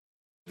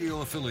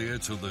radio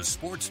affiliates of the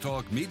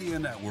SportsTalk Media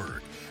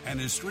Network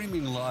and is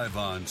streaming live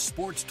on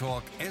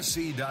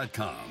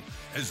SportsTalkSC.com,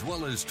 as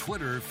well as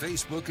Twitter,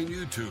 Facebook, and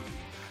YouTube.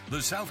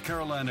 The South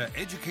Carolina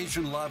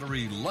Education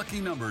Lottery lucky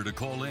number to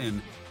call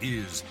in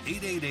is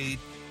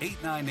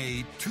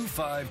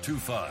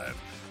 888-898-2525.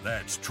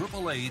 That's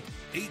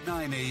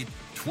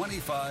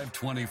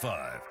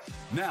 888-898-2525.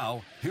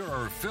 Now, here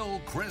are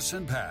Phil, Chris,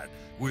 and Pat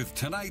with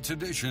tonight's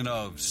edition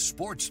of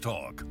Sports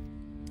Talk.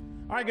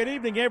 All right, good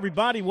evening,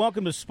 everybody.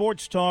 Welcome to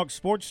Sports Talk,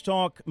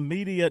 SportsTalk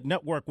Media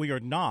Network. We are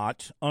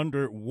not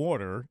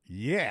underwater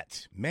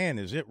yet. Man,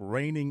 is it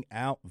raining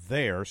out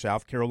there.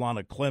 South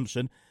Carolina,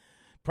 Clemson.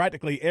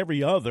 Practically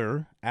every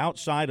other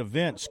outside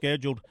event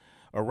scheduled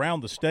around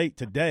the state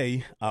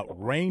today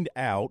rained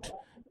out.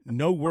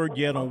 No word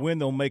yet on when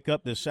they'll make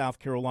up this South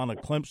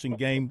Carolina-Clemson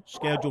game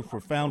scheduled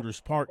for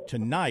Founders Park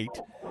tonight.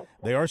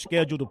 They are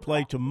scheduled to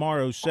play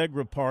tomorrow,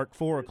 Segra Park,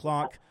 4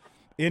 o'clock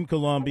in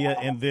Columbia,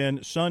 and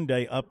then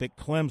Sunday up at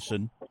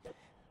Clemson.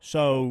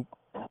 So,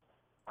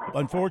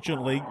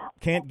 unfortunately,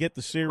 can't get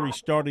the series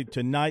started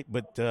tonight,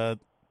 but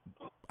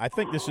I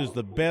think this is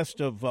the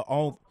best of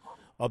all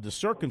of the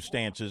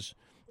circumstances.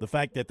 The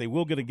fact that they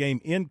will get a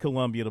game in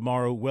Columbia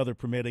tomorrow, weather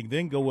permitting,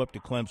 then go up to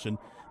Clemson,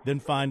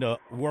 then find a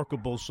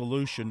workable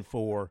solution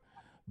for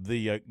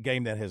the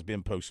game that has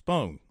been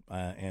postponed,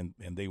 and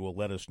they will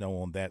let us know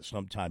on that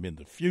sometime in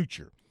the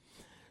future.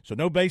 So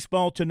no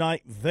baseball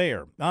tonight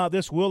there.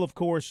 This will, of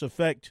course,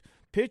 affect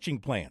pitching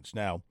plans.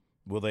 Now,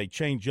 will they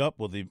change up?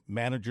 Will the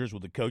managers, will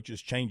the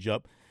coaches change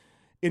up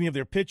any of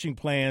their pitching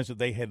plans that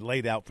they had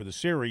laid out for the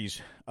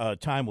series?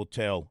 Time will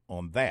tell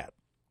on that.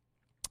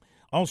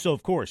 Also,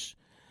 of course,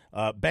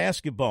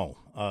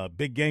 basketball.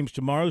 Big games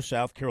tomorrow.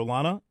 South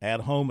Carolina at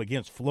home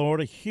against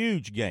Florida.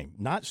 Huge game.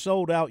 Not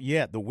sold out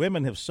yet. The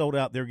women have sold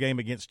out their game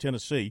against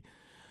Tennessee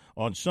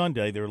on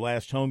Sunday, their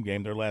last home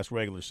game, their last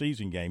regular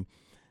season game.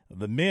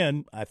 The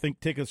men, I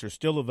think tickets are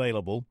still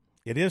available.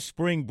 It is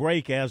spring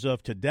break as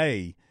of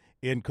today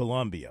in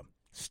Columbia.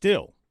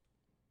 Still,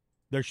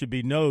 there should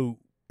be no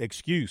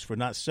excuse for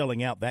not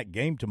selling out that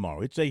game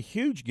tomorrow. It's a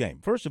huge game.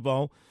 First of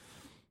all,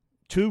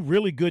 two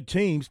really good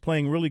teams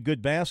playing really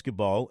good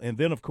basketball, and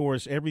then, of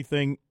course,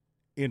 everything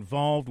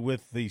involved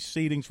with the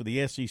seedings for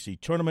the SEC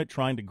tournament,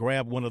 trying to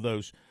grab one of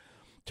those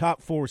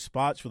top 4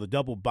 spots for the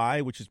double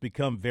bye, which has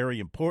become very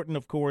important,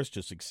 of course,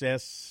 to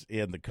success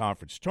in the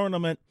conference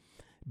tournament.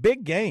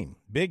 Big game,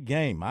 big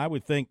game. I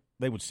would think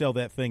they would sell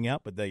that thing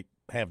out, but they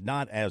have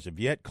not as of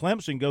yet.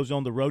 Clemson goes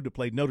on the road to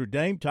play Notre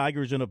Dame.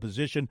 Tigers in a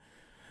position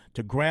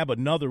to grab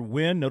another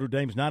win. Notre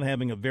Dame's not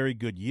having a very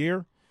good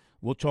year.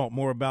 We'll talk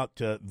more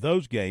about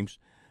those games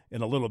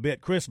in a little bit.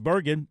 Chris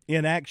Bergen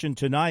in action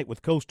tonight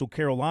with Coastal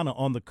Carolina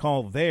on the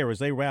call there as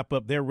they wrap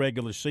up their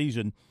regular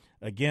season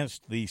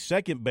against the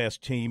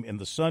second-best team in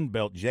the Sun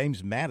Belt,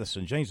 James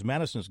Madison. James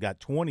Madison's got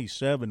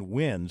 27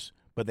 wins,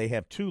 but they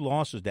have 2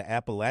 losses to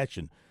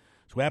Appalachian.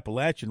 So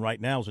Appalachian right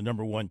now is the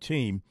number 1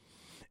 team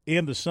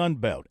in the Sun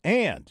Belt.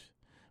 And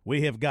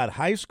we have got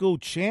high school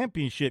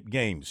championship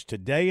games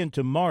today and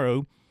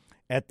tomorrow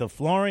at the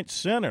Florence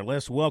Center.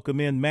 Let's welcome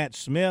in Matt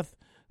Smith,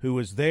 who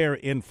is there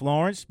in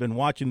Florence. Been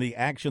watching the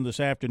action this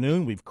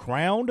afternoon. We've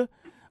crowned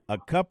a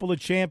couple of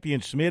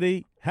champions.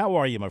 Smitty, how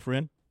are you, my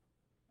friend?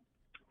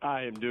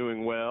 I am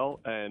doing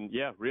well, and,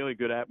 yeah, really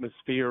good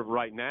atmosphere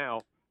right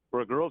now for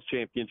a girls'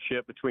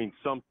 championship between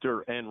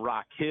Sumter and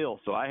Rock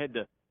Hill. So I had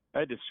to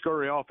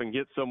scurry off and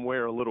get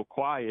somewhere a little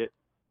quiet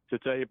to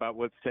tell you about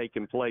what's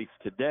taking place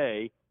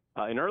today.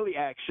 In early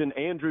action,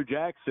 Andrew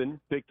Jackson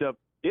picked up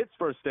its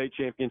first state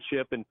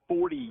championship in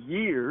 40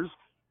 years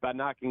by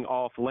knocking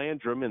off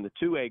Landrum in the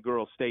 2A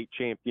girls state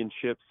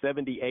championship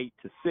 78-60.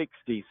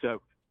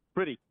 So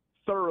pretty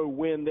thorough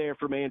win there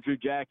from Andrew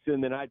Jackson.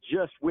 Then I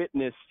just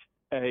witnessed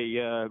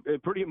a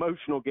pretty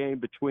emotional game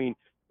between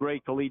Gray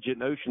Collegiate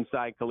and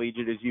Oceanside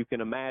Collegiate, as you can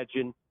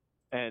imagine.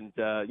 And,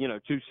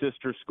 two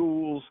sister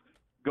schools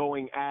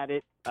going at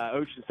it.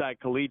 Oceanside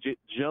Collegiate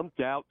jumped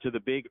out to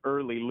the big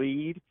early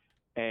lead,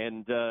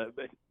 and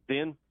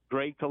then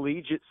Gray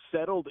Collegiate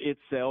settled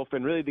itself.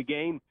 And really the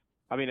game,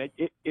 I mean,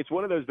 it's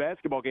one of those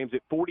basketball games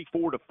at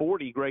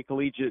 44-40. Gray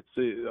Collegiate's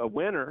a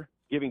winner,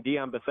 giving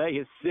Dion Bethea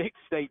his 6th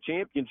state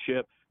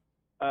championship.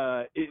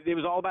 It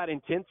was all about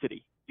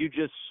intensity. You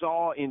just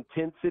saw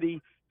intensity,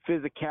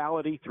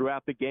 physicality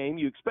throughout the game.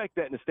 You expect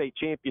that in a state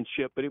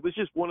championship, but it was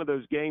just one of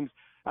those games.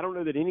 I don't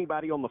know that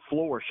anybody on the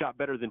floor shot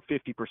better than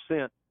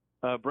 50%.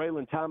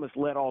 Braylon Thomas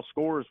led all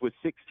scorers with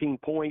 16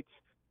 points,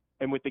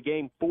 and with the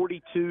game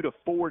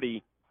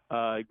 42-40,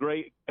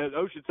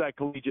 Oceanside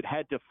Collegiate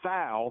had to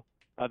foul.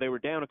 They were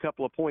down a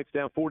couple of points,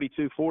 down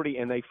 42-40,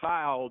 and they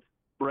fouled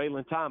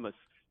Braylon Thomas.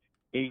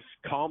 He's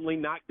calmly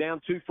knocked down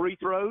 2 free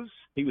throws.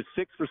 He was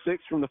 6 for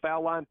 6 from the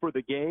foul line for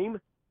the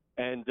game,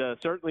 and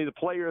certainly the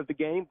player of the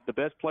game, the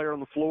best player on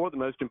the floor, the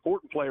most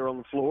important player on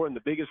the floor, and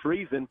the biggest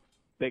reason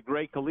that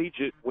Gray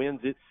Collegiate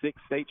wins its 6th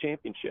state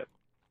championship.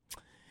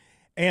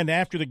 And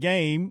after the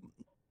game,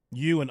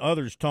 you and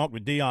others talked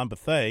with Dion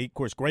Bethea. Of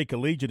course, Gray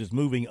Collegiate is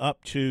moving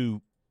up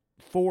to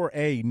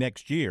 4A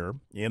next year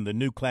in the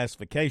new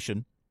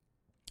classification.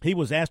 he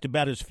was asked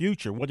about his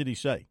future. What did he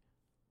say?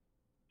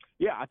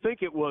 Yeah, I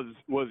think it was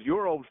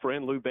your old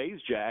friend Lou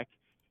Bazjack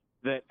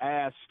that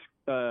asked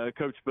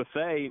Coach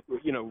Buffet,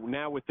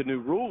 now with the new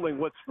ruling,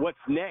 what's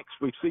next?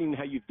 We've seen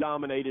how you've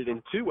dominated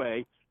in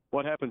 2A.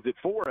 What happens at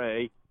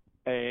 4A?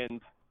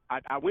 And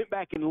I went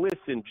back and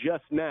listened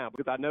just now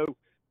because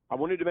I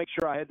wanted to make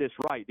sure I had this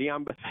right.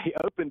 Deion Buffet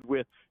opened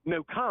with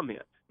no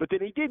comment, but then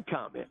he did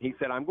comment. He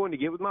said, I'm going to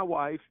get with my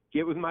wife,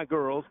 get with my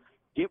girls,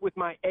 get with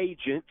my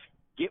agent,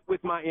 get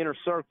with my inner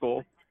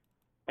circle,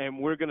 and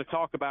we're going to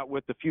talk about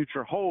what the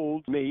future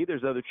holds me.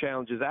 There's other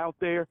challenges out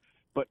there,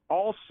 but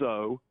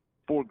also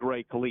for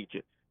Gray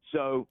Collegiate.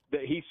 So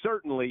that he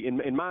certainly,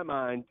 in my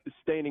mind,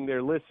 standing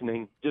there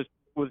listening, just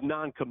was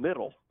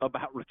non-committal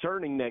about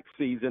returning next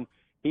season.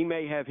 He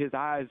may have his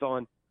eyes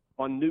on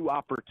new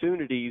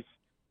opportunities,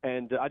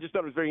 and I just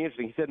thought it was very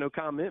interesting. He said no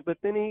comment, but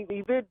then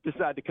he did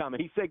decide to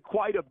comment. He said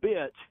quite a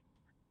bit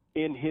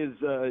in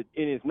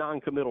his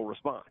non-committal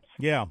response.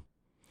 Yeah,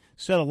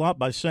 said a lot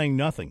by saying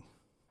nothing.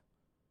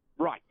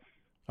 Right.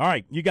 All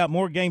right, you got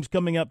more games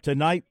coming up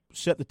tonight.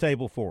 Set the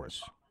table for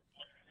us.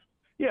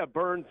 Yeah,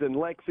 Burns and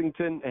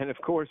Lexington, and of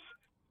course,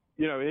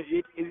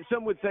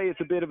 some would say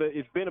it's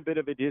been a bit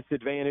of a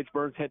disadvantage.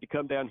 Burns had to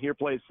come down here,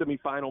 play a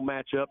semifinal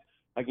matchup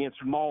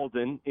against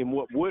Malden in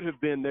what would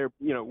have been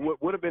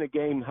what would have been a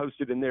game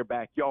hosted in their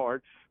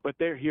backyard, but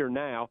they're here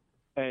now.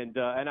 And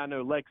I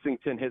know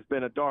Lexington has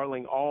been a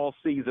darling all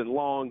season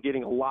long,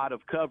 getting a lot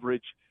of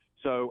coverage.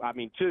 So, I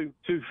mean, two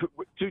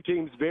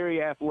teams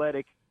very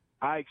athletic.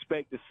 I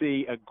expect to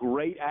see a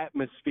great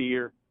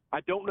atmosphere.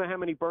 I don't know how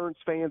many Burns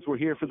fans were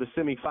here for the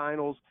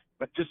semifinals,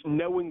 but just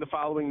knowing the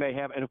following they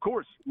have, and of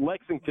course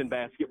Lexington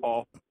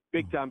basketball,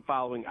 big time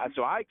following.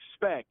 So I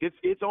expect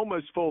it's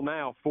almost full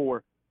now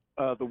for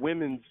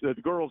the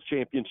girls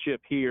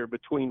championship here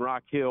between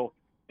Rock Hill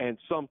and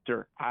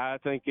Sumter. I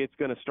think it's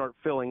going to start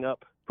filling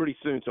up pretty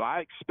soon. So I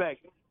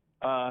expect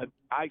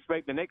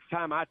the next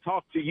time I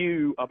talk to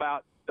you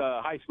about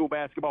high school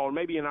basketball, or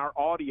maybe in our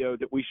audio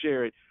that we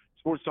share at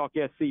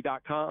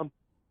SportsTalkSC.com,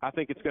 I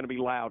think it's going to be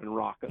loud and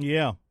rocking.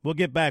 Yeah, we'll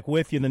get back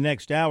with you in the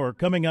next hour.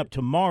 Coming up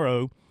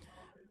tomorrow,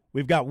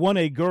 we've got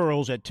 1A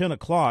girls at 10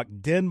 o'clock,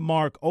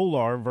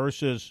 Denmark-Olar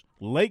versus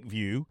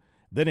Lakeview.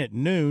 Then at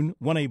noon,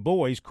 1A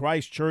boys,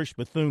 Christchurch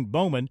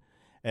Bethune-Bowman.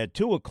 At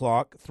 2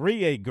 o'clock,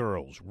 3A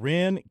girls,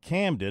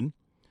 Wren-Camden.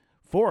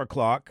 4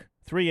 o'clock,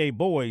 3A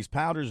boys,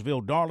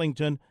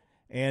 Powdersville-Darlington.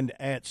 And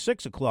at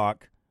 6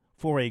 o'clock,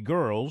 4A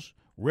girls,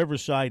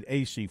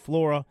 Riverside-AC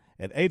Flora.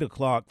 At 8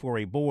 o'clock,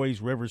 4A boys,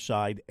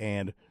 Riverside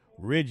and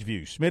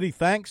Ridgeview. Smitty,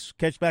 thanks.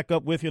 Catch back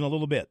up with you in a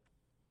little bit.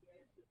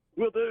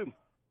 Will do.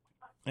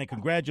 And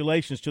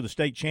congratulations to the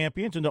state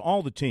champions and to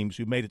all the teams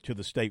who made it to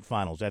the state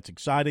finals. That's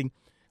exciting.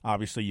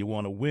 Obviously, you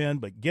want to win,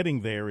 but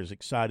getting there is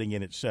exciting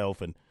in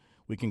itself, and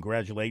we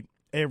congratulate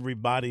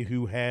everybody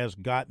who has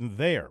gotten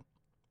there.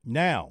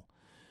 Now,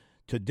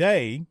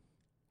 today,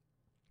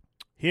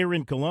 here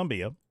in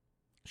Columbia,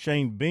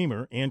 Shane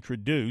Beamer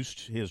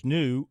introduced his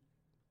new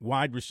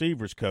wide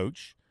receivers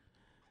coach,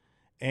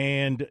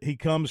 and he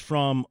comes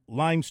from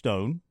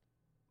Limestone,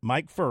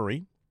 Mike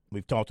Furry.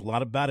 We've talked a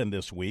lot about him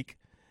this week,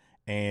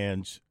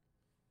 and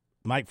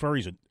Mike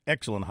Furry's an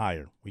excellent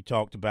hire. We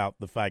talked about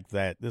the fact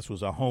that this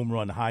was a home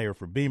run hire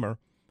for Beamer,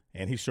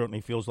 and he certainly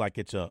feels like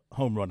it's a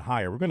home run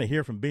hire. We're going to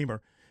hear from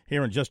Beamer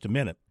here in just a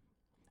minute,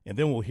 and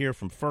then we'll hear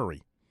from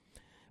Furry.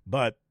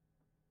 But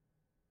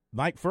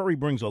Mike Furry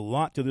brings a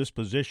lot to this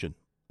position.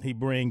 He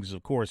brings,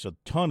 of course, a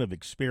ton of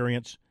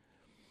experience.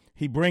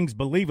 He brings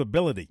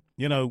believability.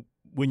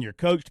 When you're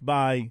coached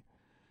by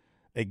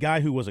a guy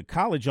who was a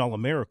college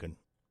All-American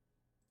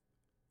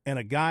and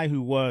a guy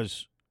who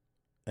was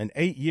an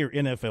 8-year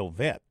NFL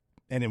vet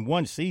and in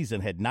one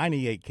season had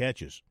 98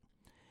 catches,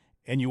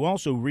 and you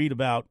also read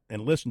about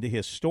and listen to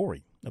his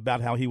story about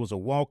how he was a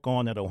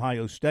walk-on at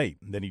Ohio State,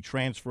 and then he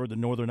transferred to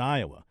Northern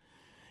Iowa,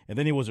 and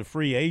then he was a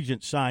free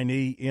agent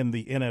signee in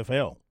the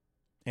NFL,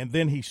 and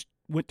then he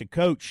went to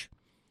coach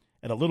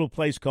at a little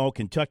place called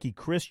Kentucky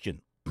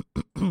Christian.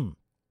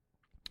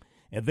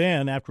 And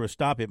then, after a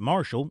stop at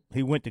Marshall,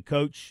 he went to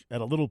coach at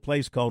a little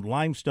place called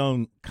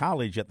Limestone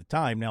College at the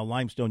time, now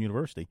Limestone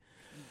University.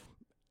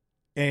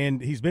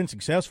 And he's been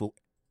successful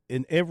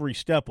in every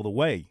step of the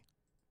way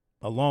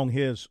along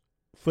his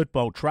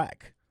football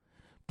track.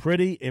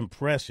 Pretty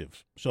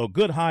impressive. So,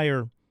 good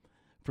hire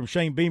from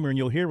Shane Beamer, and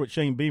you'll hear what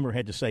Shane Beamer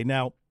had to say.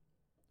 Now,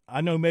 I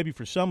know maybe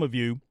for some of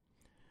you,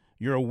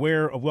 you're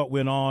aware of what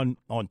went on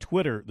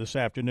Twitter this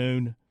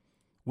afternoon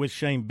with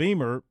Shane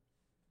Beamer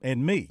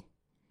and me.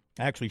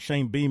 Actually,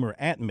 Shane Beamer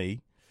at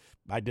me.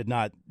 I did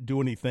not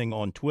do anything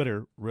on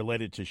Twitter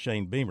related to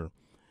Shane Beamer.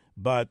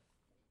 But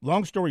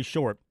long story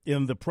short,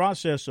 in the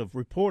process of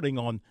reporting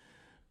on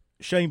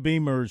Shane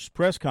Beamer's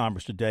press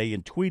conference today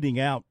and tweeting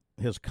out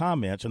his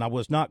comments, and I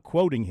was not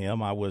quoting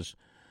him, I was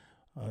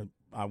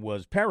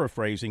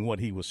paraphrasing what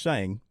he was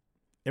saying.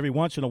 Every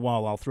once in a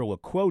while, I'll throw a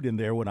quote in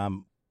there when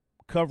I'm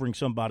covering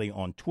somebody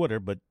on Twitter,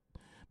 but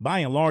by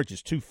and large,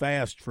 it's too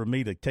fast for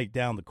me to take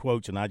down the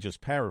quotes, and I just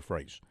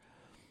paraphrase.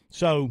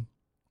 So,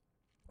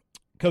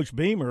 Coach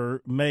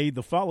Beamer made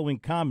the following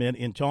comment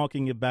in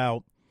talking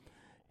about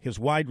his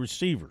wide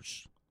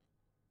receivers.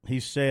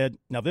 He said,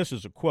 now this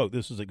is a quote,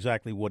 this is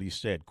exactly what he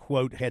said,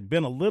 quote, had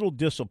been a little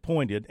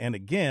disappointed, and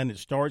again, it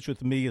starts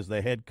with me as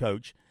the head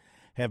coach,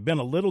 have been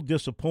a little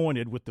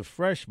disappointed with the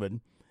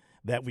freshmen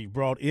that we've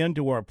brought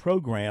into our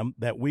program,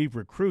 that we've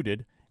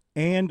recruited,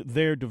 and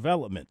their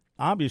development.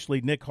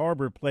 Obviously, Nick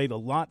Harbor played a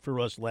lot for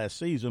us last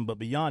season, but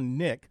beyond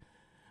Nick,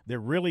 there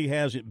really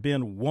hasn't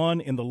been one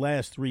in the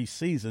last 3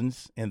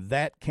 seasons, and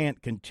that can't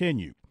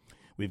continue.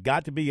 We've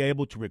got to be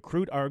able to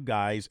recruit our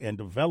guys and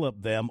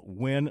develop them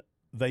when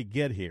they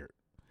get here.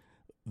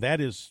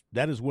 That is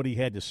what he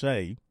had to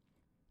say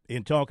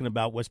in talking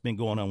about what's been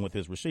going on with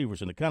his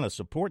receivers. And to kind of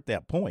support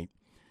that point,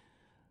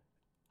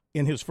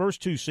 in his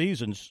first 2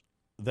 seasons,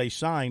 they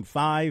signed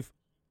 5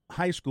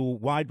 high school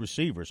wide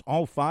receivers.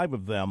 All 5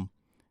 of them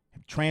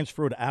have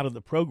transferred out of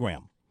the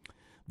program.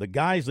 The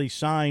guys they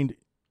signed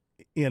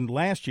in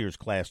last year's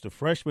class, the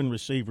freshman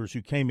receivers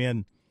who came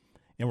in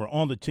and were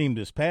on the team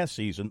this past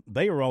season,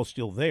 they are all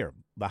still there,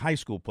 the high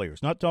school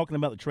players. Not talking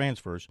about the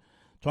transfers,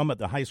 talking about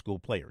the high school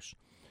players.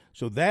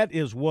 So that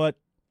is what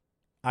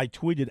I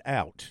tweeted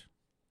out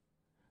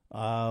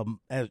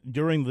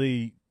during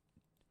the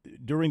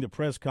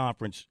press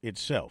conference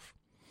itself.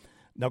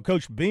 Now,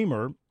 Coach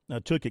Beamer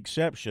took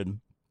exception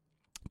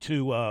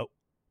to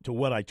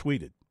what I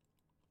tweeted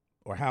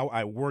or how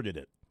I worded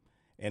it,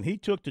 and he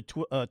took to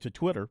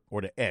Twitter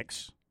or to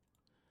X.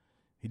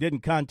 He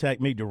didn't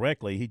contact me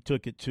directly. He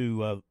took it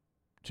to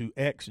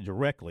X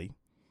directly,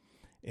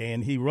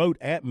 and he wrote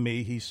at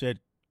me. He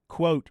said,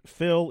 quote,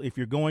 Phil, if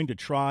you're going to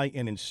try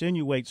and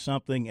insinuate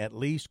something, at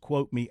least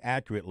quote me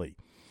accurately.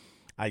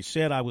 I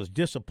said I was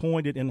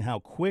disappointed in how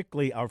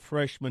quickly our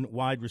freshman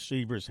wide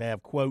receivers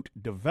have, quote,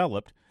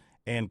 developed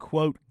and,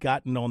 quote,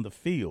 gotten on the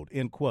field,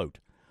 end quote.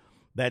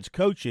 That's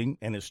coaching,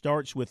 and it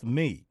starts with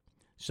me.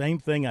 Same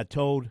thing I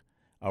told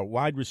our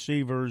wide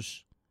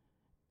receivers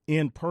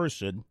in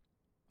person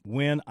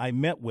when I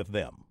met with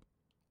them.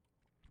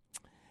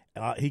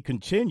 He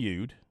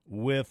continued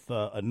with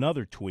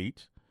another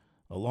tweet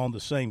along the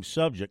same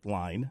subject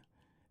line,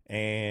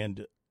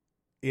 and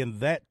in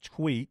that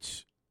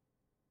tweet,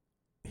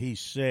 he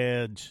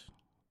said,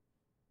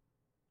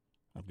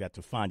 I've got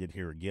to find it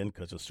here again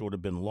because it's sort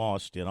of been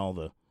lost in all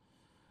the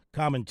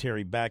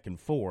commentary back and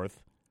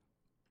forth.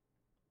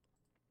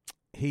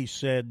 He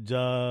said,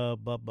 here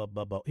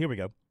we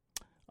go.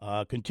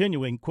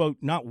 Continuing, quote,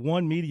 not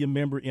one media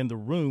member in the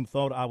room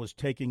thought I was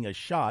taking a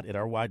shot at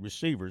our wide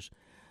receivers.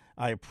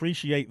 I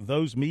appreciate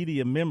those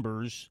media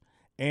members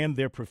and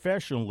their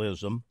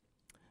professionalism.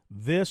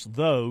 This,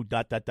 though, ...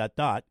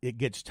 it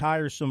gets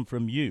tiresome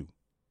from you,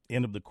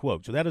 end of the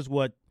quote. So that is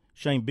what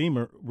Shane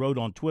Beamer wrote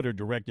on Twitter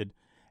directed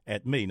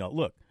at me. Now,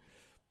 look,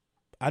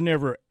 I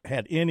never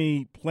had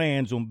any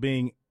plans on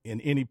being in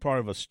any part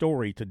of a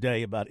story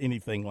today about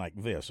anything like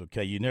this,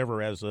 okay? You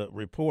never, as a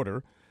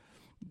reporter,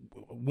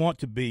 want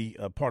to be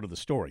a part of the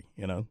story,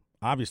 you know.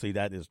 Obviously,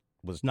 that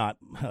was not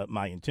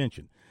my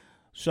intention.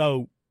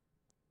 So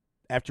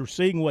after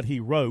seeing what he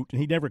wrote, and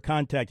he never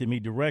contacted me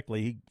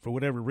directly, for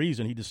whatever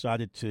reason, he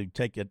decided to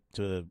take it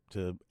to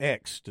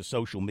X, to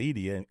social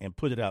media, and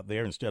put it out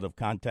there instead of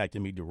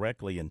contacting me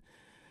directly. And,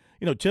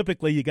 you know,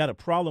 typically you got a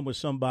problem with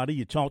somebody,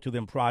 you talk to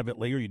them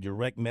privately or you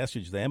direct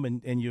message them,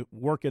 and you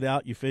work it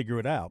out, you figure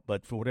it out.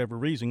 But for whatever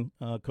reason,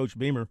 Coach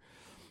Beamer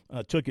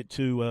took it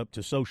to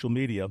social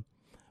media,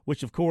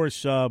 which, of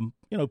course,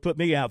 put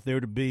me out there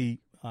to be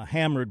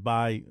hammered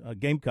by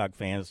Gamecock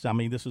fans. I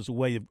mean, this is a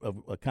way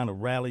of kind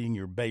of rallying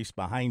your base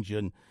behind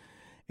you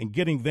and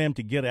getting them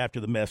to get after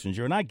the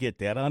messenger. And I get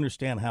that. I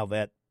understand how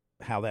that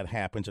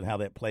happens and how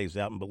that plays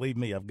out. And believe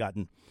me, I've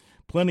gotten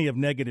plenty of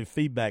negative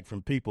feedback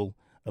from people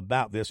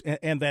about this,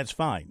 and that's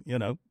fine. You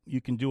know,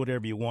 you can do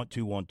whatever you want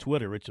to on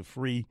Twitter. It's a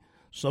free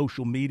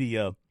social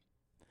media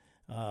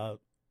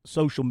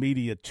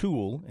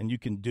tool, and you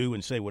can do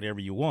and say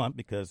whatever you want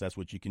because that's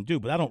what you can do.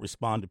 But I don't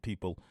respond to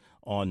people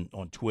on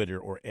Twitter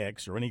or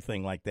X or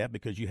anything like that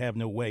because you have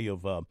no way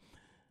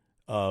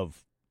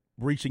of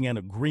reaching an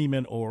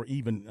agreement or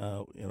even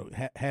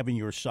having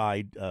your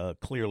side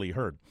clearly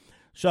heard.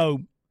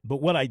 So,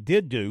 but what I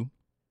did do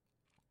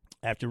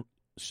after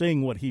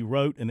seeing what he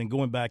wrote and then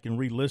going back and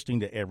re-listening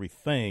to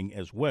everything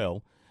as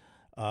well,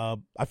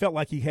 I felt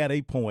like he had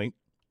a point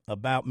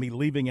about me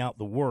leaving out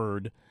the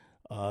word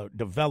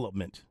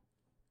development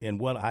in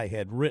what I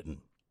had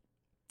written.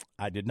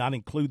 I did not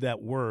include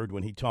that word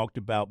when he talked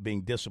about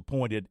being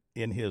disappointed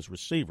in his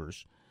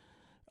receivers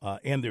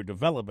and their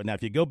development. Now,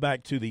 if you go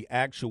back to the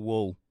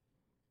actual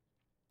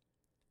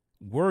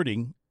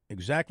wording,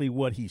 exactly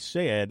what he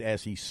said,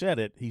 as he said,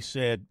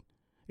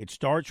 it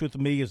starts with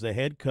me as the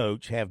head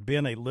coach, have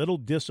been a little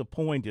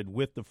disappointed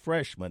with the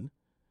freshmen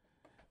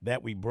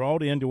that we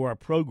brought into our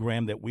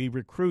program that we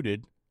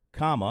recruited,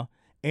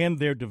 and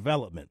their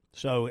development.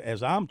 So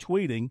as I'm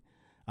tweeting,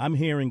 I'm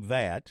hearing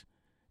that,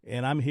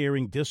 and I'm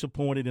hearing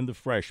disappointed in the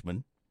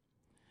freshmen.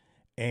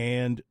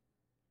 And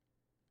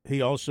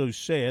he also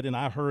said, and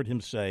I heard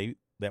him say,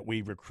 that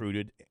we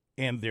recruited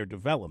and their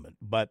development.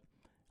 But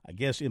I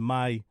guess in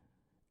my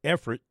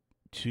effort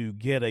to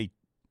get a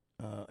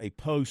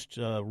post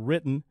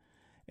written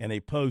and a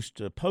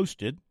post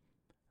posted.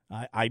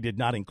 I did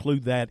not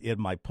include that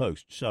in my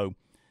post. So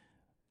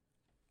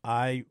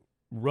I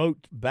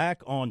wrote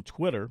back on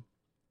Twitter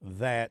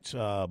that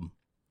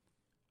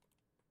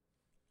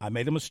I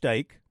made a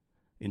mistake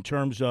in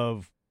terms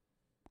of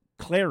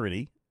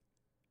clarity,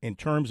 in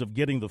terms of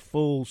getting the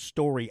full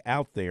story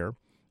out there.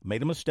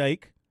 Made a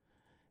mistake,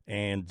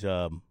 and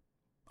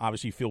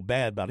obviously feel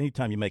bad about any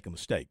time you make a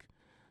mistake.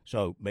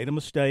 So made a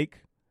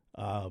mistake.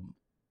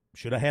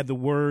 Should have had the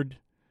word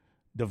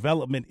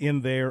development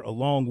in there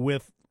along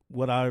with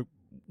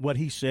what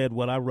he said,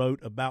 what I wrote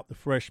about the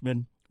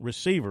freshman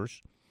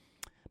receivers.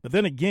 But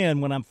then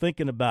again, when I'm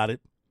thinking about it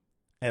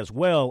as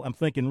well, I'm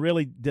thinking,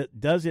 really,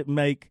 does it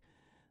make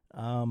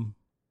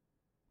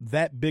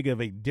that big of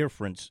a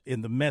difference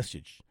in the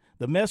message?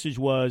 The message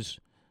was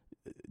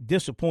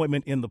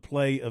disappointment in the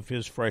play of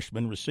his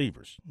freshman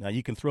receivers. Now,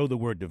 you can throw the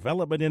word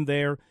development in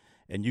there,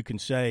 and you can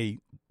say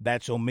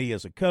that's on me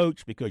as a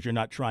coach because you're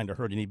not trying to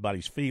hurt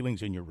anybody's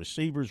feelings in your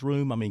receivers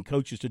room. I mean,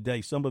 coaches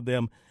today, some of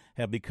them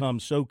have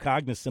become so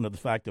cognizant of the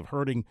fact of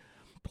hurting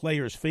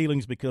players'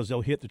 feelings because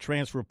they'll hit the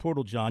transfer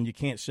portal, John. You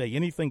can't say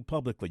anything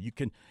publicly. You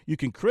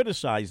can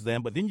criticize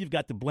them, but then you've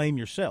got to blame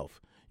yourself.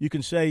 You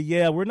can say,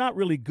 yeah, we're not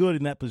really good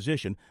in that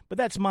position, but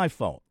that's my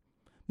fault.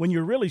 When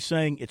you're really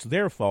saying it's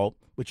their fault,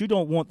 but you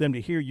don't want them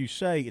to hear you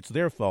say it's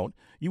their fault.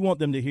 You want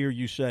them to hear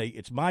you say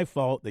it's my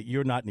fault that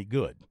you're not any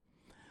good.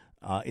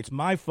 It's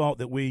my fault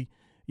that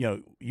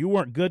you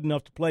weren't good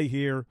enough to play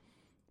here,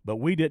 but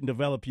we didn't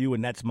develop you,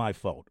 and that's my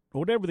fault, or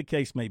whatever the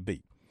case may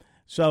be.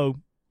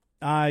 So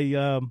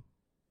I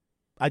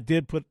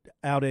did put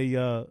out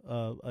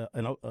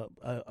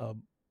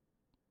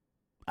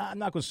I'm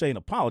not going to say an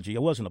apology. I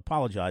wasn't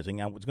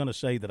apologizing. I was going to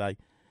say that I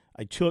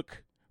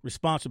took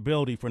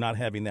responsibility for not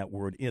having that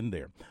word in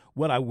there.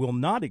 What I will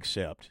not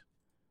accept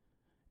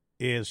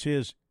is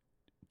his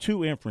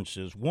two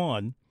inferences.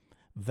 One,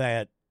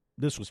 that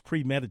this was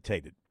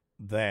premeditated,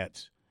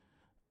 that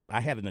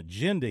I had an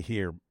agenda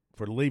here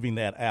for leaving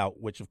that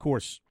out, which, of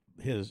course,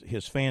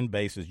 his fan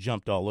base has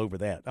jumped all over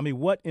that. I mean,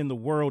 what in the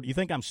world? You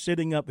think I'm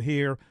sitting up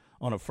here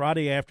on a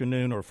Friday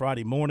afternoon or a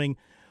Friday morning?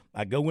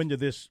 I go into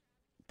this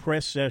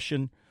press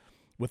session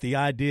with the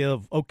idea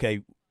of,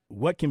 okay,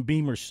 what can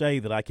Beamer say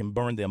that I can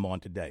burn them on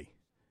today?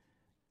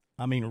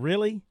 I mean,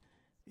 really?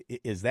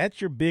 Is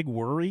that your big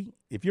worry?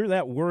 If you're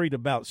that worried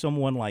about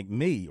someone like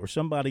me or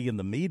somebody in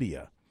the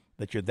media,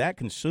 that you're that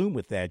consumed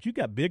with that, you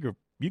got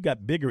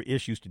bigger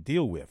issues to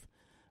deal with.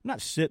 I'm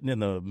not sitting in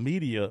the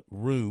media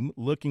room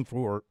looking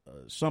for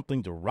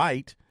something to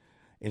write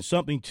and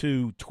something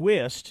to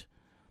twist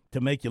to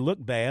make you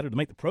look bad or to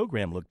make the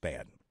program look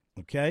bad,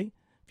 okay?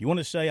 If you want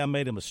to say I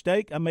made a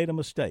mistake, I made a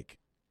mistake,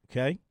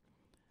 okay?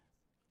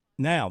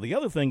 Now, the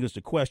other thing is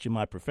to question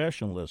my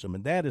professionalism,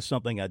 and that is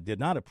something I did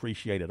not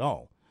appreciate at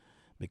all,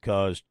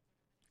 because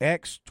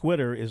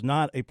Twitter is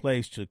not a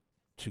place to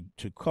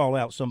call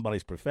out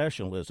somebody's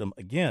professionalism.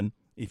 Again,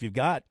 if you've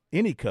got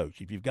any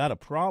coach, if you've got a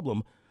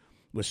problem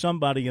with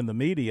somebody in the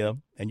media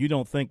and you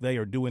don't think they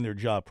are doing their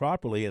job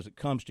properly as it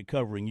comes to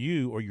covering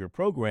you or your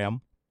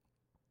program,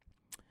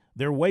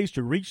 there are ways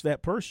to reach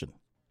that person.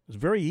 It's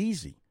very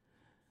easy.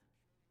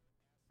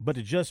 But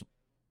to just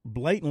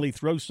blatantly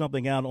throw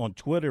something out on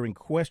Twitter and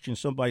question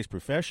somebody's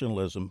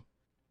professionalism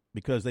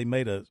because they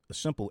made a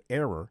simple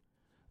error,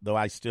 though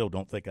I still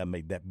don't think I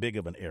made that big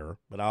of an error,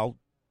 but I'll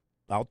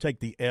take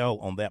the L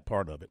on that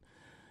part of it.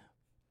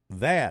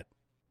 That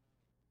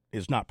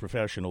is not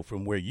professional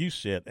from where you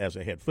sit as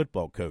a head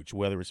football coach,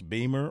 whether it's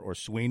Beamer or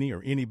Sweeney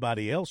or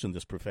anybody else in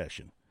this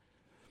profession.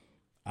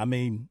 I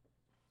mean,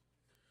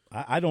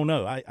 I don't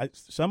know.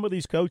 Some of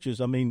these coaches,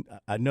 I mean,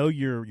 I know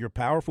you're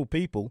powerful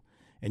people,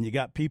 and you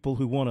got people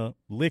who want to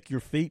lick your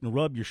feet and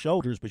rub your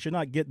shoulders, but you're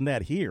not getting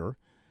that here.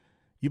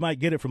 You might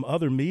get it from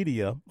other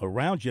media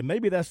around you.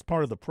 Maybe that's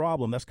part of the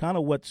problem. That's kind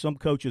of what some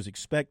coaches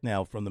expect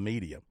now from the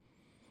media.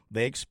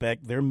 They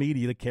expect their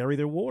media to carry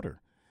their water.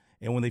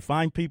 And when they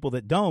find people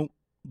that don't,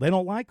 they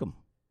don't like them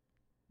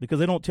because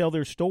they don't tell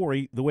their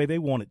story the way they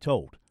want it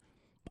told.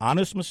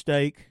 Honest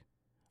mistake,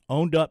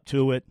 owned up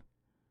to it,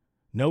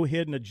 no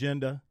hidden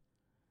agenda,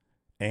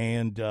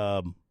 and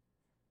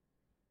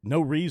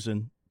no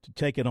reason to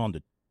take it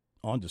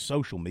onto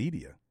social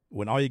media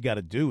when all you got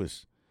to do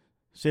is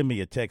send me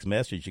a text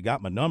message. You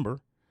got my number,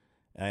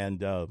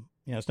 and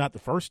it's not the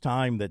first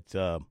time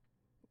that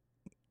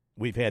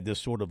we've had this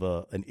sort of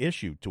an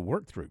issue to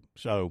work through.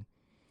 So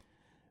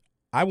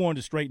I wanted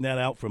to straighten that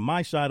out from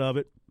my side of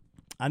it.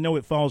 I know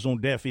it falls on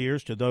deaf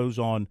ears to those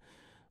on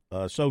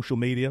social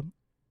media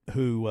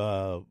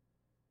who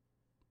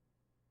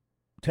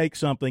take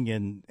something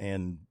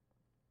and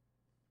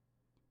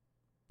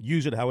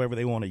use it however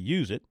they want to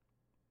use it,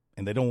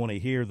 and they don't want to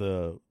hear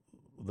the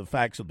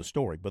facts of the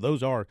story. But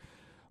those are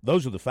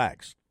the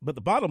facts. But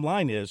the bottom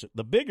line is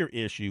the bigger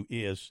issue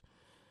is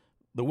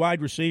the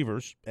wide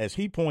receivers, as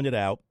he pointed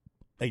out,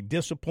 a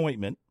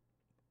disappointment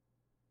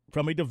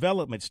from a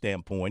development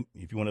standpoint,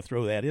 if you want to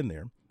throw that in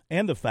there,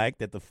 and the fact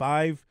that the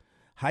 5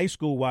 high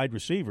school wide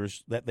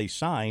receivers that they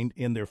signed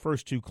in their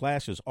first two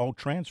classes all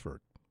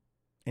transferred.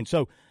 And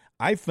so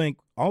I think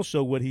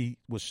also what he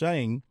was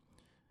saying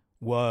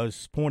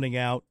was pointing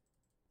out,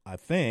 I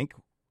think,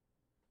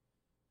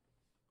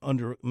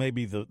 under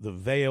maybe the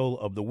veil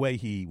of the way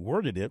he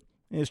worded it,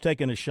 is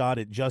taking a shot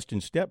at Justin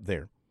Stepp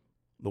there,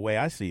 the way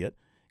I see it.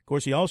 Of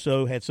course, he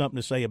also had something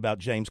to say about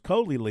James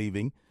Coley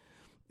leaving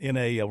in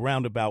a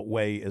roundabout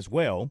way as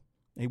well.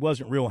 He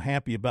wasn't real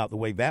happy about the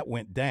way that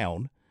went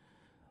down.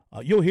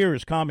 You'll hear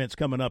his comments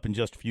coming up in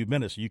just a few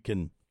minutes. You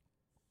can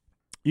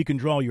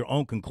draw your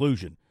own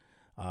conclusion.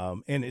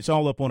 And it's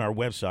all up on our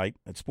website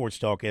at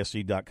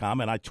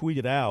sportstalksc.com. And I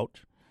tweeted out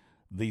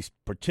the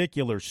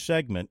particular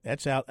segment.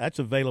 That's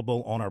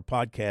available on our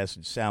podcast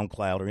at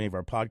SoundCloud or any of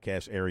our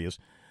podcast areas.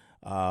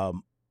 I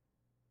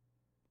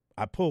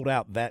pulled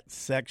out that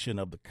section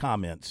of the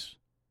comments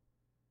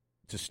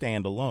to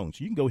stand alone.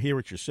 So you can go hear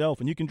it yourself,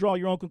 and you can draw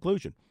your own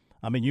conclusion.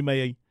 I mean, you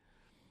may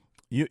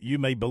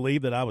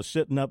believe that I was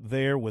sitting up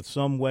there with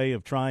some way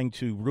of trying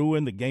to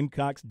ruin the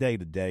Gamecocks'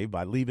 day-to-day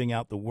by leaving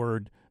out the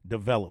word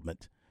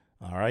development.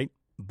 All right?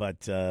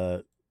 But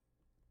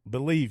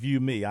believe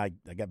you me, I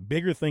got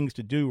bigger things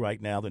to do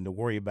right now than to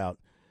worry about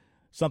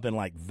something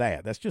like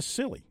that. That's just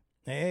silly.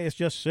 It's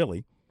just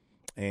silly.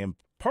 And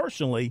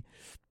personally,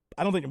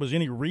 I don't think there was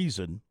any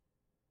reason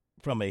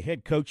from a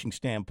head coaching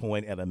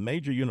standpoint at a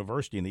major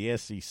university in the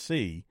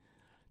SEC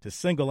to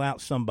single out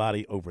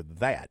somebody over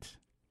that.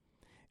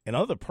 And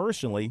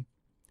personally,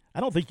 I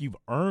don't think you've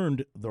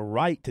earned the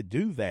right to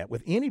do that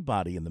with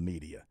anybody in the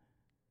media.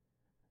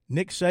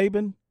 Nick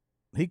Saban,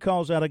 he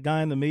calls out a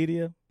guy in the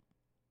media,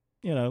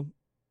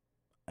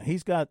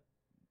 he's got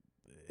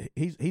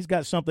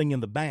something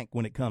in the bank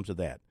when it comes to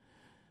that.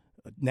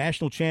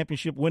 National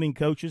championship winning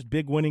coaches,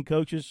 big winning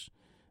coaches,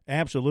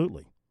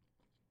 absolutely.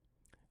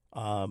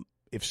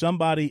 If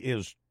somebody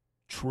is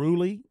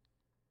truly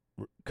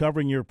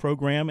covering your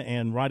program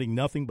and writing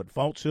nothing but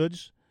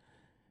falsehoods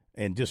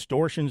and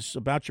distortions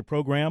about your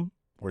program,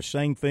 or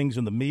saying things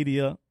in the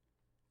media,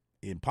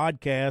 in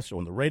podcasts, or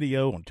on the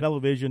radio, on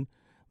television,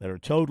 that are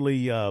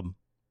totally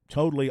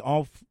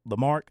off the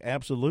mark,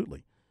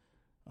 absolutely.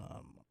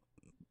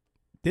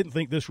 Didn't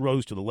think this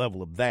rose to the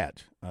level of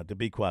that, to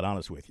be quite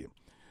honest with you.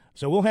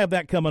 So we'll have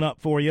that coming up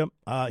for you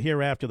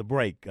here after the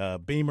break,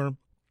 Beamer.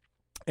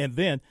 And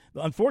then,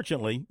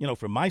 unfortunately,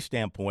 from my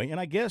standpoint, and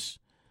I guess,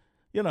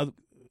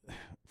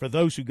 for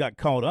those who got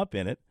caught up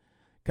in it,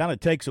 kind of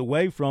takes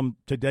away from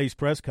today's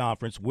press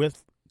conference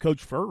with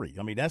Coach Furry.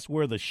 I mean, that's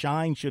where the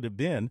shine should have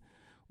been,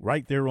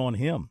 right there on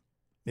him.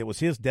 It was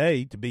his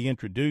day to be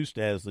introduced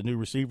as the new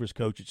receivers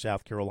coach at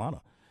South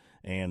Carolina.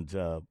 And,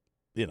 at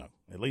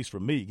least for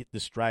me, get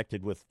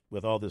distracted with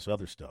all this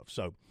other stuff.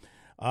 So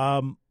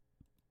I'll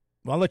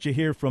let you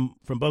hear from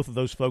both of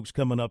those folks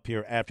coming up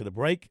here after the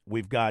break.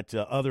 We've got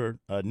other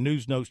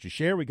news notes to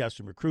share. We got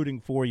some recruiting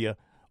for you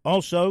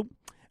also.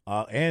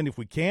 And if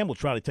we can, we'll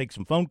try to take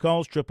some phone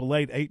calls,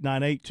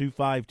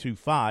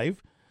 888-898-2525.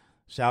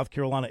 South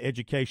Carolina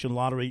Education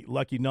Lottery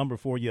lucky number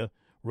for you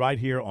right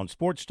here on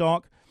Sports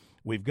Talk.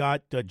 We've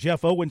got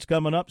Jeff Owens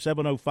coming up,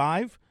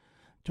 7:05.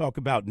 Talk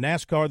about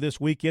NASCAR this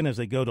weekend as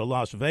they go to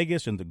Las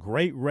Vegas and the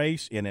great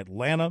race in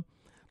Atlanta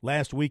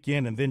last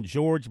weekend. And then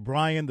George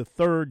Bryan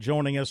III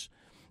joining us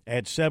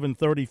at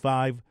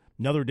 7:35.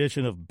 Another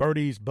edition of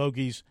Birdies,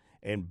 Bogeys,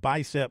 and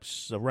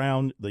Biceps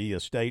around the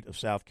state of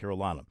South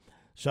Carolina.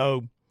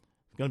 So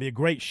it's going to be a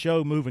great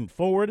show moving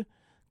forward.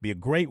 Be a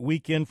great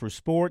weekend for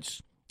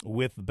sports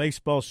with the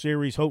baseball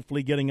series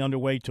hopefully getting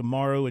underway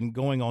tomorrow and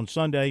going on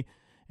Sunday.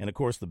 And, of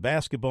course, the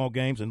basketball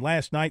games. And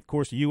last night, of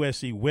course, the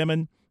USC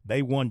women,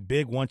 they won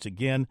big once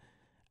again.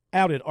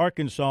 Out at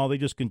Arkansas, they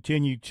just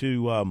continue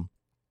to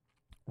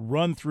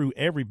run through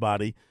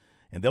everybody,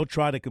 and they'll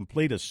try to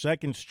complete a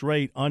second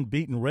straight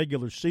unbeaten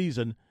regular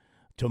season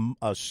to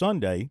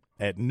Sunday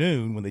at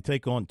noon when they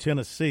take on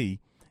Tennessee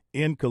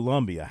in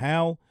Columbia.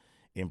 How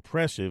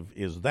impressive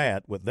is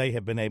that, what they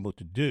have been able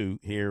to do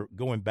here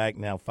going back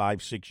now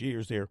 5-6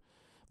 years?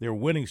 Their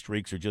winning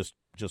streaks are just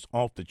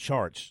off the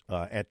charts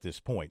at this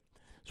point.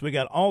 So we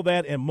got all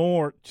that and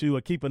more to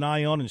keep an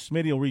eye on, and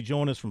Smitty will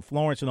rejoin us from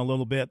Florence in a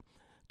little bit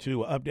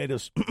to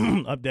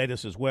update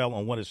us as well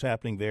on what is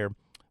happening there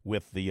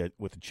with the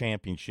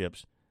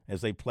championships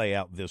as they play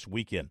out this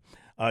weekend.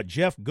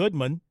 Jeff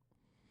Goodman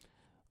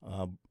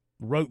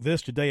wrote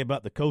this today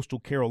about the Coastal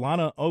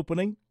Carolina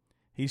opening.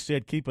 He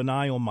said, keep an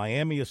eye on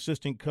Miami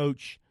assistant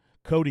coach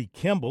Cody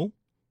Kimball,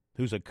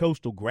 who's a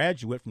Coastal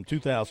graduate from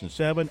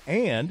 2007,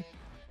 and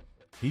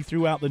he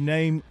threw out the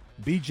name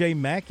B.J.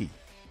 Mackey,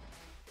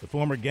 the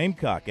former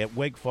Gamecock at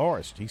Wake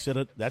Forest. He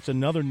said that's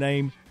another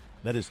name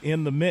that is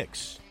in the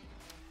mix.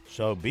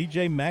 So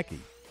B.J.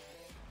 Mackey.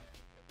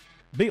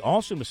 Be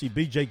awesome to see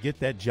B.J. get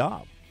that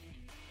job.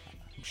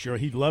 I'm sure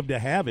he'd love to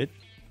have it.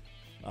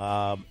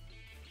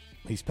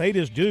 He's paid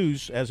his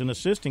dues as an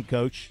assistant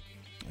coach.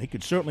 He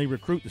could certainly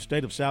recruit the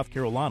state of South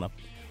Carolina.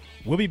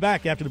 We'll be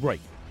back after the break.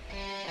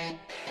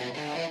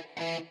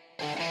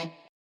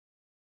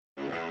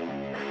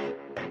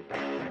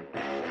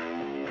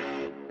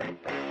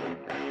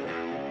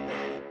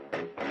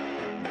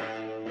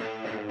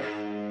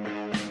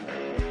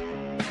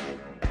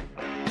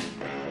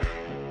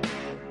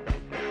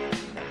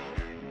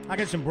 I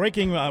got some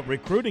breaking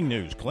recruiting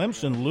news.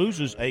 Clemson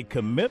loses a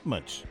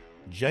commitment.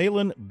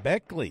 Jalen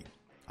Beckley,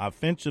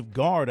 offensive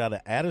guard out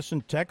of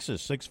Addison,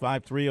 Texas,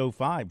 6'5",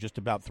 305, just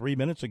about 3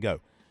 minutes ago,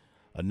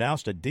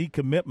 announced a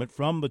decommitment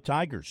from the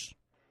Tigers.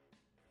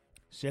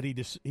 Said he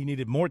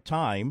needed more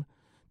time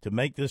to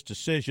make this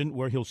decision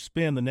where he'll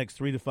spend the next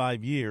 3 to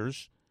 5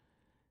 years.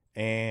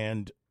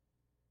 And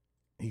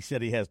he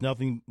said he has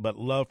nothing but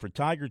love for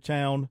Tiger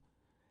Town,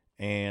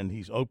 and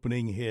he's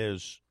opening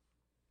his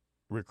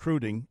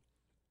recruiting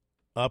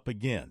up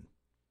again.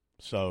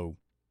 So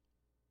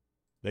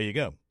there you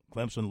go.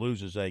 Clemson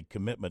loses a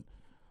commitment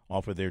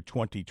off of their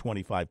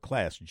 2025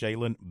 class.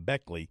 Jalen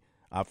Beckley,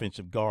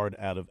 offensive guard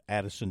out of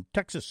Addison,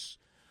 Texas.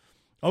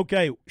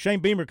 Okay, Shane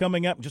Beamer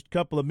coming up in just a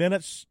couple of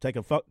minutes. Take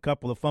a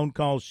couple of phone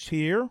calls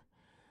here.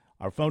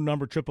 Our phone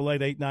number,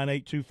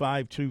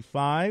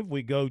 888-988-2525.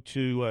 We go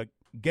to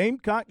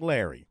Gamecock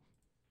Larry.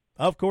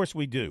 Of course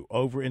we do.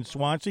 Over in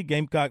Swansea.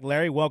 Gamecock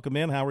Larry, welcome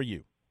in. How are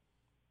you?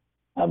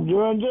 I'm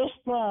doing just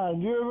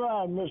fine. You're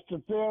right,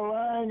 Mr. Phil.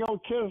 I ain't going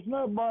to kiss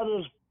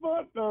nobody's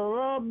foot or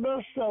rub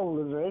their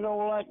shoulders. They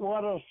don't like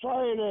what I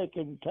say. They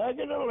can take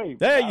it or leave it.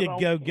 There you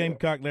go,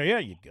 Gamecock Larry. There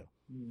you go.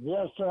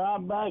 Yes, sir. I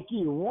back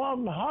you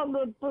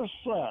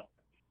 100%.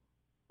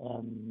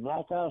 And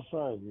like I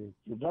say, if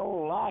you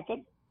don't like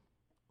it,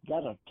 you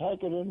got to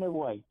take it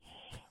anyway.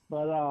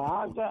 But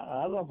I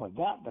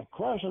forgot the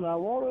question I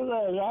wanted to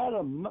ask. I had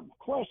a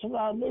question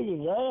I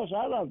needed to ask.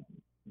 I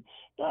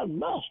done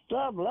messed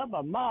up, let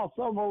my mouth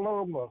over a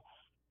little bit.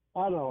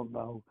 I don't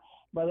know.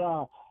 But,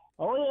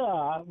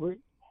 we're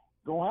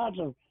going to have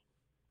to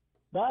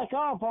back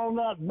off on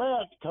that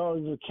bet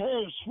because you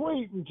can't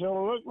sweep until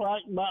it looks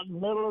like about the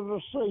middle of the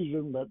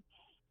season. But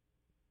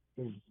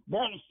the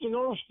bet's going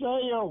to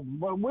stay open.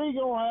 But we're going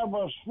to have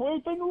a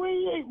sweeping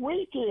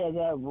weekend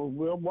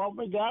what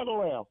we got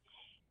left.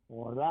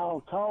 Well,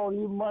 I'll call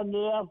you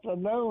Monday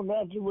afternoon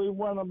after we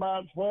win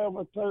about 12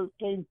 or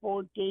 13,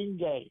 14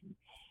 games.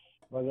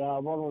 But I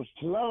want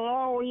to let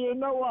all you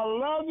know I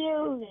love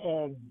you,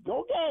 and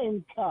go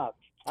Gamecocks.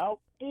 Talk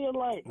to you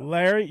later.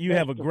 Larry, you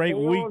have a great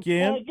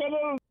weekend.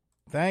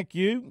 Thank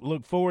you.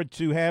 Look forward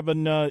to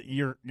having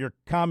your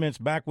comments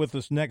back with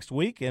us next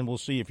week, and we'll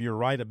see if you're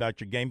right about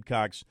your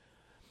Gamecocks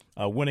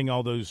winning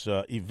all those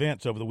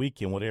events over the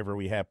weekend, whatever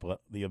we have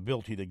the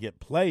ability to get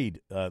played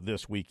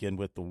this weekend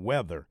with the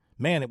weather.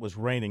 Man, it was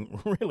raining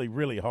really,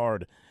 really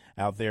hard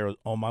out there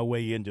on my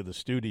way into the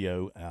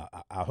studio.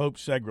 I hope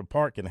Segra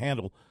Park can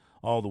handle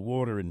all the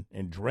water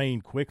and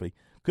drain quickly.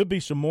 Could be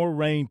some more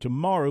rain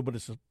tomorrow, but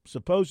it's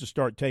supposed to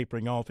start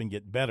tapering off and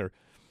get better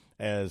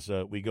as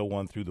we go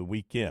on through the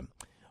weekend.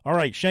 All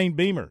right, Shane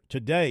Beamer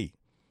today,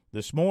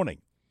 this morning,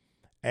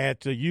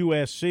 at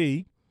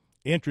USC,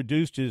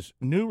 introduced his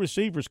new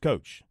receivers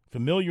coach,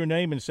 familiar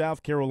name in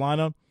South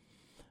Carolina,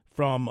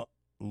 from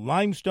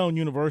Limestone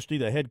University,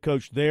 the head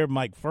coach there,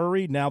 Mike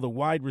Furry, now the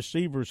wide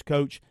receivers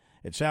coach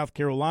at South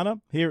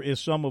Carolina. Here is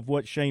some of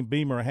what Shane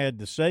Beamer had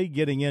to say,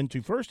 getting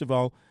into, first of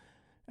all,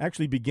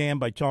 actually began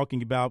by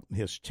talking about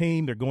his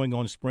team. They're going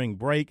on spring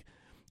break,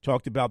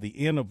 talked about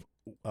the end of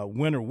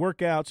winter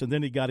workouts, and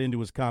then he got into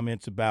his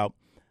comments about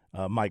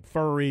Mike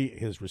Furry,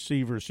 his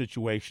receiver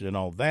situation, and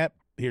all that.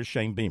 Here's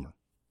Shane Beamer.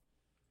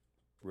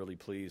 Really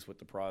pleased with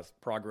the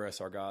progress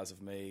our guys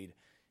have made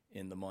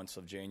in the months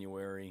of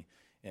January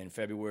and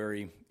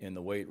February in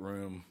the weight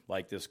room,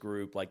 like this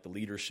group, like the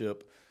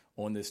leadership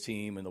on this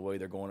team and the way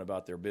they're going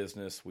about their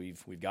business.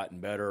 We've gotten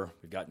better,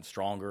 we've gotten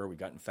stronger, we've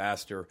gotten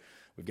faster,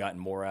 we've gotten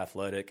more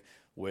athletic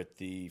with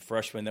the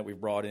freshmen that we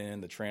brought in,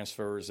 the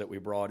transfers that we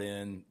brought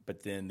in,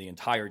 but then the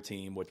entire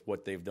team with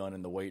what they've done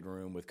in the weight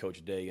room with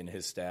Coach Day and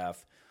his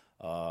staff,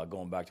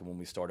 going back to when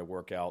we started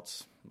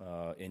workouts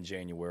in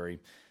January.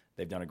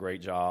 They've done a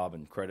great job,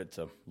 and credit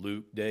to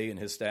Luke Day and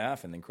his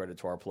staff, and then credit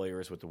to our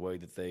players with the way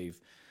that they've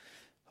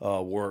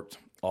worked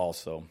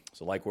also.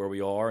 So like where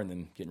we are, and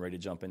then getting ready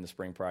to jump into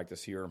spring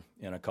practice here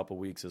in a couple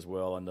weeks as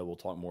well. I know we'll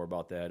talk more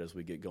about that as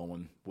we get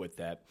going with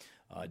that.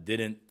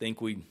 Didn't think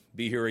we'd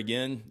be here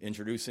again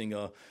introducing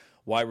a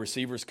wide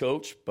receivers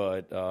coach,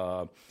 but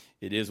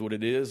it is what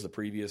it is. The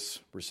previous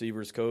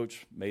receivers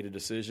coach made a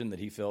decision that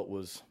he felt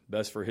was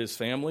best for his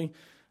family.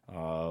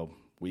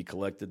 We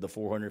collected the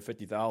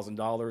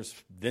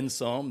 $450,000, then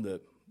some,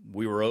 that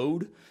we were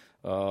owed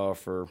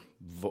for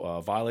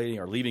violating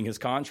or leaving his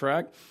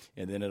contract,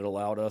 and then it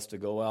allowed us to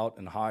go out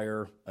and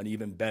hire an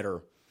even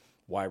better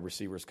wide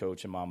receivers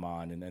coach in my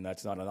mind. And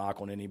that's not a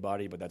knock on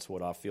anybody, but that's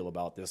what I feel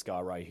about this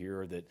guy right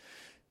here, that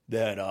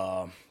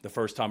the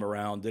first time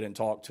around didn't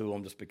talk to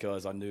him just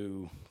because I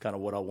knew kind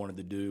of what I wanted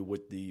to do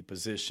with the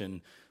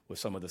position with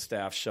some of the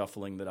staff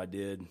shuffling that I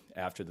did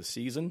after the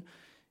season.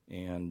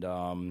 And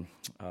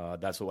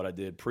that's what I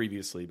did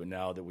previously. But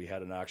now that we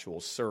had an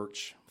actual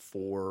search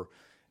for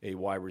a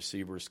wide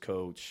receivers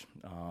coach,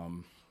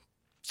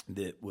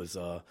 it was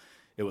a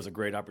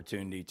great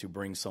opportunity to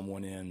bring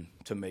someone in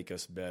to make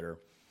us better.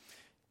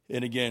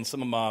 And again,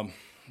 some of my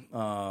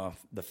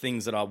the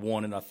things that I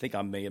wanted, I think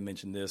I may have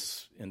mentioned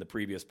this in the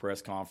previous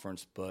press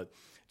conference, but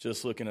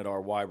just looking at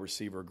our wide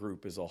receiver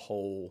group as a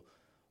whole,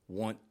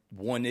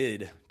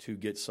 wanted to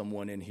get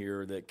someone in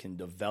here that can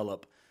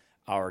develop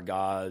our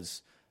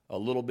guys a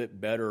little bit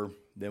better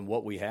than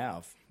what we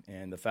have.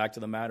 And the fact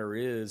of the matter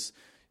is,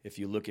 if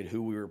you look at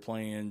who we were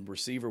playing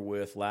receiver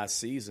with last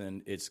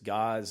season, it's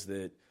guys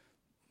that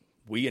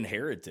we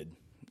inherited,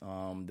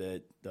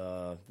 that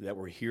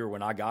were here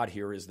when I got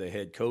here as the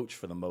head coach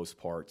for the most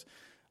part,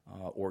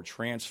 or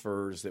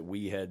transfers that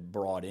we had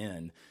brought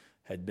in.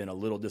 Had been a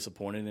little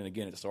disappointed, and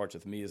again, it starts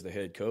with me as the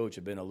head coach.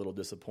 I've been a little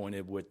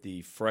disappointed with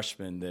the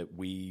freshmen that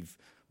we've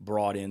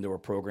brought into a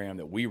program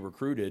that we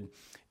recruited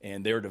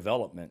and their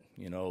development.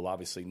 You know,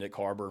 obviously Nick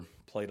Harbor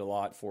played a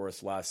lot for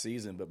us last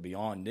season, but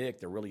beyond Nick,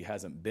 there really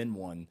hasn't been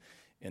one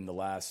in the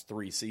last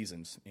 3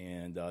 seasons,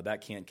 and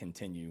that can't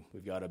continue.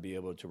 We've got to be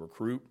able to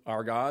recruit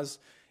our guys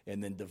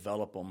and then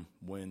develop them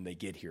when they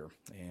get here.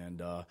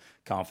 And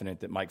confident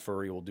that Mike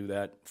Furry will do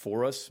that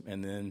for us.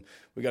 And then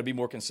we got to be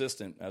more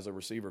consistent as a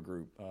receiver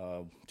group.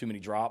 Too many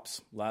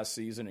drops last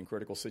season in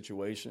critical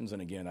situations.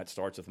 And again, that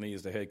starts with me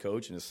as the head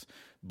coach.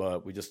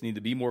 But we just need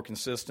to be more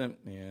consistent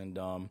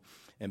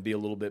and be a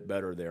little bit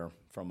better there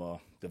from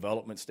a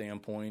development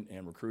standpoint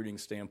and recruiting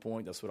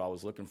standpoint. That's what I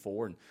was looking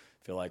for, and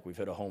feel like we've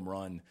hit a home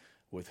run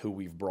with who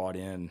we've brought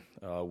in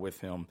with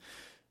him.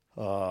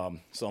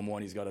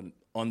 He's got an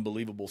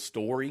unbelievable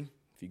story.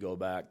 If you go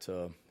back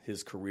to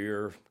his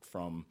career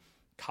from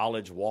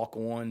college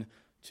walk-on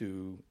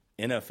to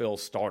NFL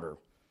starter,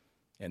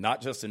 and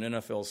not just an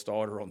NFL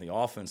starter on the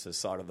offensive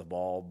side of the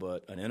ball,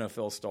 but an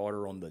NFL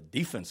starter on the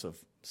defensive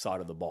side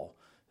of the ball.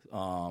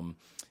 And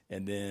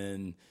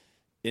then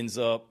ends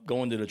up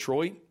going to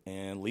Detroit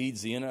and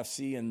leads the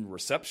NFC in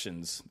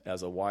receptions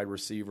as a wide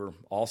receiver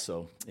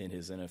also in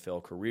his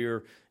NFL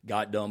career.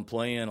 Got done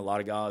playing. A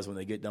lot of guys, when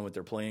they get done with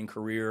their playing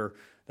career,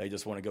 they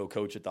just want to go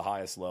coach at the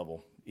highest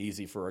level.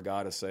 Easy for a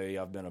guy to say,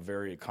 I've been a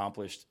very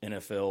accomplished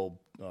NFL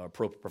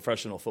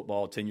professional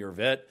football 10-year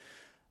vet.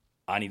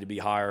 I need to be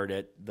hired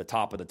at the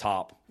top of the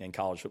top in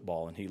college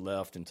football. And he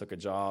left and took a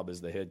job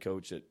as the head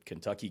coach at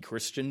Kentucky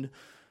Christian.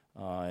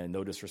 And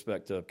no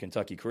disrespect to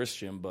Kentucky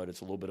Christian, but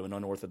it's a little bit of an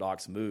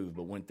unorthodox move.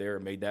 But went there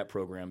and made that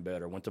program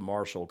better. Went to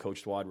Marshall,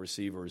 coached wide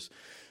receivers.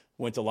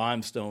 Went to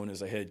Limestone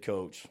as a head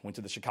coach. Went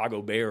to the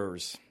Chicago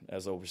Bears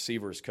as a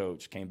receivers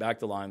coach. Came back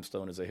to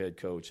Limestone as a head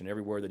coach. And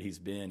everywhere that he's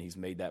been, he's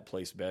made that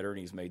place better, and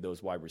he's made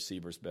those wide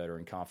receivers better.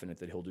 And confident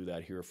that he'll do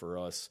that here for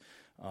us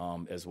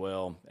as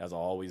well, as I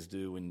always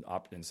do in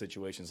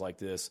situations like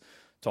this.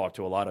 Talk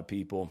to a lot of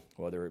people,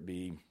 whether it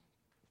be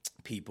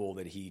people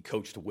that he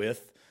coached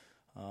with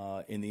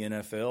in the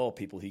NFL,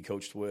 people he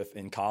coached with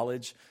in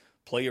college,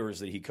 players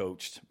that he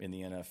coached in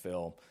the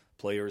NFL,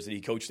 players that he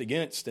coached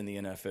against in the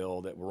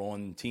NFL that were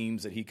on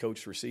teams that he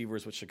coached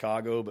receivers with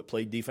Chicago but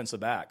played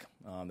defensive back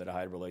that I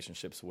had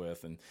relationships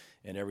with,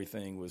 and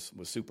everything was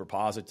super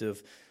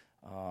positive.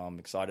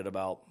 Excited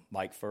about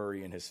Mike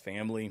Furry and his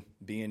family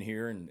being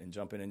here and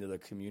jumping into the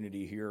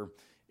community here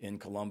in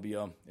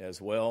Columbia as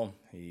well.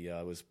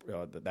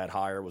 That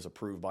hire was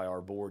approved by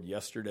our board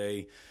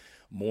yesterday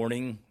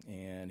morning,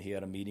 and he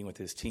had a meeting with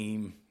his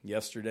team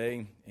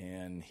yesterday,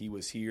 and he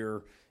was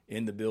here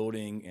in the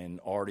building and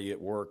already at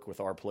work with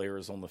our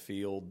players on the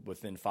field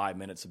within 5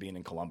 minutes of being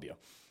in Columbia.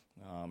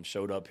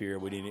 Showed up here.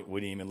 We didn't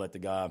even let the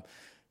guy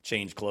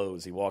change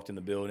clothes. He walked in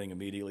the building,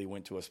 immediately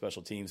went to a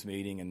special teams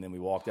meeting, and then we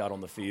walked out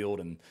on the field,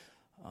 and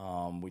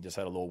we just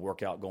had a little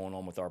workout going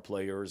on with our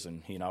players,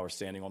 and he and I were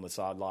standing on the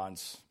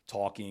sidelines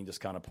talking,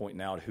 just kind of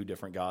pointing out who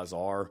different guys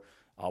are.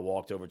 I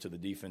walked over to the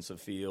defensive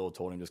field,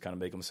 told him just kind of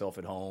make himself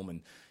at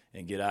home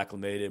and get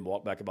acclimated, and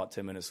walked back about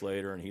 10 minutes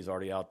later, and he's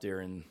already out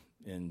there in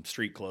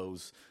street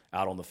clothes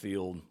out on the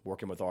field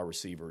working with our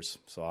receivers.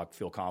 So I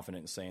feel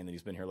confident in saying that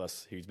he's been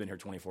here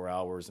 24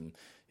 hours, and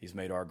he's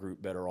made our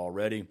group better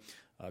already.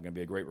 Going to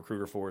be a great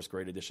recruiter for us,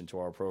 great addition to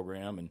our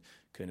program, and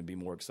couldn't be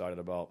more excited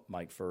about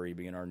Mike Furry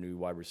being our new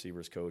wide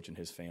receivers coach and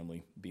his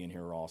family being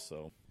here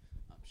also.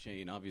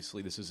 Shane,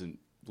 obviously this isn't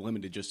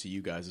limited just to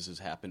you guys. This has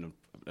happened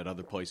at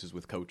other places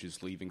with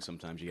coaches leaving.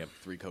 Sometimes you have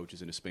 3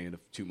 coaches in a span of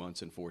 2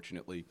 months,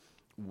 unfortunately.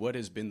 What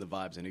has been the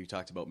vibes? I know you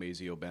talked about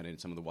Mazio Bennett and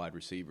some of the wide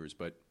receivers,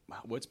 but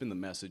what's been the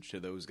message to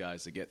those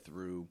guys to get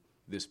through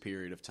this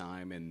period of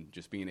time and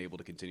just being able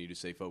to continue to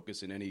stay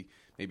focused? And any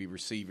maybe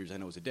receivers, I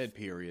know it's a dead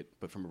period,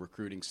 but from a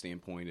recruiting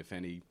standpoint, if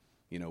any,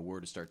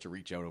 were to start to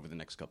reach out over the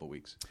next couple of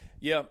weeks?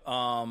 Yeah,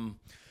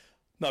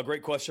 no,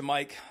 great question,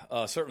 Mike.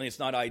 Certainly it's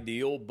not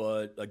ideal,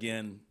 but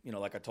again,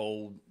 like I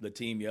told the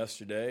team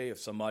yesterday, if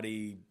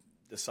somebody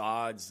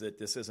decides that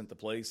this isn't the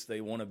place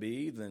they want to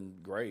be, then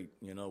great,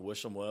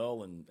 wish them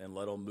well and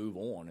let them move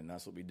on. And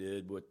that's what we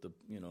did with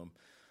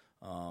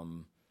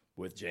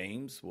with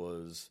James.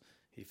 Was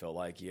he felt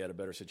like he had a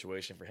better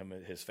situation for him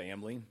and his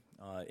family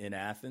in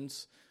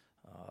Athens.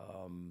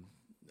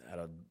 Had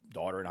a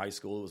daughter in high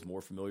school who was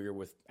more familiar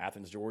with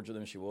Athens, Georgia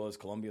than she was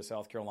Columbia,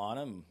 South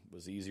Carolina, and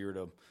was easier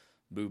to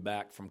move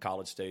back from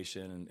College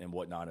Station and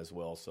whatnot as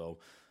well. So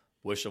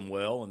wish them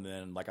well. And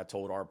then, like I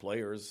told our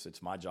players,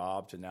 it's my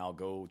job to now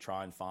go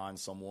try and find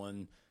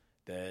someone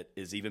that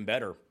is even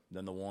better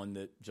than the one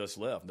that just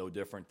left. No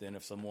different than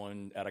if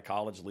someone at a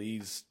college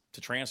leaves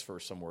to transfer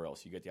somewhere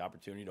else. You get the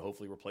opportunity to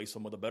hopefully replace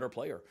them with a better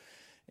player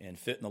and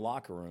fit in the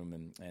locker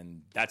room.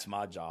 And that's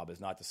my job, is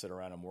not to sit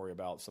around and worry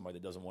about somebody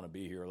that doesn't want to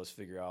be here. Let's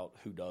figure out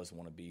who does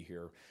want to be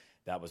here.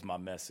 That was my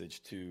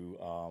message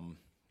to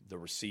the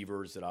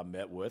receivers that I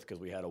met with, because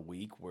we had a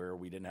week where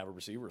we didn't have a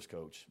receivers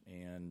coach,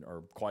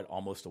 or quite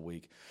almost a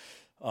week.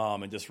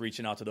 And just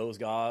reaching out to those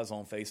guys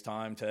on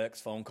FaceTime,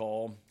 text, phone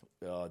call,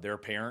 their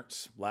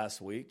parents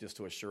last week, just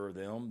to assure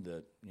them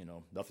that,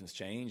 nothing's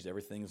changed,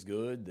 everything's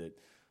good, that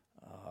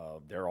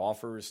their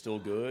offer is still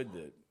good,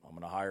 that I'm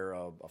going to hire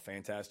a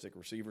fantastic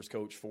receivers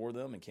coach for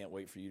them and can't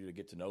wait for you to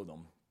get to know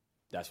them.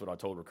 That's what I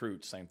told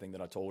recruits. Same thing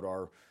that I told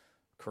our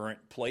current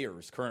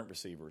players, current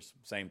receivers.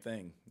 Same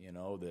thing,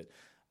 that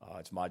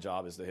it's my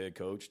job as the head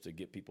coach to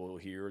get people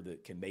here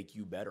that can make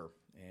you better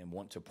and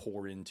want to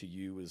pour into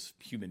you as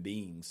human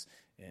beings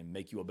and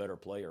make you a better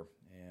player.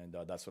 And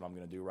that's what I'm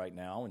going to do right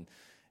now.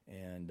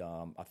 And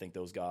I think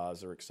those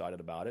guys are excited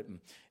about it.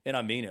 And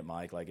I mean it,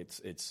 Mike. Like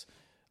it's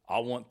I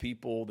want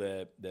people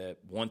that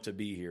want to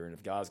be here. And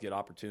if guys get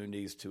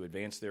opportunities to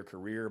advance their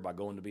career by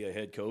going to be a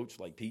head coach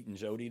like Pete and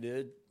Jody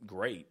did,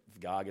 great. If a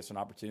guy gets an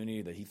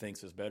opportunity that he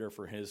thinks is better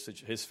for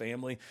his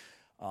family,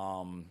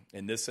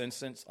 in this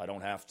instance, I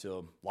don't have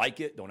to like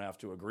it, don't have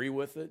to agree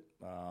with it.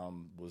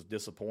 Was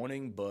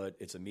disappointing, but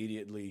it's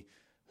immediately,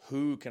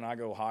 who can I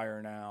go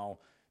hire now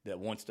that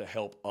wants to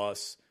help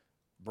us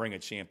bring a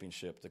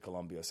championship to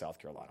Columbia, South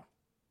Carolina?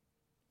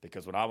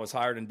 Because when I was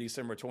hired in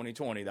December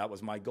 2020, that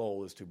was my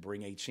goal, is to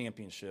bring a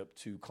championship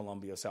to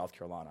Columbia, South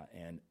Carolina.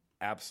 And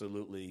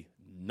absolutely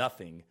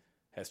nothing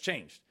has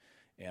changed.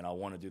 And I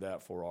want to do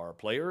that for our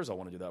players. I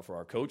want to do that for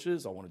our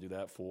coaches. I want to do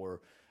that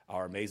for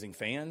our amazing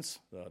fans,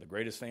 the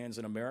greatest fans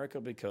in America,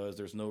 because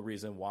there's no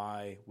reason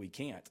why we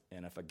can't.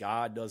 And if a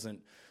guy doesn't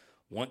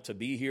want to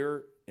be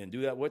here and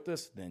do that with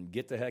us, then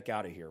get the heck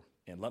out of here.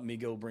 And let me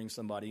go bring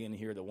somebody in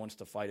here that wants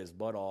to fight his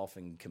butt off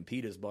and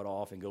compete his butt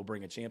off and go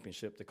bring a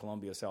championship to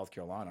Columbia, South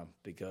Carolina,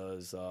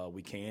 because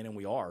we can and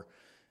we are.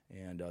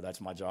 And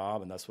that's my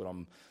job, and that's what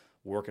I'm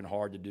working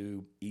hard to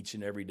do each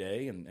and every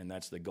day. And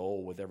that's the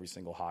goal with every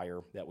single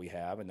hire that we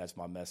have. And that's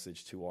my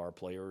message to our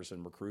players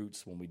and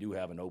recruits when we do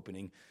have an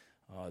opening.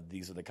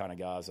 These are the kind of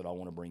guys that I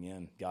want to bring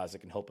in, guys that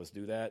can help us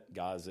do that,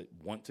 guys that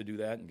want to do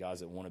that, and guys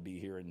that want to be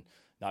here and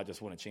not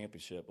just win a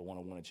championship, but want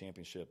to win a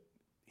championship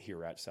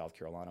here at South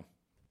Carolina.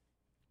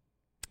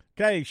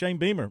 Okay, Shane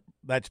Beamer,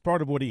 that's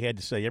part of what he had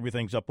to say.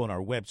 Everything's up on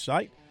our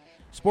website,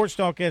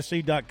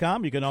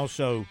 sportstalksc.com. You can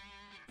also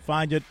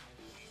find it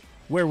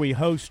where we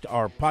host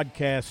our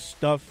podcast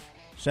stuff,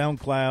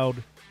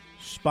 SoundCloud,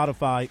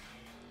 Spotify,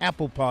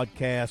 Apple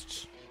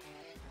Podcasts,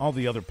 all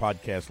the other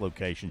podcast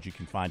locations. You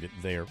can find it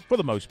there for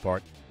the most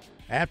part.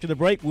 After the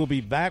break, we'll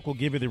be back. We'll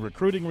give you the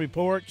recruiting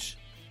reports,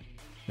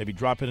 maybe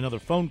drop in another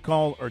phone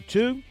call or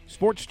two.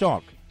 Sports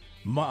Talk,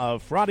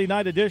 Friday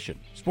night edition,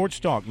 Sports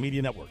Talk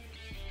Media Network.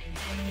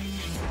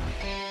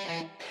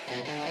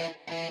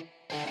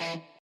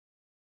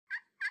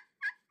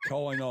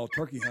 Calling all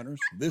turkey hunters,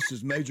 this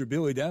is Major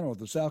Billy Downer with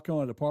the South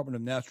Carolina Department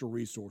of Natural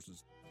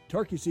Resources.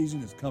 Turkey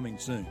season is coming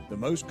soon. The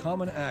most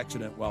common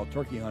accident while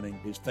turkey hunting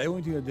is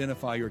failing to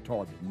identify your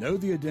target. Know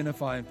the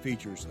identifying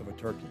features of a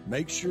turkey.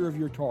 Make sure of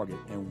your target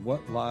and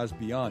what lies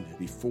beyond it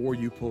before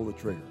you pull the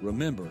trigger.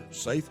 Remember,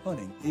 safe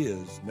hunting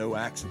is no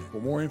accident.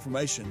 For more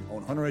information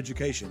on hunter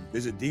education,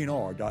 visit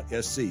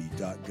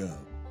dnr.sc.gov.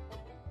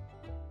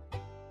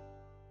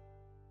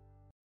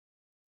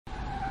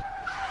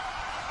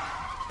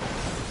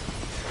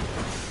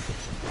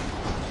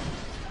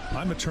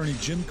 I'm attorney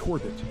Jim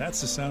Corbett.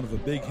 That's the sound of a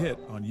big hit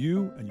on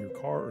you and your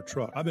car or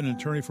truck. I've been an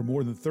attorney for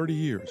more than 30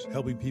 years,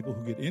 helping people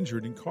who get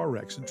injured in car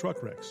wrecks and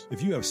truck wrecks.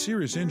 If you have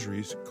serious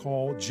injuries,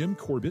 call Jim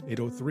Corbett,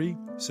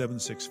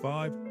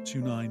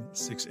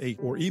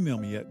 803-765-2968, or email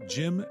me at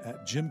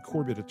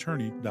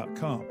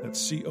jim@jimcorbettattorney.com.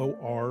 That's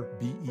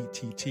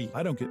Corbett.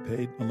 I don't get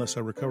paid unless I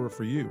recover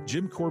for you.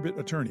 Jim Corbett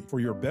Attorney, for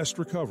your best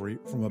recovery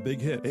from a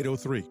big hit,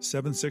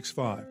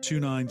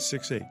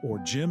 803-765-2968, or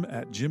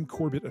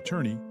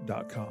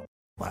jim@jimcorbettattorney.com.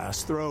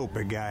 Last throw,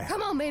 big guy.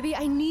 Come on, baby.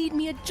 I need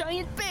me a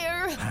giant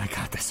bear. I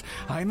got this.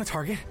 I am the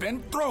target.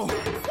 Ben, throw. Woo!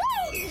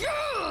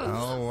 Yeah!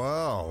 Oh,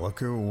 well, look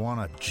who won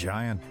a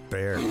giant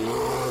bear.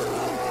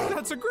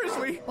 That's a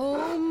grizzly.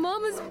 Oh,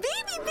 Mama's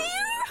baby bear.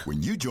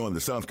 When you join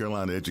the South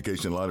Carolina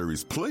Education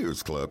Lottery's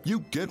Players Club, you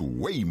get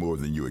way more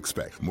than you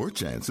expect. More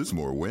chances,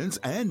 more wins,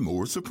 and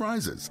more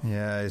surprises.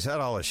 Yeah, he's had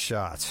all his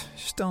shots.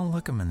 Just don't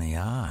look him in the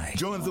eye.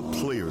 Join the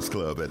Players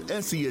Club at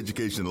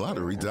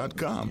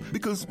seeducationlottery.com,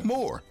 because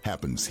more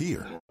happens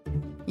here.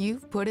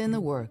 You've put in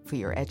the work for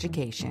your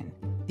education.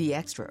 The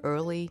extra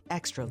early,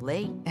 extra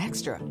late,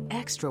 extra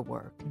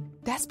work.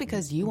 That's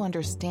because you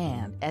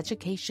understand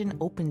education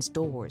opens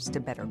doors to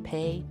better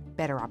pay,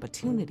 better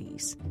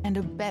opportunities, and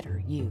a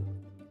better you.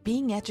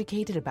 Being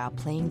educated about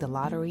playing the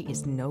lottery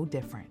is no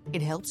different.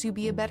 It helps you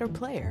be a better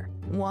player,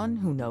 one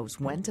who knows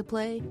when to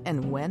play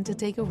and when to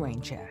take a rain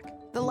check.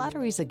 The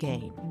lottery's a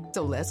game,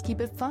 so let's keep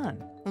it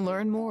fun.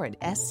 Learn more at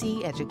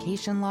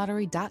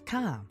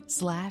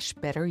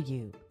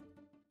seeducationlottery.com/betteryou.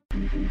 All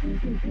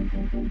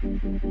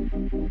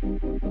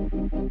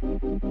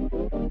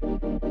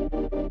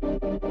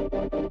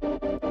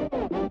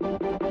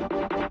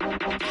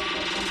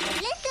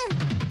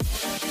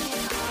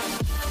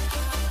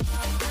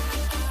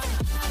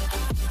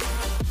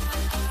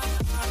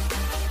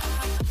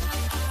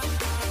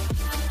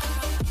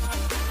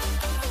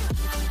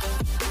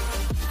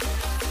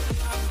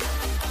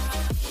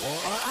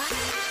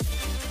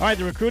right,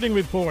 the recruiting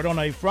report on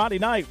a Friday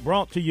night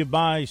brought to you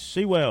by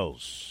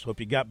Seawells. Hope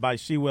you got by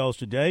Seawells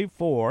today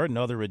for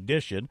another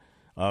edition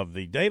of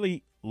the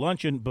Daily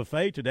Luncheon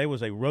Buffet. Today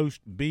was a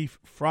roast beef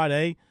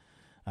Friday.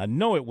 I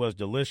know it was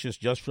delicious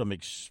just from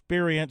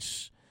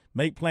experience.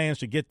 Make plans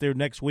to get there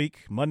next week,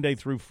 Monday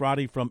through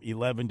Friday from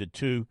 11 to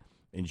 2.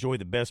 Enjoy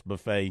the best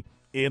buffet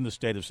in the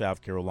state of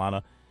South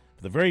Carolina.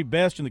 For the very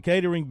best in the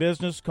catering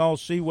business, call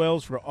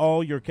Seawells for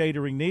all your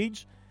catering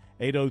needs.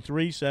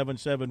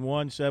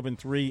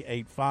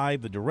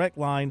 803-771-7385, the direct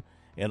line,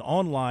 and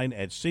online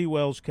at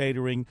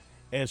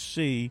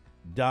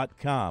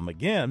SeawellsCateringSC.com.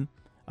 Again,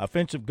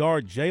 offensive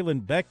guard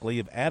Jalen Beckley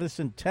of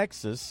Addison,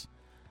 Texas,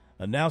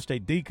 announced a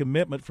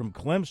decommitment from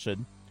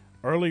Clemson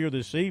earlier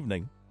this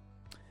evening.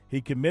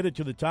 He committed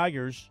to the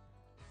Tigers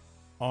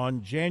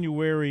on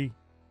January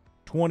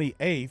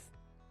 28th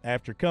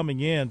after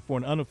coming in for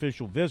an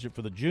unofficial visit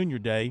for the junior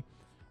day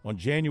on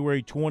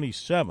January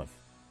 27th.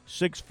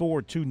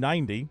 6'4",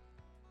 290.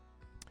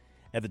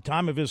 At the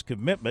time of his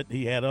commitment,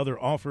 he had other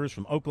offers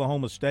from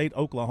Oklahoma State,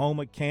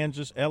 Oklahoma,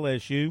 Kansas,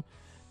 LSU,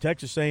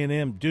 Texas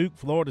A&M, Duke,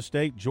 Florida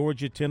State,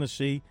 Georgia,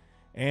 Tennessee,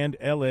 and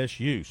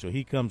LSU. So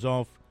he comes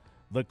off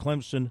the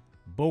Clemson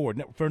board.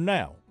 Now, for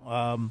now,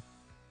 I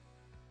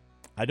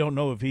don't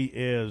know if he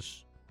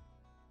is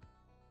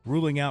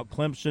ruling out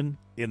Clemson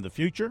in the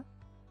future.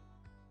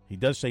 He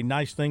does say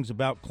nice things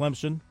about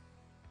Clemson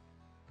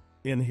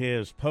in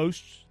his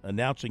posts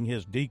announcing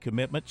his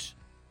decommitments.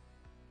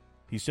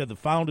 He said, the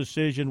final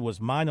decision was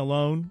mine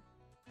alone,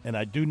 and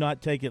I do not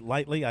take it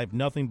lightly. I have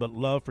nothing but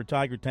love for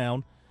Tiger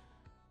Town.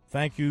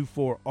 Thank you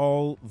for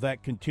all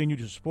that continue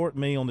to support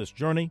me on this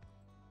journey.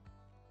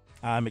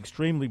 I'm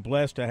extremely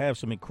blessed to have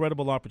some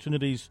incredible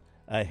opportunities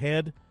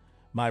ahead.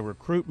 My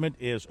recruitment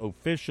is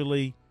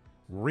officially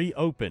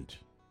reopened.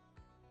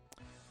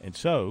 And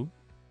so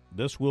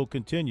this will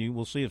continue.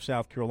 We'll see if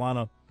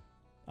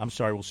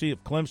we'll see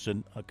if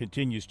Clemson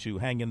continues to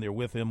hang in there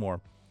with him, or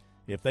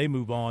if they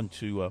move on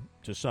to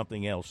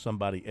something else,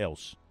 somebody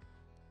else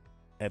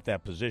at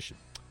that position.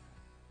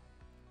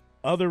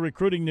 Other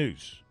recruiting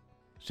news.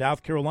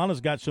 South Carolina's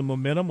got some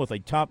momentum with a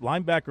top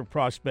linebacker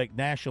prospect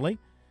nationally.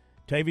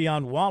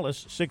 Tavion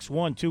Wallace,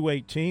 6'1",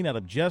 218, out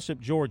of Jessup,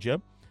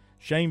 Georgia.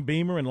 Shane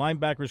Beamer and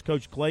linebackers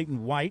coach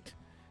Clayton White.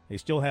 They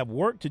still have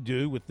work to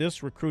do with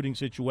this recruiting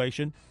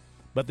situation,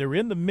 but they're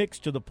in the mix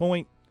to the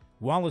point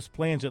Wallace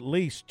plans at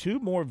least 2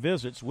 more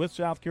visits with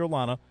South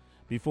Carolina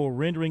before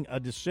rendering a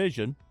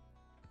decision.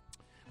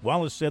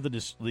 Wallace said that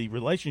the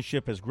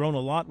relationship has grown a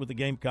lot with the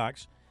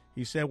Gamecocks.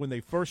 He said when they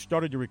first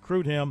started to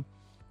recruit him,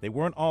 they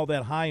weren't all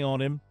that high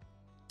on him,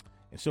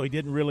 and so he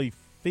didn't really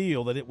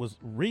feel that it was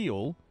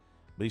real.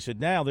 But he said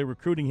now they're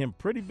recruiting him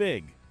pretty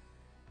big.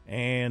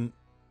 And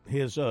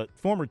his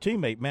former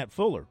teammate, Matt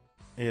Fuller,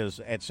 is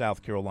at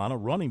South Carolina,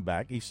 running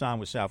back. He signed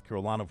with South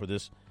Carolina for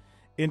this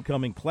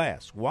incoming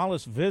class.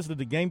 Wallace visited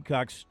the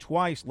Gamecocks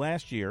twice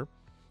last year,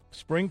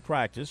 spring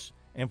practice,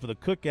 and for the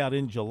cookout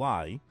in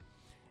July.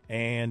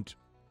 And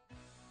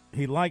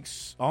he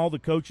likes all the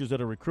coaches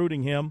that are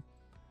recruiting him,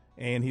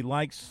 and he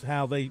likes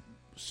how they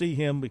see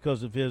him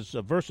because of his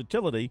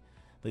versatility.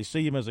 They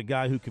see him as a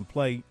guy who can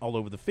play all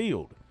over the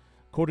field.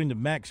 According to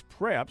Max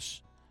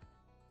Preps,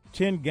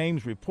 10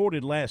 games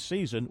reported last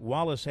season,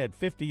 Wallace had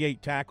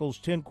 58 tackles,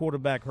 10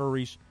 quarterback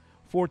hurries,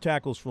 4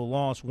 tackles for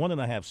loss,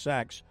 1.5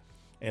 sacks,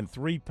 and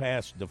 3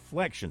 pass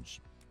deflections.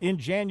 In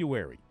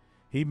January,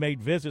 he made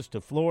visits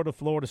to Florida,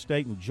 Florida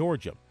State, and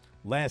Georgia.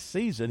 Last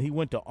season, he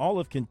went to all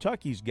of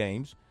Kentucky's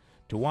games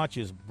to watch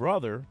his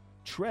brother,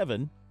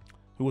 Trevin,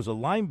 who was a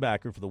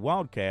linebacker for the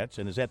Wildcats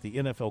and is at the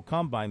NFL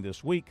Combine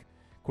this week.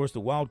 Of course, the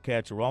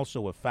Wildcats are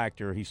also a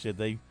factor. He said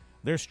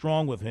they're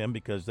strong with him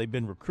because they've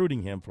been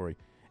recruiting him for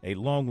a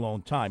long,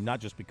 long time,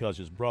 not just because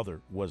his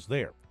brother was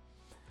there.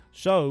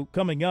 So,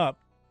 coming up,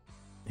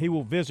 he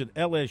will visit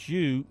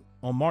LSU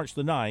on March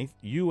the 9th,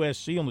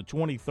 USC on the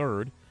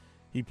 23rd.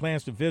 He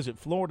plans to visit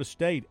Florida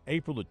State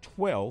April the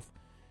 12th.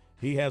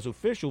 He has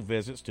official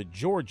visits to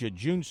Georgia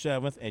June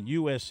 7th and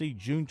USC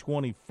June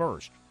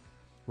 21st.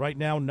 Right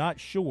now, not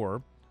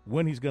sure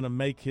when he's going to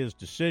make his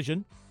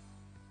decision.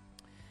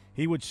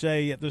 He would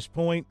say at this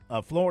point,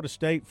 Florida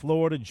State,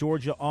 Florida,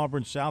 Georgia,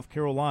 Auburn, South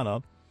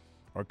Carolina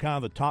are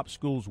kind of the top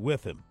schools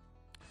with him.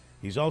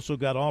 He's also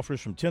got offers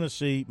from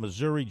Tennessee,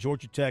 Missouri,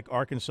 Georgia Tech,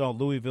 Arkansas,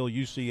 Louisville,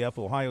 UCF,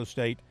 Ohio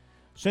State,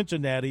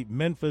 Cincinnati,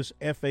 Memphis,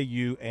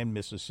 FAU, and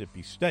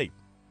Mississippi State.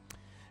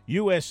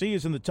 USC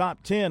is in the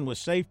top 10 with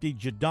safety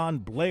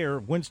Jadon Blair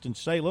of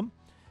Winston-Salem.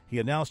 He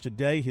announced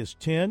today his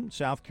 10,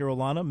 South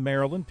Carolina,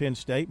 Maryland, Penn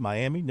State,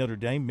 Miami, Notre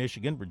Dame,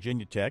 Michigan,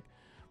 Virginia Tech,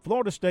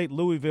 Florida State,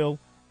 Louisville,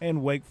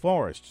 and Wake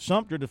Forest.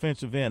 Sumter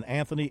defensive end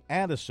Anthony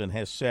Addison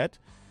has set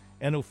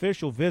an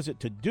official visit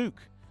to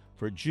Duke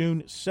for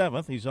June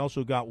 7th. He's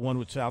also got one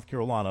with South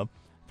Carolina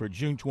for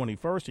June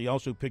 21st. He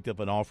also picked up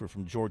an offer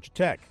from Georgia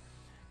Tech.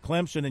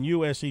 Clemson and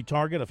USC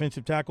target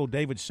offensive tackle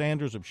David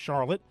Sanders of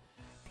Charlotte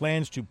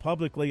plans to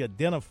publicly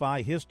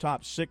identify his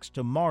top 6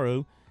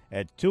 tomorrow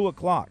at 2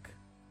 o'clock.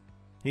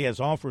 He has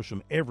offers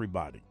from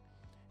everybody.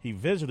 He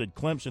visited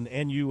Clemson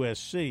and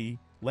USC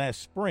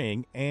last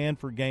spring and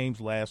for games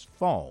last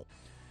fall.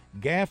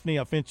 Gaffney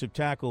offensive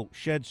tackle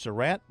Shed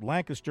Surratt,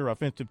 Lancaster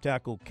offensive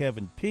tackle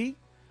Kevin P.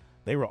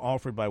 They were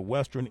offered by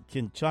Western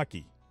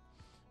Kentucky.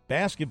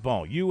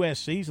 Basketball,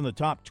 USC's in the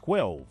top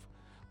 12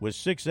 with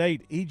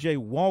 6'8" E.J.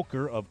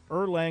 Walker of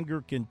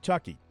Erlanger,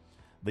 Kentucky.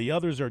 The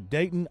others are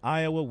Dayton,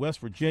 Iowa,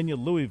 West Virginia,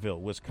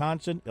 Louisville,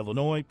 Wisconsin,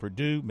 Illinois,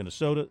 Purdue,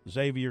 Minnesota,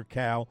 Xavier,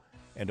 Cal,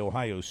 and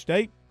Ohio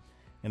State.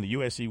 And the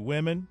USC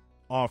women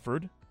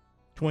offered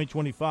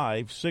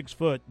 2025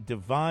 6-foot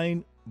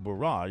Divine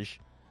Barrage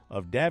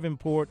of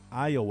Davenport,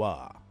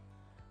 Iowa.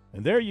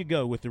 And there you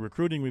go with the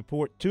recruiting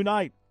report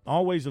tonight.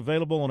 Always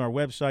available on our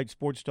website,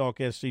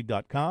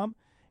 sportstalksc.com,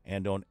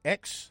 and on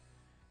X,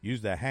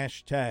 use the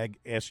hashtag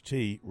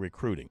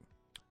STRecruiting.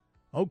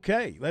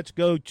 Okay, let's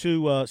go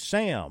to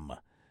Sam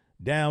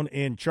down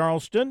in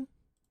Charleston.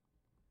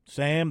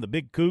 Sam, the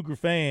big Cougar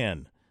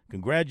fan.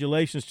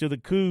 Congratulations to the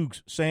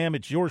Cougs. Sam,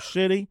 it's your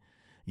city.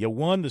 You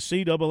won the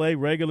CAA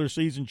regular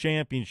season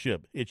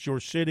championship. It's your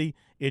city.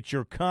 It's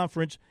your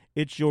conference.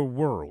 It's your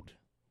world.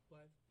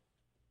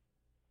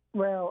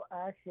 Well,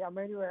 actually, I'm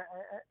going to do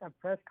a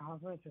press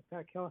conference with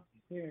Pat Kelsey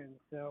soon.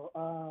 So,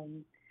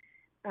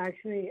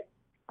 actually,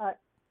 I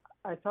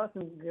saw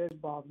some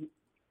good ball.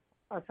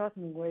 I saw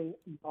some great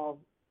ball.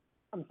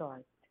 I'm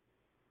sorry.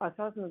 I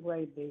saw some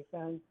great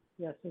defense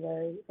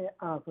yesterday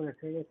for the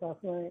Cougars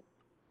last night.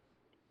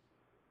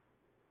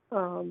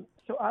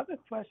 So I have a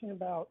question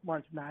about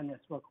March Madness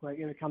real quick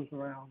if it comes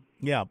around.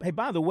 Yeah. Hey,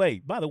 by the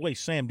way,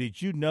 Sam,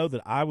 did you know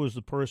that I was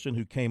the person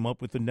who came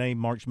up with the name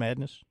March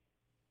Madness?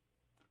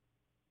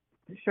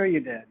 Sure you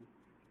did.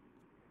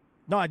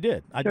 No, I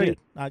did. I did.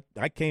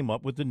 I came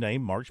up with the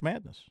name March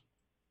Madness.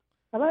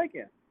 I like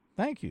it.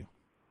 Thank you.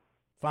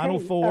 Final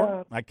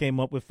Four. I came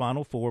up with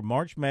Final Four,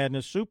 March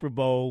Madness, Super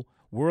Bowl,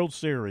 World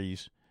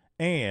Series,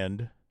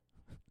 and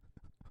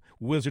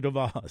Wizard of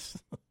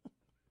Oz.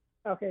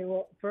 Okay,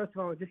 well, first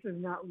of all, this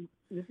is not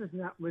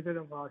Wizard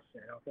of Oz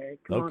shit, okay?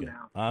 Come on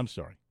now. I'm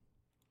sorry.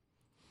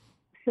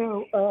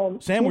 So,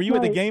 Sam, were you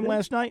at the game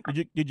last night?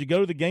 Did you go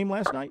to the game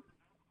last night?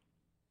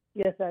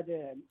 Yes, I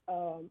did.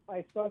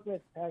 I spoke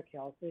with Pat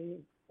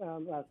Kelsey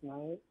last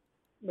night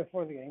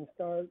before the game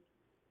started.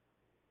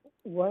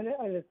 One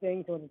of the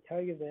things I want to tell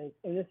you this,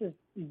 and this is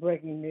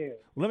breaking news.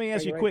 Let me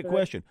ask you a quick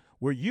question.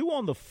 Were you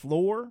on the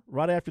floor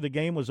right after the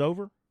game was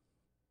over?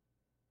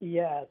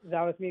 Yes,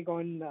 that was me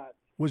going nuts.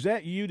 Was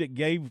that you that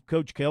gave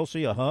Coach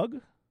Kelsey a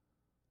hug?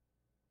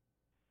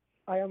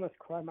 I almost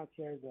cried my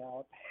tears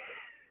out.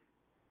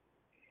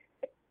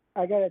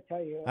 I got to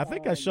tell you. I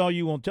think I saw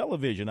you on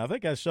television. I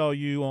think I saw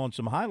you on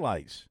some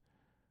highlights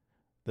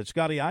that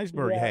Scotty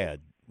Eisberg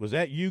had. Was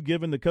that you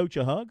giving the coach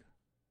a hug?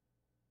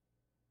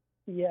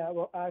 Yeah,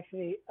 well,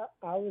 actually,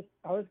 I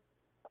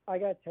got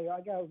to tell you,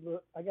 I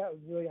got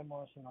really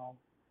emotional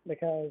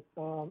because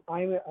I'm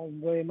a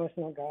really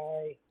emotional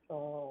guy.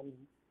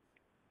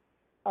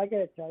 I got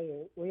to tell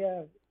you, we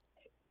have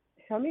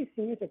how many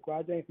seniors are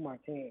graduating from our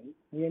team?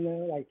 You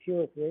know, like 2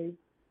 or 3.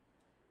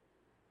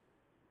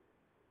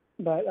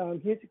 But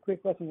here's a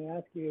quick question to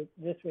ask you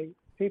this week,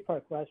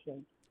 3-part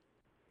question.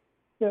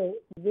 So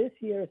this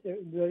year is a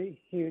really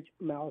huge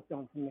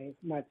milestone for me,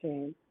 for my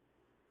team.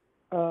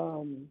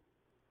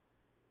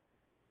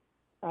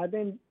 I've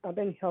been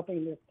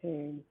helping this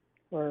team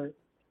for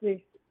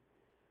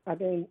I've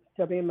been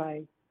celebrating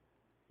my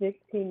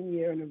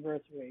 16-year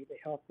anniversary to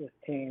help this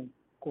team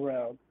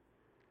grow.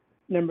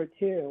 Number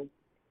 2,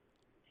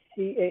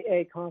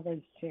 CAA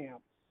conference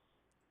champs.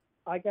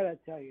 I gotta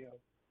tell you,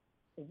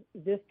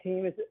 this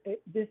team is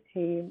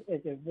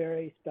a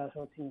very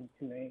special team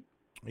to me.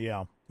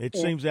 Yeah, it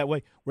seems that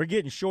way. We're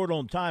getting short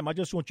on time. I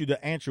just want you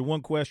to answer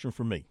one question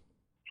for me.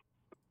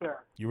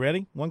 Sure. You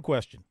ready? One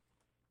question.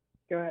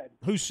 Go ahead.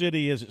 Whose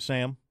city is it,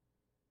 Sam?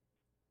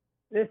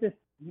 This is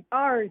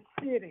our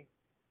city.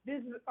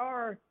 This is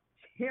our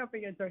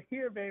champions are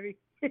here, baby.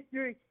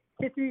 History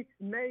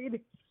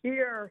made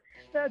here.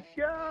 Let's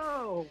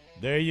go.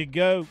 There you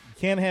go. You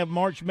can't have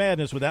March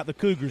Madness without the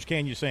Cougars,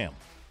 can you, Sam?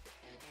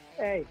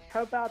 Hey,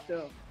 how about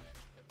them?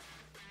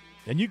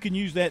 And you can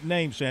use that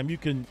name, Sam.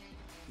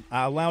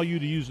 I allow you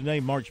to use the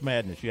name March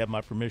Madness. You have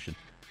my permission.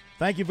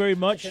 Thank you very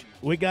much. Okay.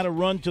 We got to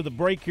run to the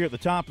break here at the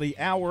top of the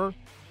hour.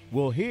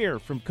 We'll hear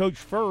from Coach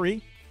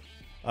Furry,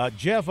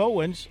 Jeff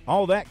Owens,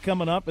 all that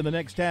coming up in the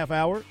next half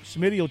hour.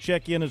 Smitty will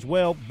check in as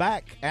well,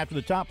 back after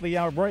the top of the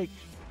hour break.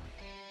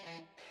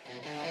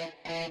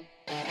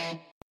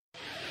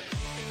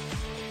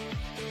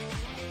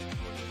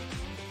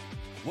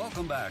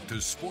 Welcome back to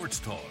Sports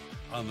Talk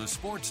on the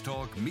Sports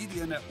Talk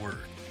Media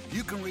Network.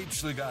 You can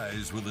reach the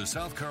guys with the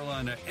South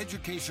Carolina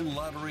Education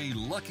Lottery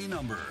lucky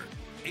number,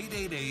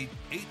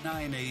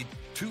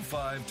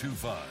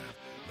 888-898-2525.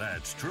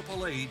 That's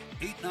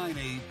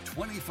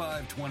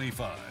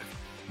 888-898-2525.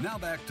 Now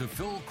back to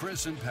Phil,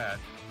 Chris, and Pat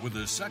with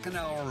the second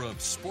hour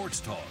of Sports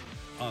Talk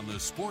on the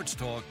Sports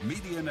Talk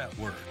Media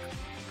Network.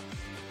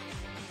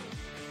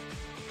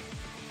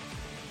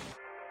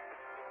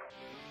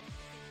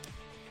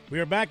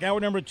 We are back, hour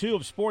number 2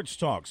 of Sports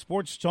Talk.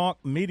 Sports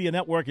Talk Media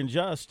Network. In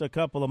just a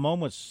couple of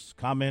moments,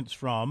 comments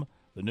from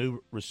the new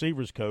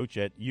receivers coach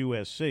at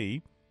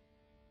USC,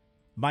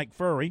 Mike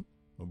Furry.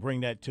 We'll bring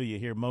that to you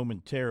here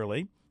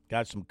momentarily.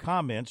 Got some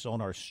comments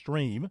on our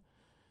stream.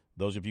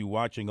 Those of you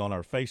watching on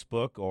our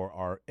Facebook or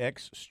our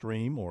X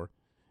stream or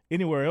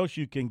anywhere else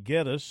you can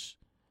get us.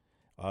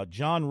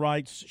 John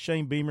writes,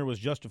 Shane Beamer was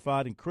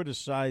justified in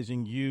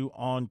criticizing you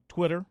on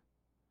Twitter.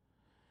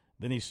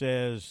 Then he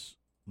says,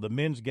 the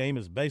men's game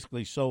is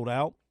basically sold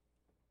out.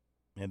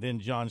 And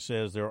then John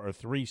says there are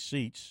 3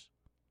 seats.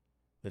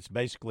 That's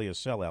basically a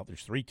sellout.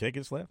 There's 3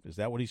 tickets left. Is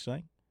that what he's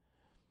saying?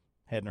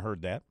 Hadn't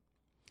heard that.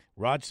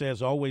 Rod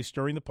says, always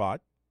stirring the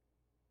pot.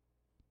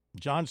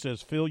 John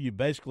says, Phil, you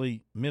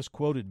basically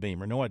misquoted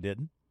Beamer. No, I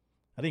didn't.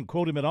 I didn't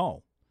quote him at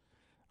all.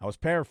 I was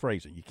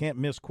paraphrasing. You can't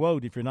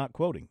misquote if you're not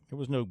quoting. There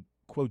was no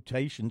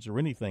quotations or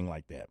anything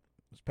like that.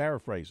 It was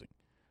paraphrasing.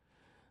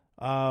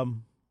 Let's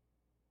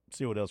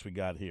see what else we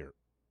got here.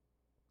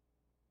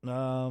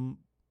 There's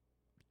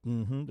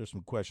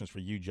some questions for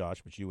you,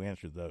 Josh, but you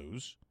answered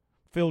those.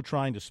 Phil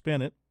trying to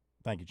spin it.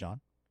 Thank you,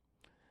 John.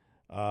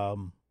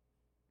 But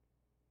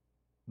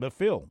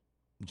Phil,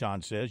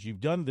 John says, you've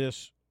done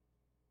this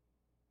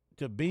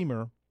to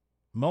Beamer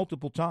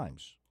multiple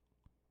times.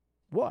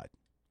 What?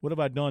 What have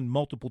I done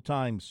multiple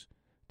times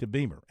to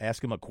Beamer?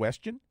 Ask him a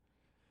question?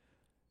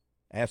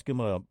 Ask him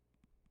a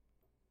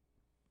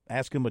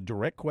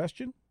direct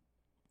question?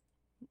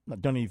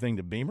 Not done anything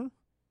to Beamer?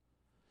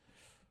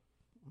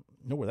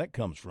 Know where that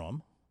comes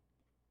from.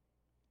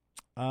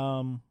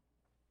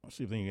 Let's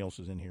see if anything else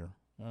is in here.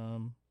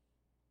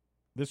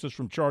 This is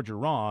from Charger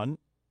Ron.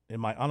 In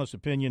my honest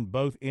opinion,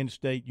 both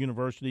in-state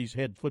universities'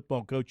 head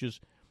football coaches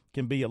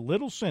can be a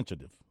little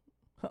sensitive.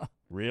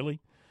 Really?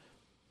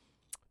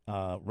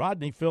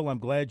 Rodney, Phil, I'm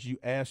glad you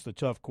asked the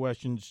tough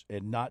questions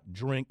and not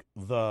drink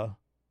the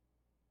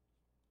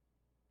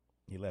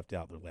 – he left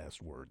out the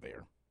last word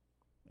there.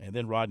 And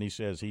then Rodney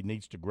says he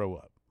needs to grow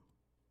up.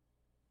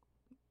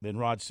 Then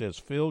Rod says,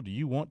 Phil, do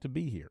you want to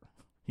be here?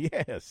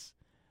 Yes,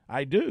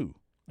 I do.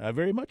 I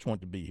very much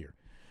want to be here.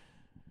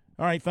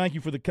 All right, thank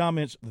you for the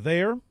comments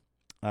there.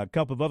 A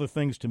couple of other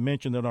things to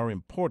mention that are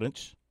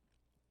important.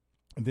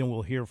 And then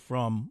we'll hear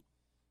from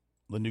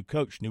the new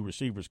coach, new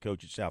receivers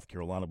coach at South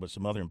Carolina, but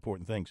some other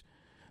important things.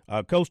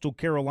 Coastal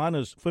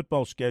Carolina's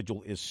football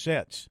schedule is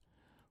set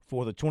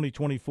for the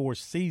 2024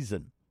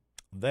 season.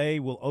 They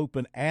will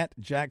open at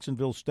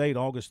Jacksonville State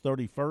August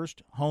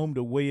 31st, home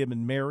to William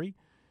and Mary,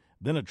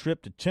 then a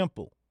trip to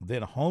Temple,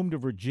 then home to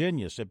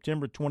Virginia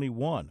September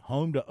 21,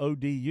 home to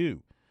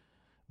ODU,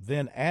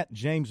 then at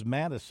James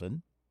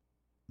Madison,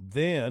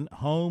 then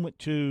home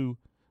to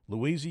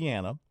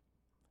Louisiana,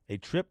 a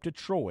trip to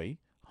Troy,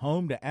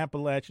 home to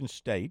Appalachian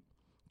State,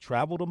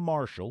 travel to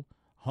Marshall,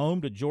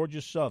 home to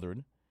Georgia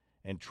Southern,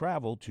 and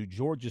travel to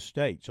Georgia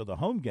State. So the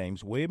home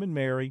games, William and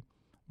Mary,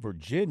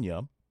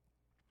 Virginia,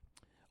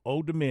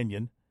 Old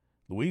Dominion,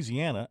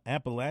 Louisiana,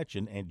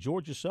 Appalachian, and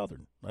Georgia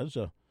Southern.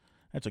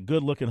 That's a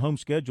good-looking home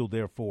schedule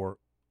there for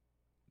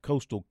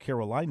Coastal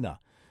Carolina.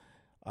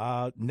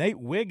 Nate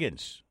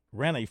Wiggins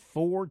ran a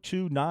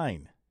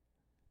 4.29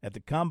 at the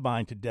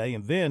Combine today,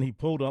 and then he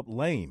pulled up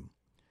lame.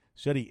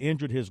 Said he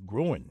injured his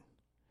groin.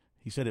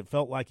 He said it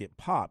felt like it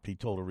popped, he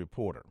told a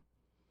reporter.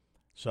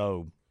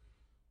 So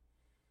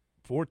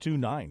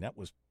 4.29, that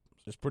was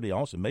just pretty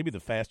awesome. Maybe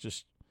the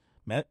fastest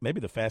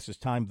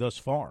time thus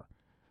far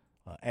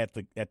at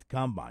the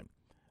Combine.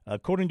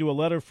 According to a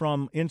letter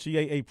from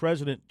NCAA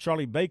President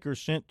Charlie Baker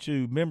sent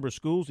to member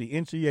schools, the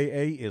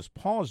NCAA is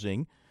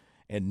pausing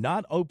and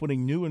not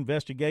opening new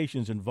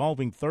investigations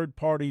involving third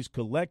parties'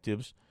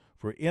 collectives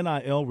for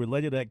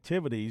NIL-related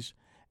activities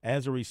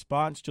as a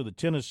response to the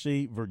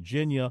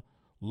Tennessee-Virginia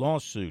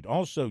lawsuit.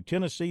 Also,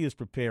 Tennessee is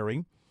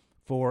preparing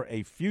for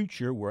a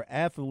future where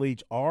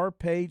athletes are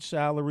paid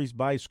salaries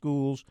by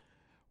schools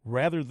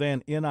rather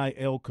than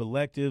NIL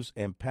collectives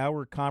and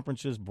power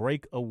conferences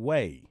break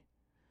away.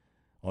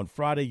 On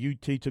Friday,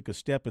 UT took a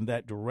step in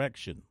that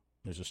direction.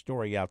 There's a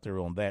story out there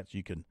on that, so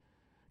you can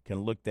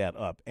look that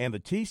up. And the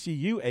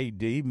TCU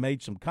AD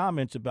made some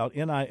comments about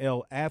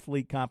NIL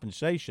athlete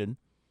compensation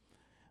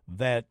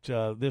that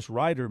this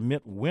writer,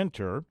 Mitt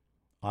Winter,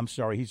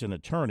 he's an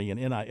attorney, an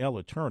NIL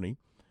attorney,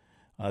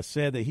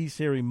 said that he's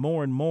hearing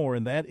more and more,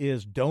 and that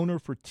is donor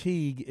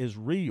fatigue is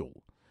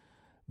real.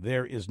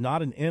 There is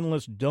not an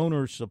endless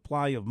donor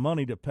supply of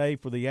money to pay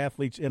for the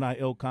athletes'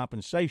 NIL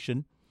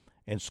compensation,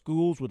 and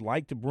schools would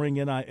like to bring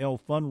NIL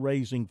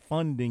fundraising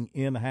funding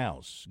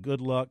in-house.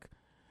 Good luck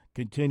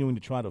continuing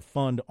to try to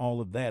fund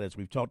all of that. As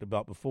we've talked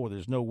about before,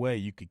 there's no way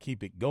you could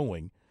keep it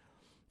going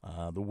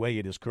the way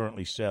it is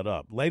currently set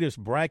up. Latest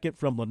bracket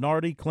from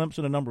Lenardi,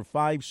 Clemson, a number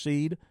 5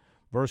 seed,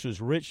 versus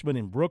Richmond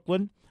in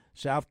Brooklyn.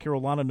 South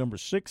Carolina, number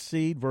 6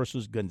 seed,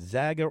 versus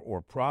Gonzaga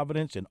or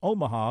Providence in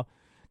Omaha.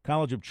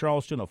 College of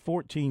Charleston, a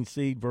 14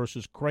 seed,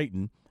 versus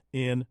Creighton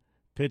in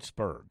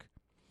Pittsburgh.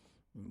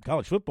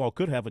 College football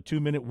could have a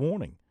 2-minute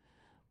warning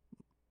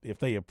if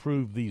they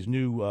approve these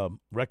new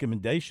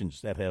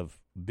recommendations that have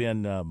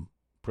been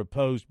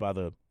proposed by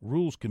the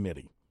Rules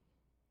Committee.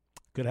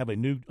 Could have a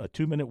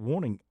 2-minute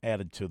warning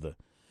added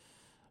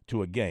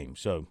to a game.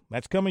 So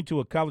that's coming to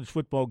a college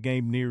football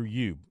game near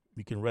you.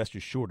 You can rest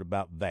assured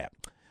about that.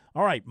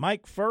 All right,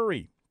 Mike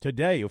Furrey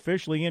today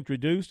officially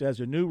introduced as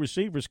a new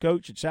receivers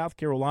coach at South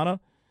Carolina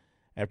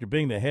after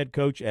being the head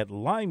coach at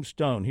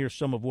Limestone. Here's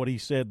some of what he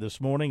said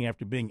this morning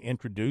after being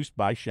introduced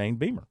by Shane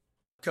Beamer.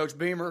 Coach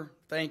Beamer,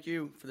 thank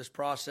you for this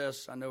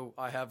process. I know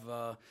I have,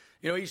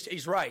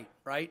 he's right?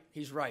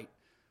 He's right.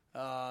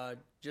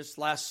 Just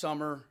last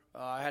summer,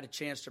 I had a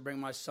chance to bring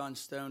my son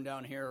Stone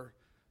down here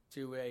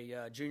to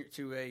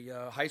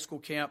a high school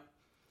camp,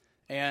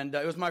 and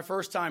it was my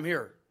first time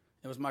here.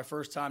 It was my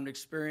first time to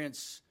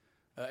experience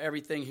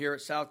everything here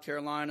at South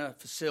Carolina,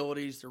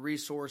 facilities, the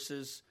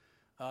resources,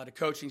 the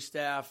coaching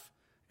staff,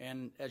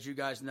 and as you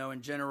guys know,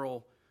 in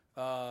general,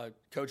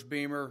 Coach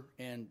Beamer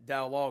and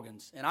Dow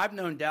Loggins. And I've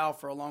known Dow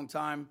for a long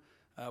time.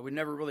 We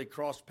never really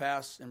crossed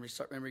paths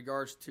in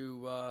regards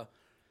to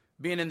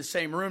being in the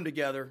same room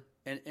together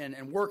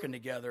and working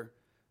together.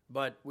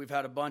 But we've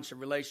had a bunch of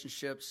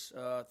relationships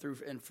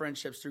and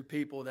friendships through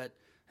people that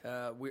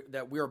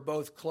we are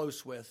both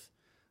close with,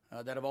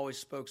 that have always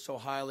spoke so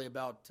highly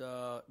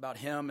about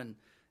him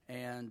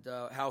and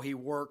how he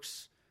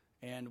works.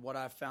 And what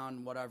I've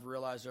found, what I've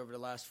realized over the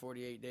last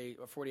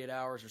 48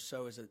 hours or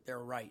so, is that they're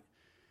right.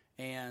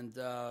 And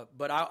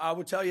but I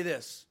will tell you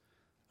this: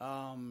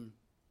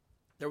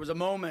 there was a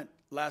moment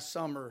last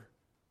summer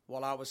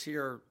while I was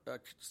here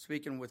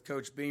speaking with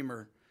Coach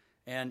Beamer,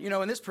 and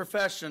in this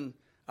profession,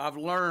 I've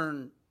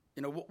learned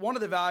one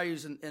of the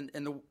values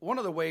and one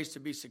of the ways to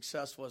be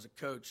successful as a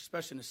coach,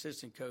 especially an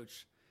assistant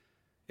coach,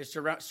 is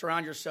to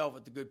surround yourself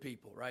with the good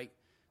people, right?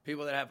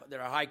 People that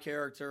are high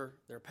character,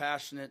 they're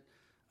passionate,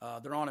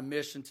 they're on a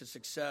mission to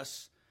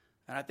success.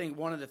 And I think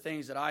one of the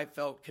things that I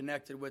felt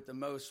connected with the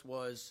most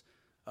was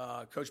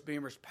Coach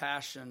Beamer's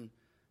passion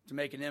to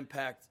make an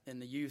impact in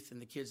the youth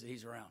and the kids that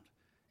he's around.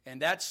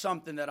 And that's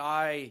something that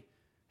I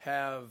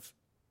have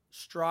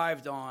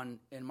strived on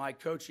in my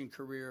coaching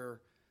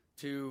career,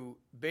 to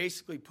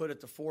basically put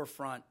at the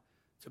forefront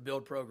to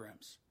build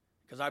programs,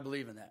 because I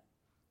believe in that.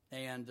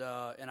 And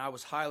I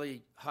was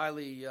highly,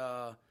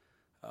 I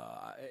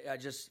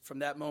just, from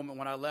that moment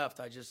when I left,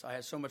 I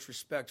had so much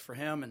respect for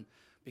him and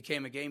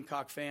became a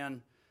Gamecock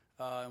fan,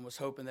 and was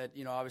hoping that,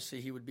 obviously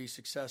he would be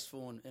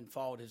successful and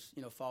followed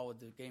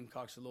the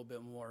Gamecocks a little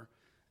bit more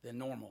than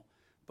normal.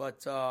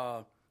 But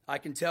I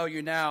can tell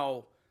you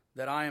now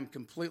that I am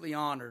completely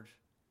honored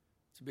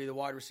to be the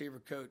wide receiver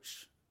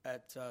coach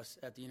at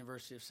the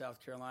University of South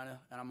Carolina,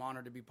 and I'm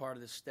honored to be part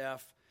of this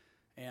staff.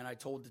 And I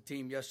told the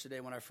team yesterday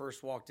when I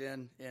first walked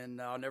in,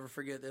 and I'll never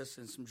forget this,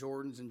 in some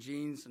Jordans and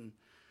jeans and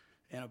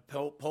a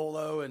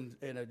polo and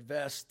a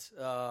vest,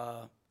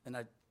 and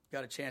I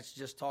got a chance to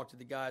just talk to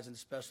the guys in the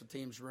special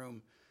teams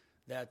room,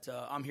 that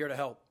I'm here to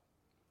help.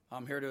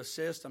 I'm here to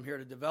assist. I'm here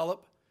to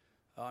develop.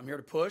 I'm here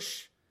to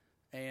push.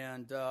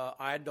 And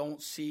I don't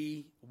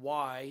see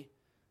why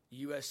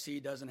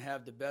USC doesn't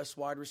have the best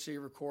wide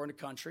receiver core in the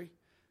country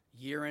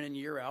year in and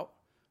year out.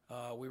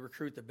 We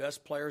recruit the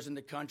best players in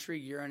the country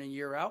year in and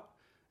year out,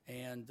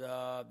 and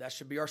that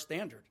should be our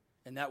standard,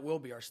 and that will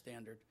be our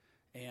standard.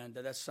 And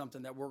that's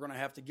something that we're going to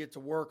have to get to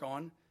work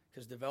on,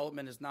 because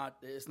development is not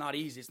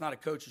easy. It's not a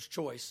coach's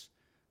choice.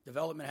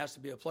 Development has to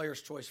be a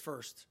player's choice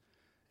first.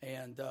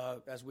 And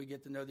as we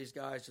get to know these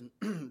guys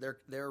and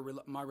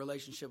my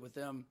relationship with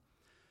them,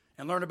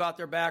 and learn about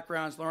their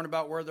backgrounds, learn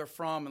about where they're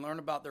from, and learn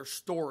about their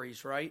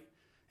stories, right,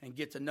 and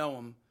get to know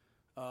them,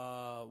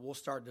 we'll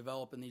start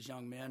developing these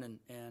young men.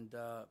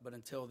 But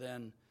until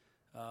then,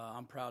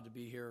 I'm proud to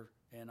be here,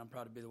 and I'm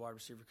proud to be the wide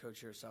receiver coach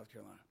here at South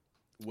Carolina.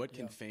 What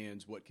can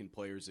what can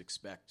players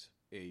expect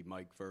a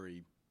Mike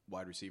Furrey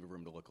wide receiver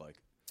room to look like?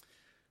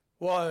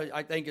 Well,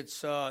 I think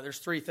it's there's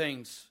three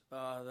things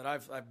that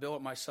I've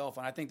built myself,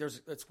 and I think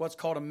it's what's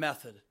called a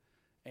method.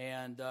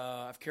 And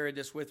I've carried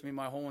this with me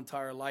my whole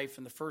entire life.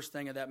 And the first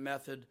thing of that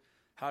method,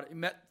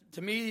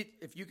 to me,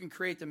 if you can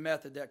create the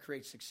method, that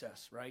creates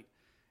success, right?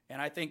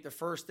 And I think the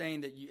first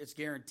thing that it's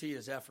guaranteed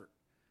is effort.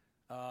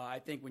 I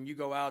think when you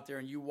go out there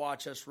and you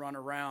watch us run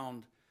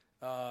around,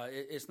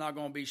 it's not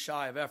going to be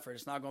shy of effort.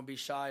 It's not going to be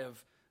shy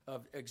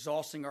of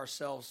exhausting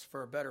ourselves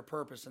for a better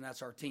purpose, and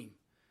that's our team.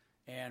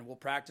 And we'll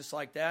practice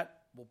like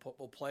that.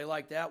 We'll play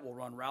like that. We'll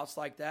run routes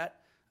like that.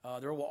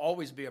 There will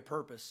always be a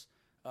purpose,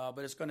 but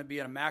it's going to be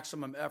a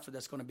maximum effort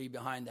that's going to be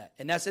behind that.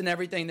 And that's in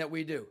everything that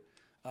we do.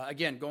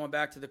 Again, going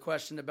back to the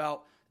question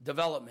about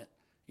development,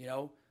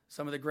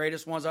 some of the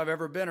greatest ones I've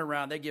ever been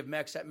around, they give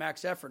max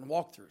effort in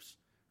walkthroughs.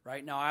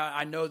 Right now,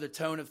 I know the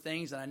tone of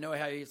things, and I know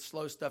how you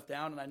slow stuff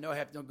down, and I know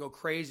how to go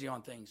crazy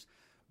on things.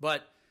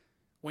 But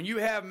when you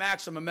have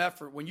maximum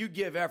effort, when you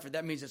give effort,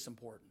 that means it's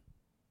important,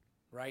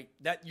 right?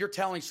 That you're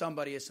telling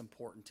somebody it's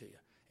important to you.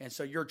 And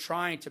so you're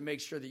trying to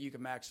make sure that you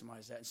can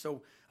maximize that. And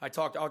so I'll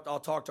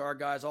talk to our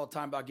guys all the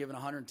time about giving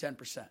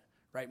 110%,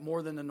 right?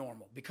 More than the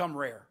normal. Become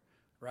rare,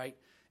 right?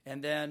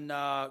 And then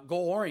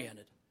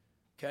goal-oriented,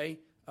 okay?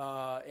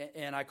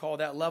 And I call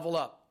that level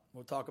up.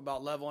 We'll talk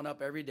about leveling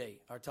up every day.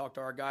 I talk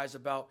to our guys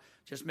about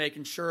just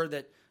making sure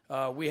that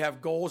we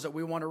have goals that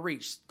we want to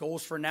reach.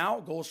 Goals for now,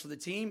 goals for the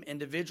team,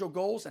 individual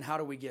goals, and how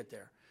do we get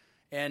there?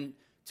 And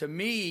to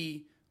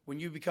me, when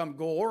you become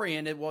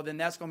goal-oriented, well, then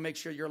that's going to make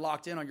sure you're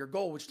locked in on your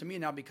goal, which to me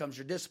now becomes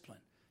your discipline.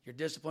 Your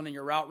discipline in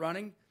your route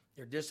running,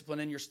 your discipline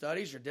in your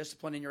studies, your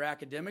discipline in your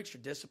academics,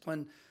 your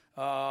discipline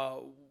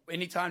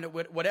anytime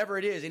that whatever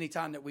it is,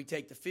 anytime that we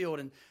take the field.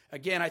 And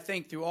again, I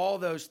think through all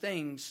those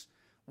things,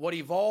 what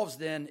evolves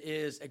then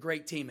is a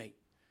great teammate.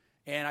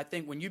 And I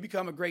think when you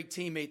become a great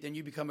teammate, then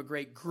you become a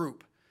great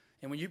group.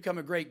 And when you become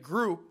a great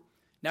group,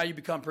 now you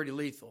become pretty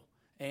lethal.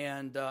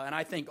 And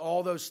I think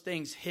all those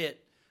things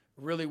hit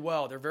really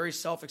well. They're very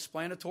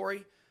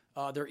self-explanatory.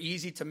 They're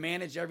easy to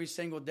manage every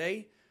single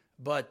day.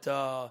 But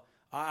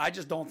I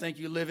just don't think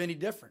you live any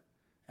different.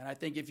 And I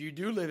think if you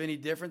do live any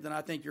different, then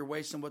I think you're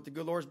wasting what the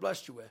good Lord's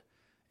blessed you with.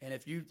 And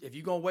if you're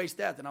going to waste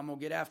that, then I'm going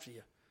to get after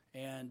you.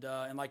 And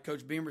like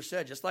Coach Beamer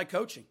said, just like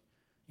coaching,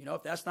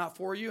 if that's not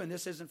for you and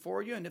this isn't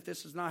for you, and if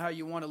this is not how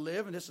you want to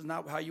live and this is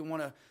not how you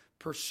want to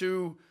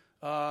pursue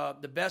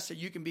the best that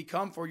you can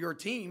become for your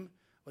team,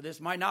 well, this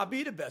might not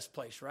be the best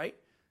place, right?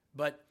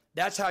 But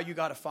that's how you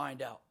got to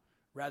find out.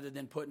 Rather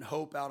than putting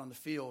hope out on the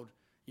field,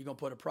 you're going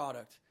to put a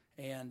product.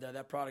 And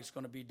that product's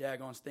going to be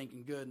daggone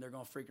stinking good, and they're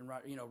going to freaking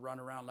run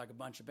around like a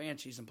bunch of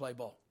banshees and play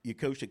ball. You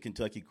coached at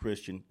Kentucky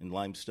Christian in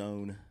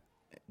Limestone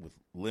with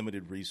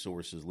limited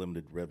resources,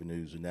 limited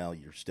revenues, and now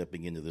you're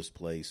stepping into this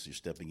place. You're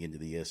stepping into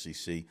the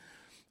SEC.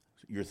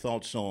 Your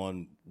thoughts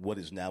on what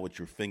is now at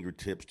your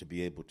fingertips to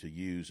be able to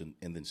use, and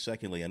then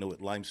secondly, I know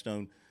at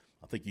Limestone,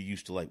 I think you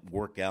used to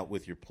work out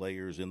with your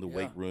players in the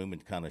weight room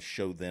and kind of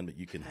show them that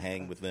you can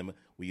hang with them.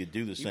 Will you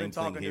do the same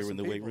thing here in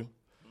the weight room?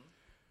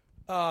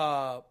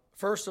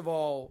 First of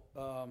all,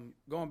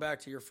 going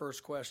back to your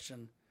first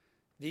question,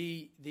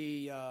 it's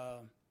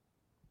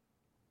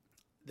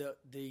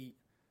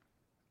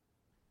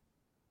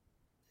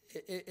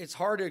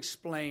hard to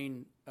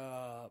explain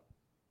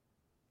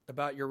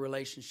about your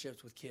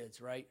relationships with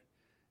kids, right?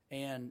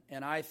 And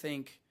I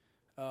think,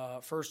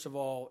 first of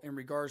all, in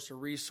regards to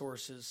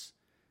resources,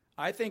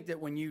 I think that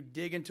when you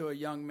dig into a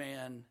young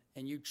man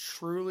and you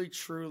truly,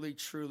 truly,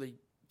 truly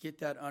get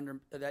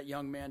that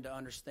young man to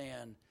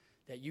understand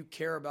that you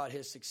care about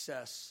his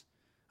success,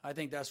 I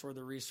think that's where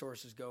the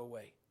resources go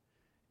away.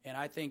 And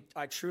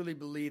I truly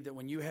believe that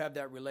when you have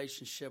that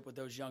relationship with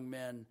those young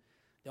men,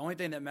 the only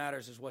thing that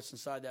matters is what's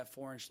inside that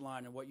 4-inch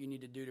line and what you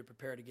need to do to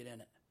prepare to get in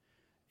it.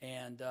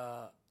 And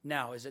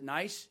now, is it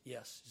nice?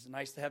 Yes. Is it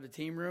nice to have the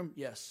team room?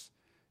 Yes.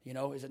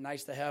 Is it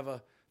nice to have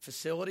a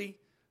facility,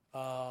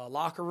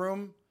 locker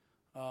room,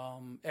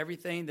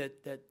 everything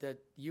that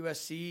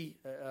USC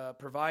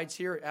provides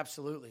here?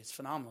 Absolutely. It's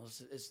phenomenal.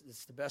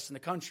 It's the best in the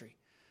country.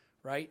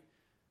 Right?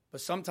 But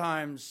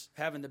sometimes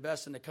having the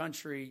best in the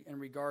country in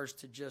regards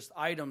to just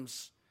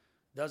items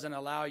doesn't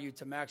allow you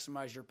to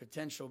maximize your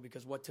potential,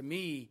 because what to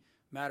me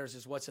matters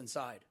is what's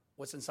inside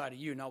of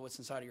you, not what's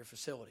inside of your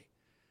facility.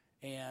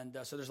 And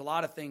so there's a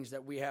lot of things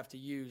that we have to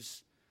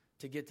use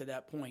to get to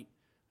that point.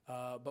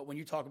 But when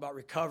you talk about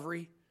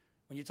recovery,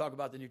 when you talk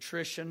about the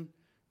nutrition,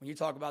 when you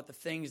talk about the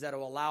things that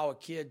will allow a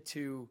kid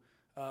to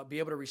be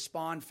able to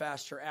respond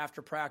faster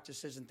after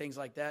practices and things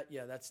like that,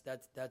 yeah,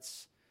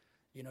 that's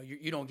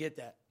you don't get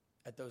that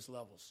at those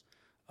levels.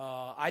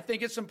 I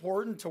think it's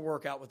important to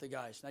work out with the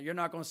guys. Now, you're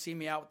not going to see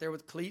me out there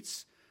with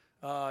cleats.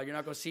 You're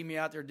not going to see me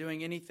out there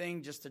doing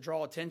anything just to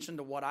draw attention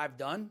to what I've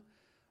done.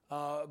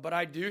 But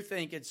I do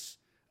think it's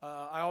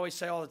I always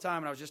say all the time,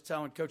 and I was just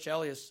telling Coach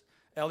Elliott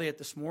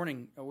this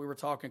morning, we were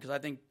talking, because I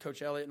think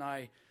Coach Elliott and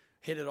I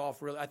hit it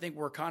off really. I think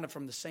we're kind of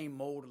from the same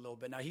mold a little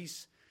bit. Now, he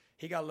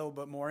got a little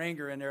bit more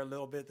anger in there a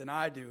little bit than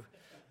I do.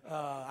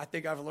 I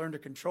think I've learned to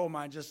control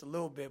mine just a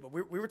little bit. But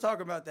we were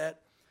talking about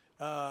that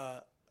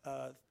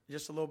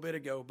just a little bit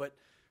ago. But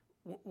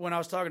when I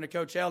was talking to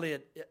Coach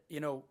Elliott,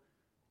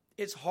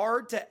 it's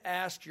hard to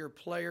ask your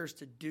players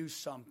to do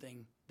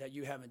something that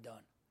you haven't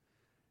done.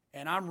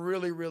 And I'm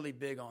really, really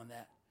big on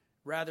that.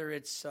 Rather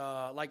it's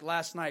like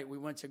last night we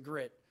went to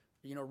Grit,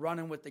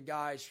 running with the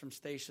guys from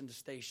station to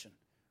station,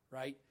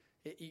 right?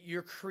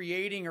 You're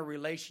creating a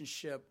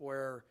relationship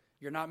where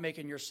you're not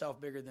making yourself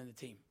bigger than the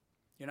team.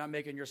 You're not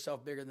making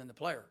yourself bigger than the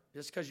player.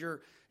 Just because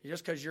you're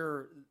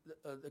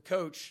the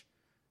coach,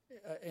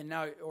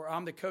 or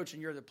I'm the coach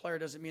and you're the player,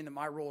 doesn't mean that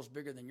my role is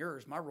bigger than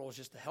yours. My role is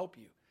just to help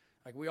you.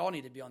 Like, we all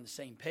need to be on the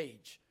same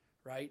page,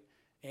 right?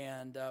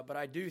 And but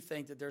I do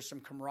think that there's some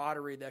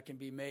camaraderie that can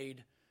be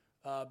made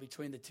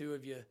between the two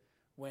of you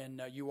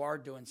when you are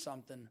doing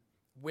something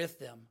with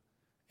them.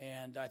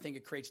 And I think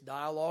it creates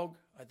dialogue.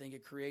 I think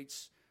it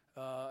creates,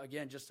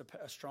 again, just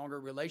a stronger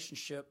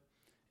relationship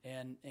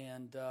and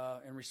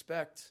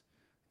respect.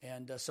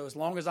 And so as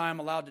long as I am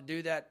allowed to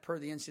do that per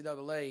the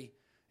NCAA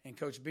and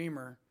Coach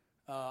Beamer,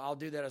 I'll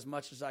do that as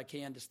much as I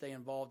can to stay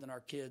involved in our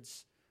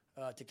kids'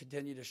 to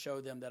continue to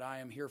show them that I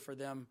am here for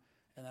them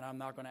and that I'm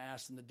not going to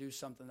ask them to do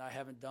something that I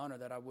haven't done or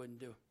that I wouldn't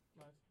do.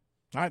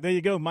 All right, there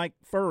you go, Mike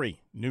Furry,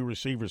 new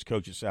receivers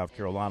coach at South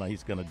Carolina.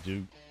 He's going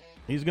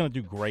to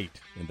do great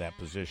in that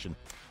position.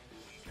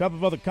 A couple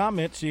of other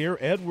comments here.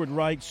 Edward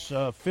writes,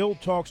 Phil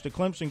talks to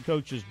Clemson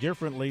coaches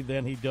differently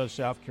than he does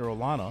South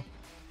Carolina.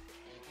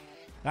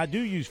 I do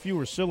use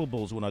fewer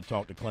syllables when I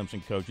talk to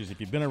Clemson coaches. If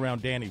you've been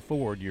around Danny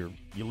Ford, you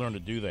learn to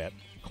do that.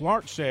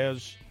 Clark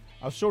says,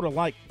 I sort of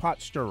like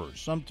pot stirrers.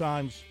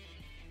 Sometimes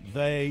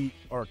they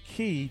are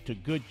key to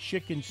good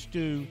chicken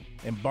stew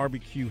and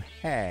barbecue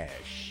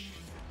hash.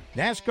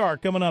 NASCAR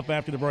coming up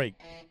after the break.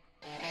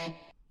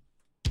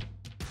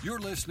 You're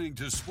listening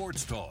to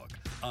Sports Talk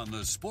on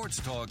the Sports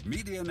Talk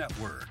Media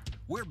Network.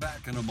 We're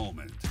back in a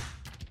moment.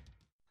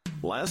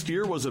 Last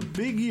year was a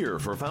big year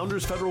for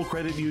Founders Federal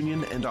Credit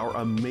Union and our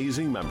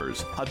amazing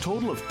members. A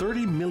total of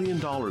 $30 million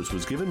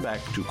was given back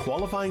to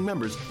qualifying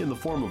members in the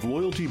form of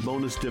loyalty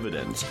bonus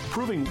dividends,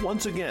 proving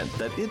once again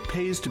that it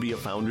pays to be a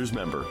Founders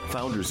member.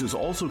 Founders is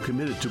also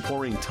committed to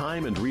pouring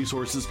time and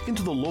resources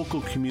into the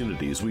local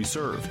communities we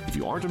serve. If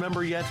you aren't a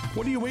member yet,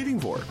 what are you waiting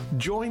for?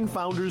 Join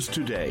Founders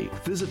today.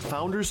 Visit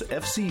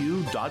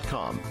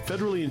foundersfcu.com.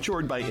 Federally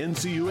insured by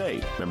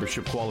NCUA.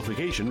 Membership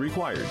qualification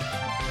required.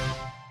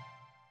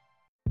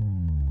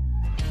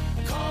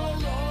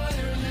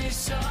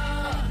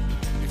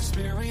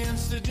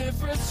 Experience the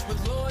difference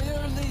with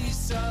Lawyer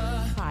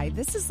Lisa. Hi,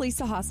 this is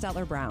Lisa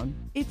Hostetler-Brown.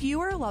 If you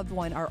or a loved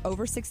one are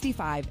over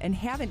 65 and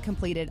haven't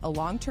completed a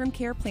long-term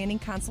care planning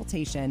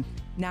consultation,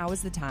 now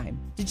is the time.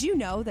 Did you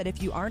know that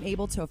if you aren't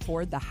able to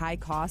afford the high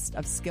cost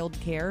of skilled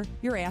care,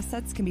 your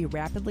assets can be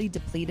rapidly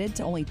depleted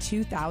to only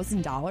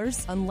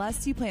 $2,000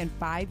 unless you plan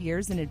 5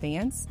 years in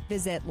advance?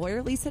 Visit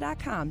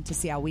lawyerlisa.com to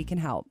see how we can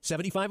help.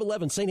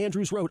 7511 St.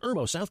 Andrews Road,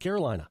 Irmo, South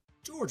Carolina.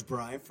 George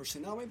Bryant for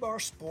Tsunami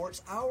Bar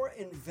Sports. Our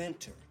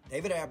inventor,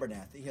 David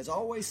Abernathy, has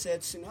always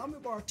said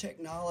Tsunami Bar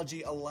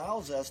technology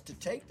allows us to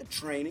take the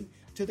training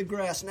to the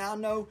grass. Now I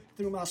know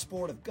through my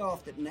sport of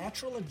golf that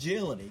natural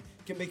agility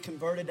can be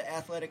converted to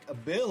athletic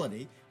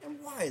ability. And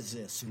why is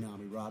this,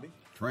 Tsunami Robbie?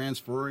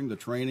 Transferring the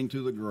training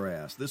to the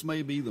grass. This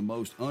may be the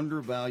most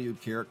undervalued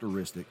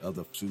characteristic of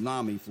the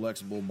Tsunami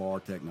flexible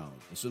bar technology.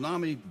 The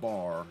Tsunami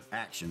bar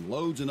action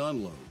loads and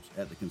unloads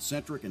at the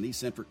concentric and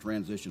eccentric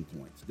transition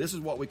points. This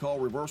is what we call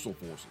reversal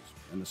forces,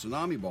 and the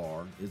Tsunami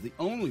bar is the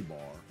only bar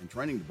and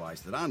training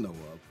device that I know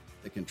of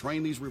that can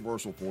train these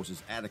reversal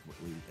forces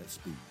adequately at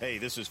speed. Hey,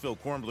 this is Phil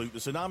Kornbluth. The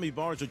Tsunami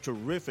Bar is a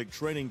terrific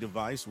training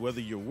device, whether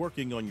you're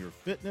working on your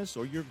fitness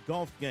or your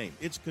golf game.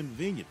 It's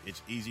convenient,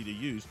 it's easy to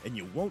use, and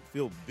you won't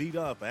feel beat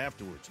up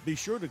afterwards. Be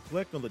sure to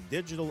click on the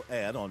digital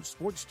ad on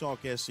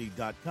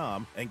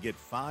sportstalksc.com and get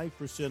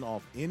 5%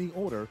 off any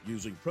order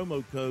using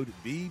promo code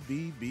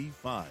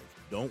BBB5.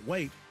 Don't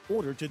wait.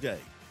 Order today.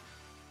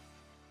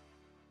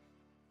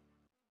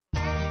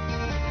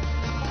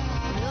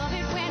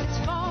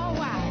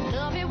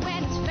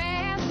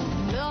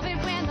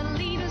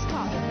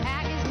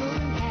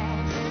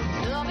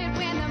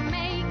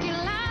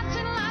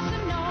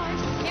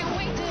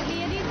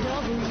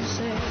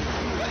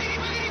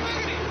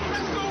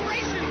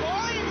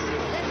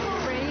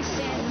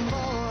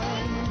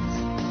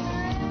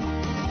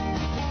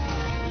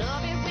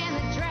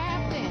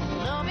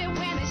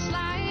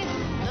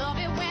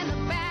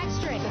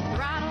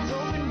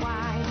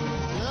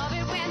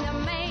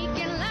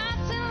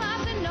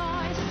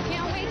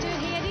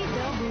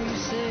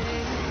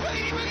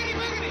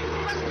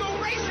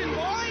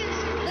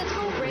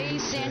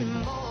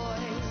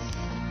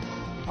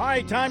 All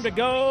right, time to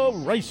go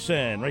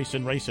racing.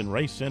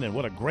 And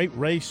what a great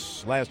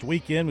race last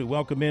weekend. We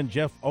welcome in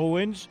Jeff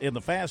Owens in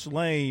the fast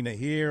lane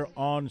here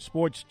on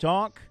Sports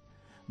Talk.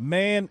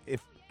 Man,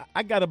 if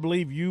I got to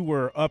believe you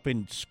were up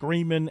and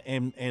screaming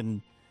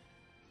and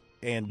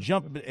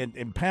jumping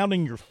and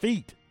pounding your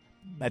feet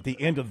at the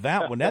end of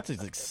that one. That's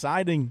as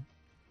exciting,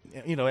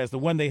 as the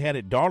one they had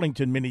at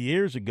Darlington many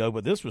years ago,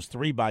 but this was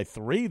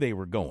 3x3 they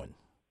were going.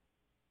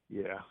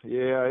 Yeah,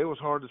 it was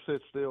hard to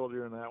sit still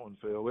during that one,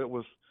 Phil. It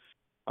was,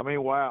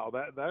 wow,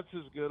 that's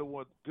as good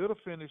a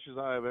finish as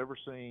I have ever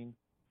seen.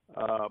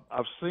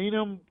 I've seen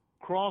them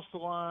cross the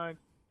line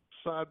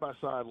side by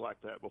side like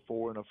that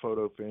before in a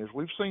photo finish.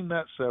 We've seen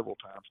that several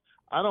times.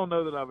 I don't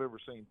know that I've ever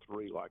seen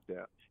three like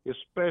that,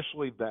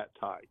 especially that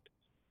tight.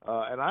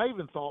 And I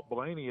even thought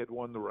Blaney had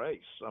won the race.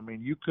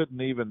 You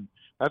couldn't even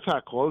 – that's how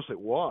close it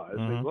was.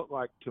 Mm-hmm. It looked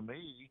like to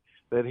me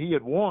that he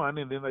had won,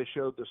 and then they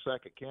showed the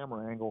second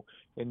camera angle,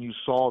 and you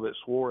saw that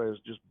Suarez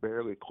just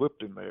barely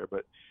clipped him there.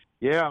 But,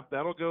 yeah,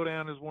 that'll go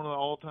down as one of the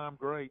all-time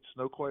greats,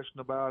 no question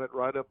about it,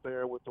 right up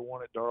there with the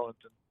one at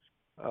Darlington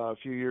a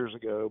few years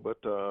ago. But,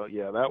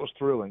 yeah, that was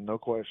thrilling, no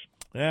question.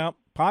 Yeah,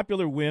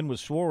 popular win with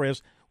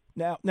Suarez.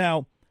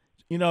 Now,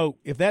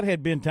 if that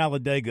had been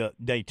Talladega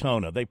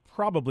Daytona, they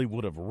probably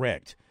would have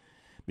wrecked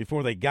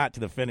before they got to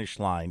the finish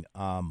line.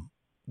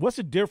 What's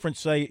the difference,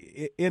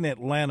 say, in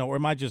Atlanta, or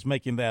am I just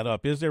making that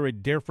up? Is there a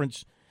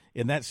difference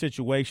in that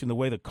situation, the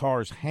way the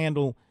cars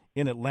handle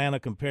in Atlanta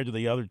compared to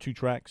the other two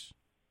tracks?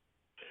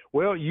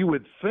 Well, you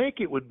would think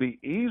it would be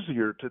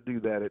easier to do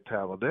that at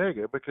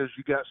Talladega because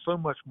you got so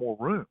much more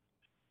room.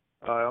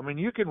 I mean,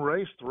 you can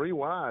race 3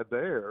 wide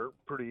there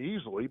pretty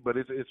easily, but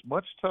it's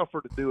much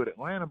tougher to do at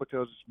Atlanta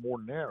because it's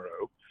more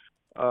narrow.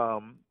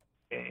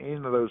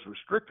 And those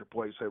restrictor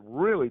plates have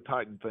really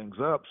tightened things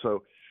up.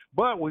 So,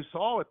 but we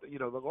saw it.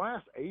 The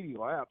last 80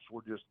 laps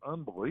were just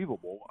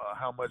unbelievable.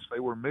 How much they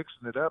were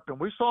mixing it up, and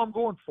we saw them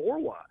going 4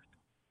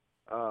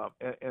 wide,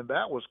 and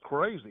that was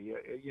crazy.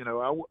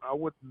 I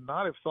would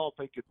not have thought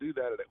they could do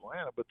that at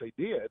Atlanta, but they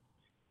did.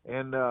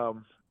 And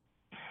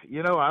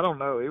I don't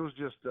know. It was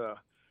just a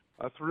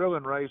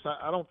thrilling race.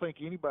 I don't think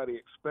anybody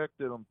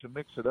expected them to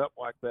mix it up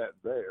like that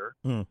there,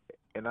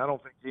 and I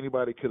don't think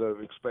anybody could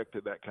have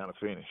expected that kind of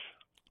finish.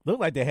 Looked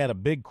like they had a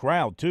big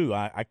crowd too.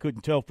 I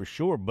couldn't tell for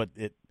sure, but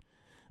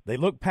they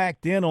looked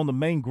packed in on the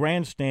main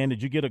grandstand.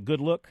 Did you get a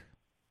good look?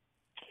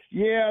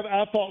 Yeah,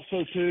 I thought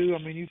so too.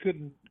 I mean, you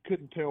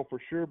couldn't tell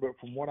for sure, but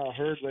from what I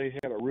heard, they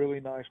had a really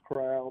nice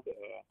crowd.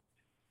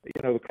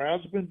 The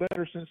crowds have been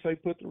better since they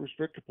put the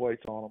restrictor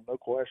plates on them, no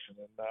question.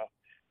 And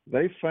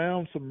they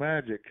found some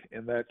magic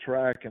in that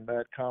track and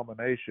that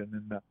combination,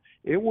 and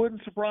it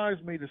wouldn't surprise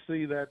me to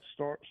see that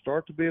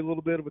start to be a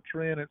little bit of a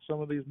trend at some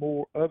of these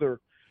more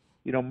other,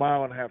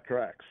 1.5-mile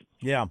tracks.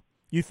 Yeah.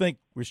 You think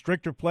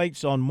restrictor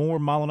plates on more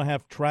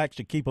 1.5-mile tracks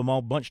to keep them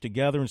all bunched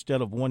together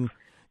instead of one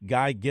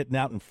guy getting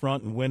out in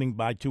front and winning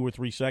by 2 or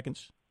 3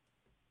 seconds?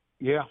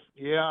 Yeah.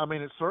 I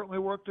mean, it certainly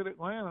worked at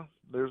Atlanta.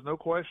 There's no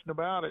question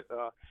about it.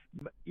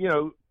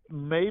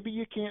 Maybe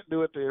you can't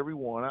do it to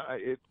everyone.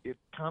 It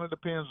kind of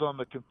depends on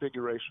the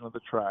configuration of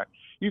the track.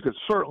 You could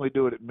certainly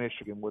do it at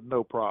Michigan with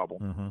no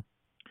problem. Mm-hmm.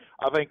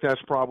 I think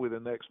that's probably the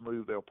next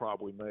move they'll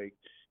probably make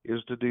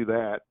is to do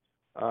that.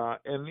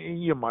 And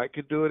you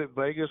could do it at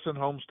Vegas and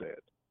Homestead.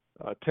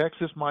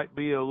 Texas might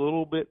be a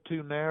little bit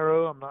too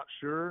narrow. I'm not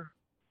sure.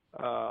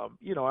 I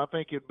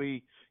think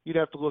you'd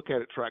have to look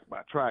at it track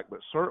by track, but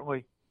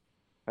certainly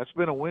that's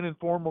been a winning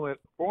formula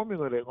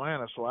at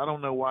Atlanta, so I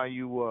don't know why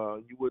you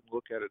wouldn't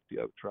look at it at the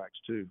other tracks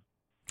too.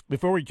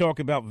 Before we talk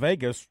about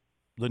Vegas,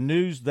 the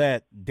news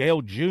that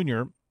Dale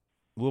Jr.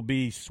 will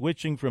be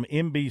switching from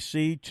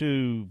NBC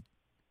to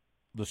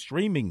the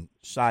streaming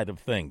side of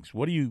things.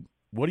 What do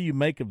you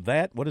make of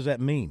that? What does that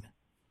mean?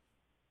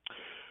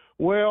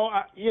 Well,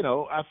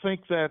 I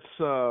think that's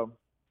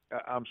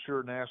I'm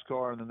sure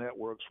NASCAR and the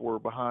networks were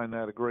behind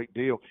that a great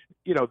deal.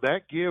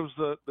 That gives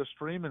the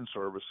streaming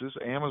services,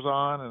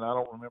 Amazon, and I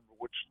don't remember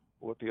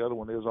what the other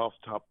one is off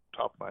the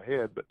top of my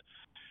head, but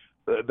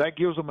that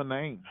gives them a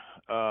name.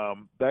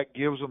 That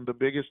gives them the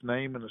biggest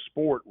name in the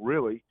sport,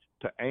 really,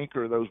 to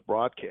anchor those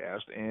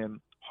broadcasts. And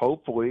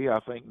hopefully,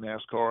 I think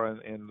NASCAR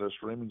and the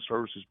streaming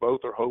services both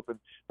are hoping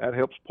that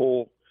helps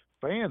pull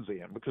fans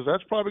in, because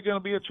that's probably going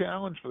to be a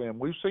challenge for them.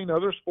 We've seen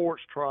other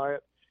sports try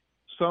it.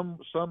 Some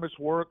it's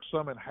worked,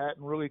 some it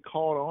hadn't really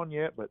caught on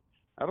yet, but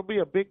that'll be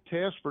a big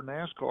test for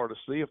NASCAR to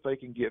see if they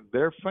can get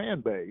their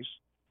fan base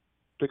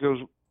to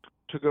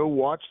go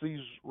watch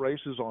these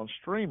races on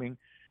streaming,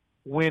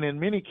 when in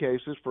many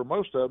cases, for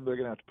most of them, they're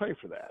going to have to pay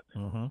for that.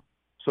 Mm-hmm.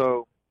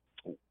 So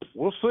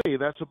we'll see.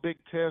 That's a big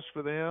test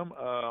for them.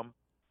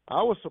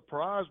 I was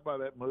surprised by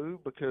that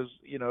move because,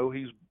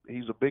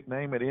 he's a big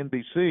name at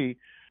NBC.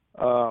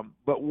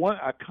 But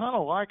I kind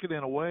of like it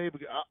in a way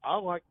because I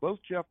like both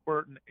Jeff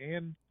Burton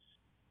and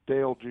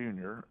Dale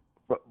Jr.,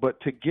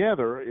 but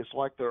together it's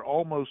like they're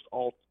almost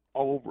all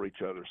over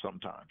each other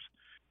sometimes.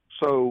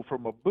 So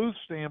from a booth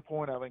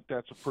standpoint, I think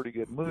that's a pretty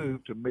good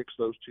move to mix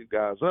those two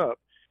guys up.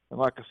 And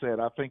like I said,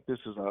 I think this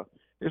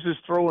is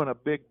throwing a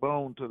big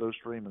bone to those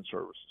streaming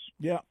services.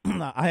 Yeah,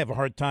 I have a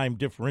hard time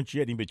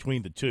differentiating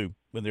between the two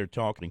when they're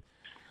talking.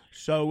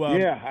 So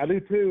yeah, I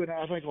do too, and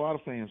I think a lot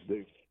of fans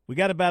do. We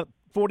got about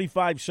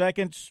 45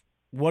 seconds.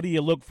 What do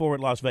you look for at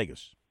Las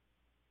Vegas?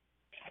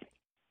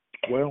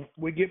 Well,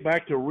 we get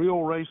back to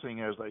real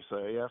racing, as they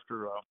say,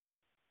 after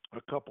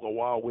a couple of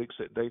wild weeks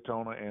at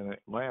Daytona and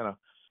Atlanta.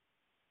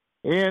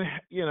 And,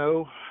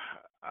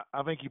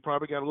 I think you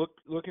probably got to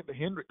look at the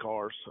Hendrick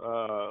cars.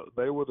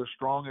 They were the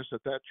strongest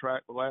at that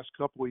track the last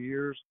couple of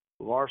years.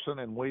 Larson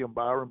and William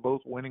Byron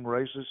both winning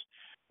races.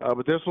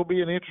 But this will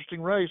be an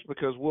interesting race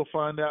because we'll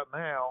find out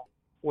now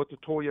what the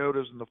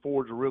Toyotas and the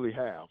Fords really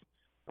have.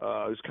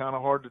 It's kind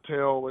of hard to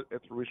tell at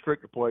the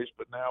restrictor plates,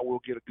 but now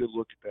we'll get a good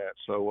look at that.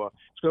 So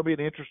it's going to be an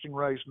interesting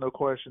race, no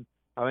question.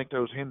 I think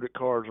those Hendrick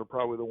cars are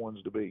probably the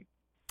ones to beat.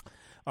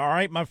 All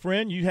right, my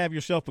friend, you have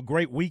yourself a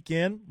great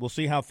weekend. We'll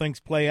see how things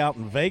play out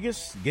in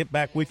Vegas. Get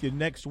back with you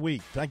next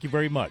week. Thank you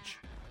very much.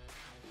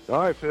 All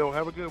right, Phil,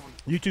 have a good one.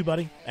 You too,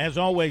 buddy. As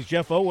always,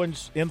 Jeff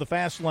Owens in the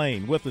fast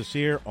lane with us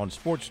here on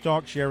Sports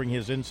Talk, sharing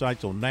his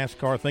insights on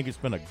NASCAR. I think it's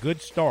been a good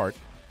start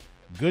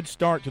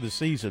to the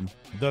season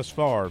thus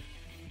far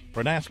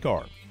for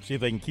NASCAR. See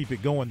if they can keep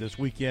it going this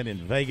weekend in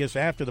Vegas.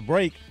 After the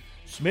break,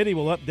 Smitty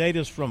will update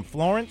us from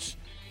Florence,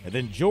 and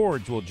then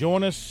George will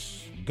join us.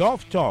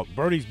 Golf Talk,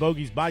 birdies,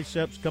 bogeys,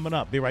 biceps coming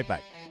up. Be right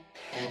back.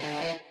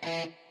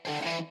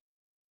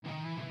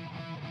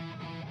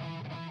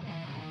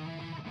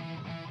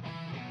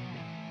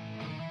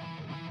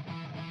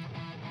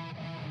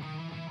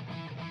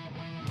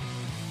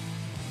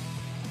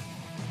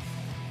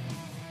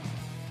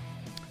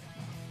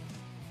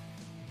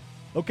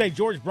 Okay,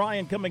 George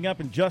Bryan coming up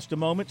in just a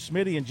moment.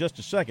 Smitty in just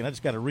a second. I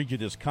just got to read you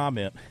this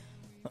comment.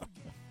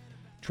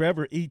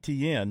 Trevor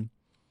Etienne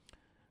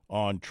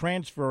on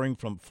transferring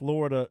from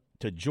Florida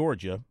to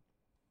Georgia.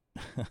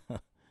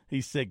 He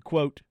said,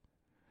 quote,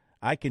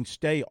 I can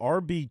stay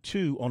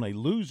RB2 on a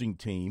losing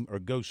team or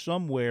go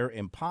somewhere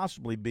and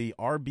possibly be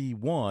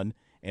RB1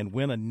 and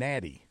win a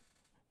natty,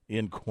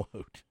 end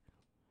quote.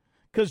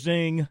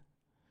 Kazing.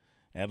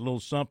 Add a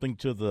little something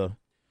to the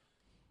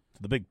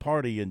big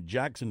party in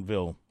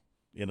Jacksonville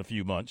in a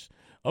few months.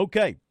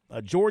 Okay,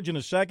 George in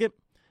a second.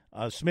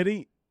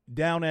 Smitty,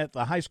 down at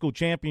the high school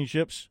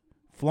championships,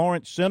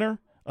 Florence Center.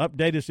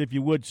 Update us if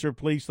you would, sir,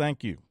 please.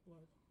 Thank you.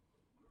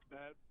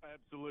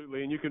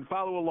 Absolutely, and you can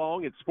follow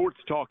along at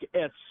SportsTalk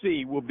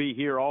SC. We'll be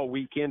here all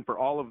weekend for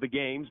all of the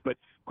games. But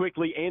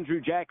quickly,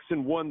 Andrew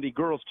Jackson won the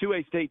girls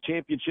 2A state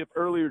championship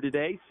earlier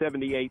today,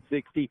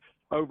 78-60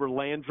 over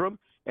Landrum.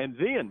 And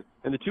then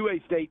in the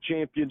 2A state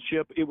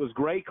championship, it was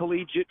Gray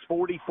Collegiate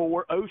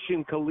 44,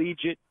 Ocean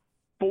Collegiate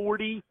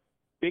 40.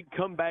 Big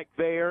comeback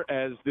there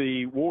as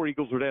the War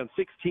Eagles were down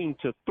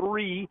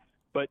 16-3,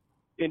 but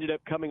ended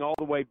up coming all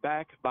the way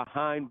back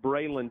behind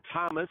Braylon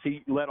Thomas.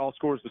 He led all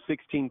scorers with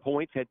 16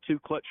 points, had 2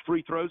 clutch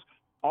free throws.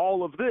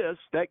 All of this,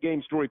 that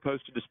game story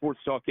posted to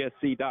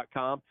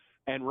sportstalksc.com.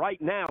 And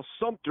right now,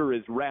 Sumter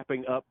is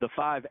wrapping up the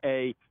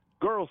 5A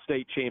Girls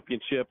State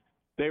Championship.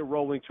 They're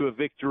rolling to a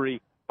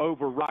victory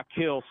over Rock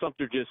Hill.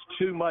 Sumter just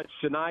too much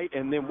tonight,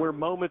 and then we're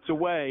moments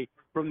away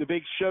from the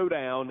big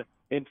showdown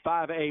in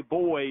 5A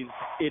boys.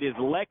 It is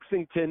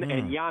Lexington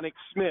and Yannick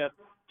Smith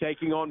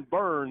taking on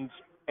Burns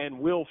and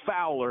Will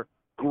Fowler.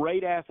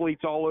 Great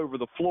athletes all over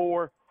the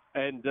floor,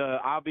 and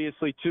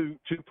obviously two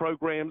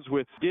programs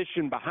with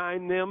addition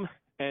behind them.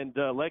 And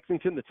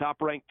Lexington, the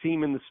top-ranked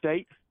team in the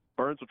state.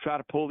 Burns will try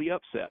to pull the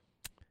upset.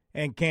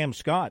 And Cam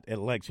Scott at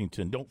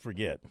Lexington, don't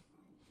forget.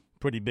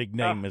 Pretty big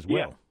name as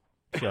well.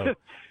 Yeah. So.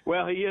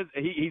 Well, he is.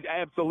 He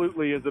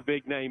absolutely is a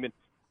big name. And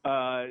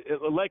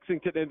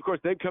Lexington, and, of course,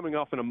 they're coming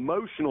off an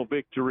emotional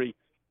victory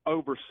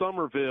over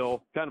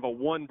Somerville, kind of a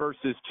 1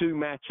 versus 2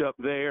 matchup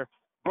there.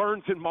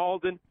 Burns and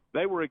Malden,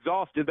 they were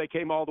exhausted. They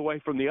came all the way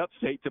from the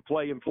upstate to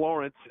play in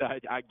Florence.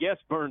 I guess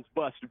Burns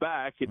bust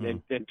back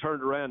and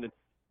turned around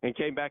and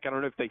came back. I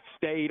don't know if they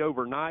stayed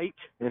overnight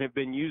and have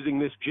been using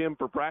this gym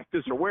for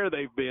practice or where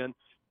they've been,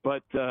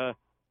 but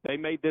they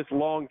made this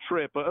long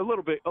trip a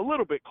little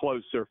bit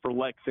closer for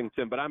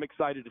Lexington. But I'm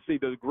excited to see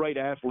those great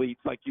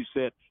athletes, like you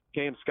said,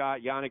 Cam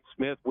Scott, Yannick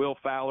Smith, Will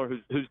Fowler,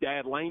 whose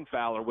dad, Lane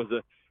Fowler, was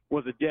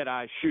a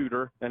dead-eye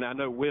shooter. And I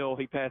know Will,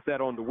 he passed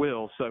that on to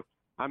Will. So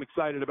I'm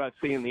excited about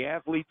seeing the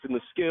athletes and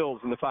the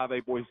skills in the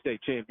 5A Boys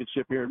State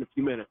Championship here in a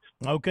few minutes.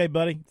 Okay,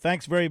 buddy.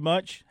 Thanks very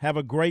much. Have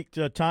a great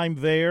time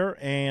there.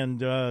 And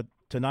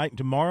tonight and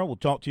tomorrow, we'll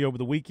talk to you over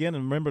the weekend.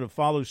 And remember to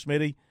follow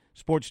Smitty,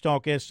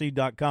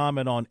 sportstalksc.com,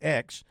 and on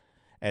X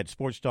at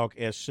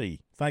SportsTalkSC.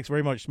 Thanks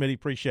very much, Smitty.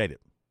 Appreciate it.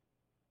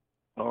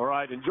 All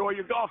right. Enjoy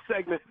your golf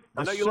segment.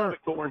 I know you love it,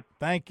 Corn.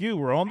 Thank you.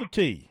 We're on the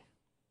tee.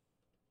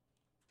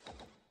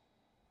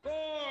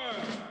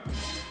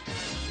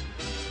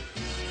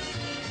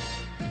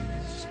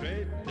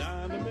 Straight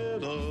down the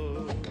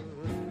middle.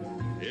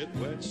 It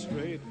went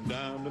straight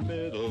down the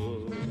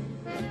middle.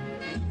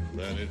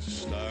 Then it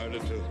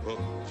started to hook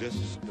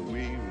just a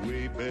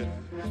wee bit.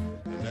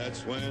 And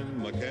that's when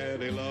my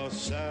caddy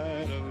lost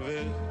sight of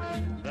it.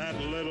 That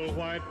little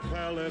white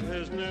pellet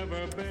has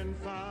never been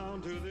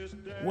found to this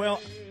day.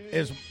 Well,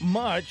 as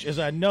much as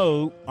I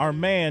know our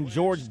man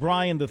George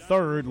Bryan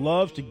III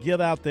loves to get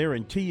out there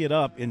and tee it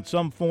up in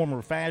some form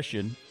or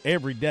fashion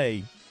every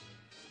day,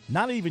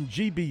 not even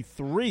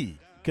GB3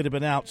 could have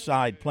been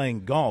outside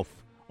playing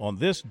golf on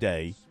this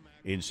day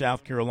in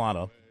South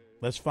Carolina.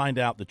 Let's find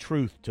out the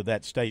truth to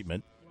that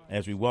statement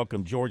as we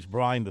welcome George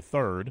Bryan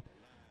III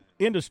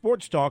into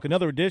Sports Talk,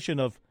 another edition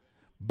of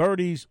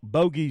Birdies,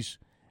 Bogeys,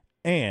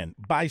 and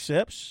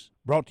Biceps,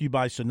 brought to you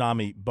by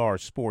Tsunami Bar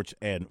Sports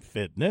and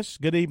Fitness.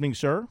 Good evening,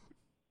 sir.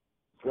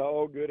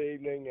 Oh, good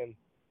evening. And,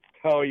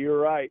 you're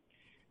right.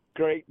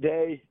 Great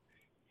day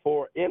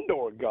for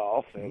indoor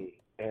golf.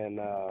 And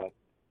I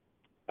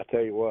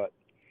tell you what,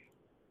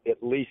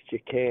 at least you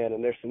can.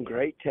 And there's some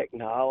great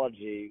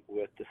technology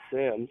with the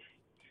Sims.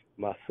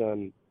 My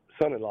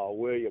son-in-law,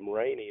 William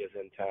Rainey, is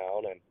in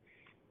town.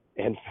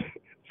 And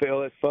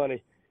Phil, it's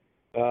funny.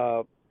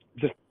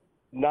 Just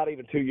not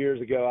even 2 years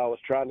ago, I was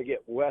trying to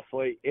get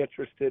Wesley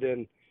interested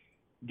in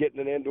getting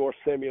an indoor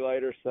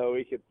simulator so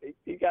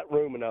he got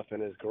room enough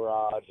in his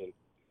garage. And,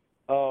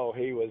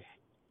 he was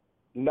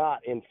not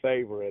in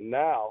favor. And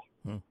now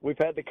we've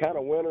had the kind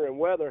of winter and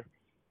weather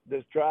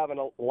that's driving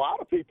a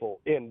lot of people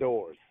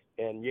indoors.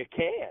 And you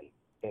can.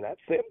 And that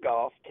sim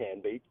golf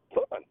can be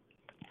fun.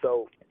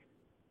 So,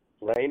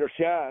 rain or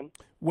shine.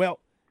 Well,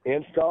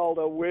 installed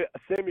a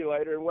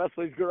simulator in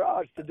Wesley's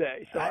garage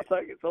today, so I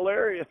think it's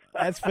hilarious.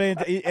 That's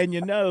fantastic.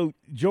 And,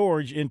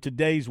 George, in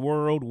today's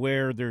world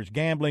where there's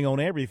gambling on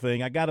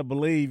everything, I got to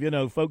believe,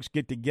 folks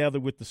get together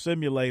with the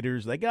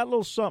simulators. They got a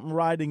little something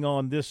riding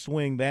on this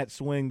swing, this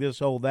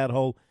hole, that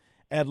hole,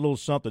 add a little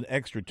something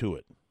extra to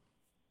it.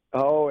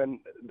 Oh, and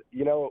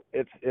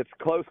it's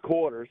close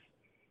quarters.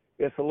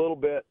 It's a little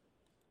bit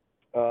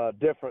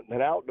different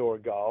than outdoor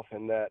golf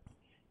in that,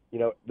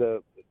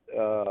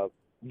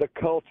 the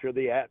culture,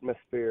 the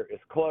atmosphere is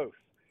close.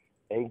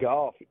 In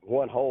golf,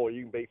 one hole,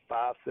 you can be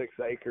 5-6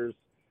 acres,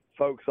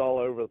 folks all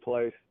over the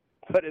place.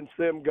 But in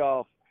sim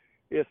golf,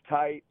 it's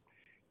tight,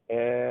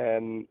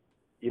 and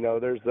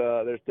there's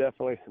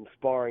definitely some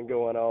sparring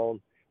going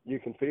on. You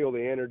can feel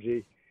the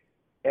energy,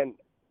 and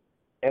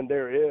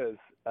there is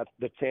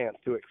the chance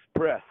to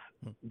express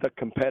the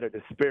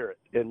competitive spirit.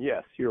 And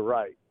yes, you're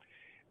right.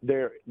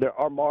 There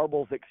are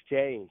marbles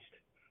exchanged.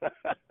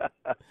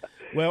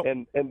 Well,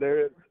 and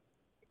there is.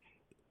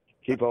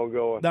 Keep on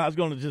going. No, I was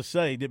going to just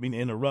say, didn't mean to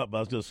interrupt, but I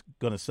was just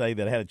going to say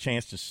that I had a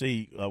chance to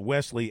see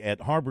Wesley at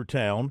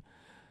Harbortown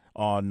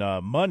on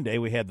Monday.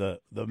 We had the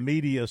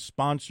media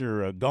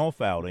sponsor golf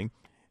outing.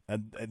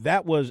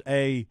 That was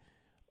a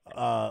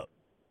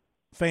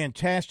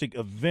fantastic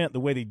event, the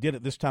way they did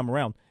it this time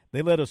around.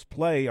 They let us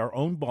play our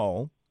own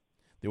ball.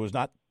 There was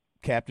not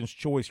captain's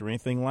choice or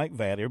anything like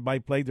that. Everybody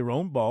played their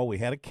own ball. We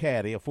had a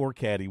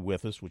 4-caddy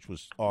with us, which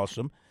was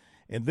awesome.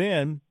 And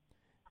then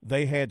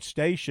they had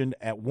stationed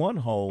at one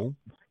hole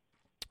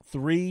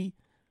 3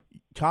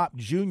 top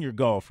junior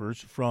golfers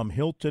from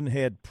Hilton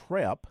Head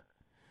Prep.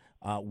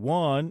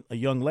 One, a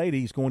young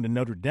lady, is going to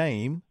Notre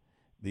Dame.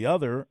 The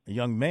other, a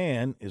young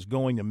man, is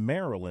going to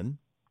Maryland.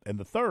 And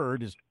the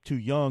third is too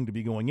young to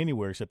be going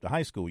anywhere except to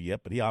high school yet,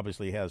 but he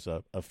obviously has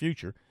a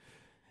future.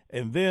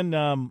 And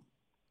then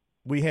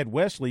we had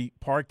Wesley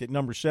parked at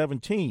number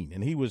 17,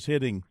 and he was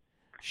hitting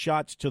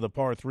shots to the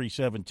par 3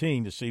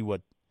 17 to see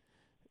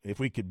if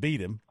we could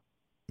beat him.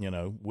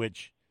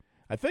 Which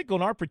I think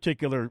on our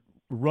particular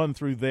run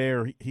through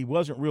there, he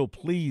wasn't real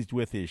pleased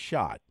with his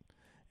shot.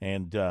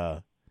 And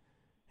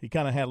he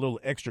kind of had a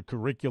little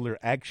extracurricular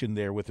action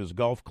there with his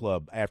golf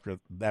club after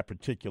that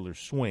particular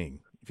swing,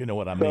 if you know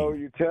what I mean. So are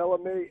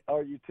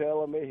you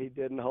telling me he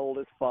didn't hold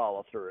his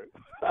follow through?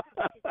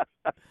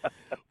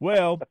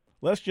 Well,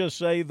 let's just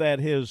say that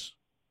his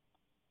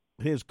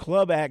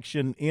club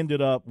action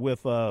ended up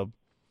with, to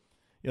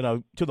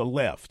the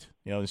left,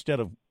 instead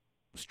of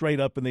straight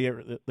up in the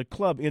air. The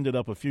club ended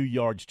up a few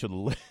yards to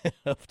the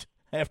left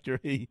after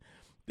he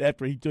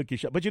took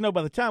his shot. But,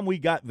 by the time we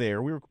got there,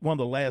 we were one of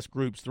the last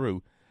groups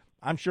through.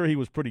 I'm sure he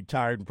was pretty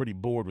tired and pretty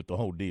bored with the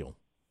whole deal.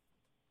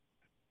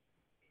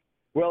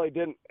 Well, he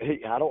didn't.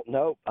 I don't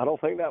know. I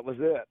don't think that was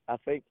it. I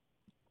think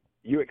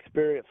you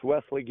experienced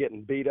Wesley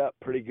getting beat up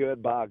pretty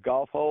good by a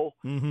golf hole.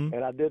 Mm-hmm.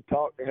 And I did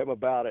talk to him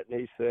about it, and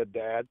he said,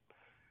 Dad,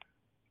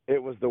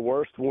 it was the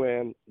worst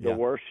win, the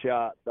worst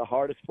shot, the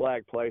hardest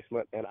flag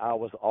placement, and I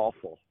was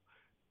awful.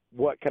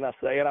 What can I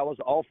say? And I was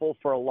awful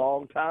for a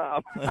long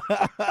time.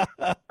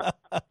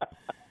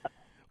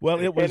 Well,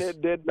 it was, and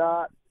it did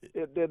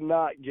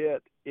not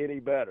get any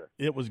better.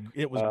 It was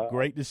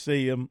great to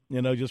see him.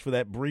 Just for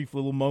that brief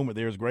little moment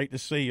there, it was great to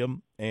see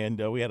him,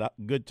 and we had a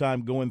good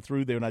time going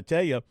through there. And I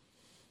tell you,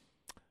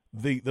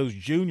 those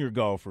junior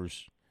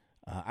golfers,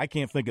 I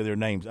can't think of their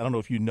names. I don't know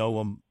if you know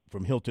them.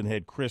 From Hilton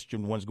Head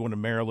Christian, one's going to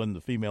Maryland, the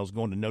female's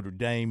going to Notre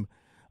Dame.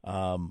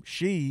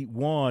 She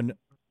won,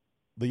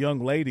 the young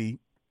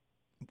lady,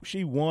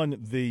 she won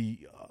the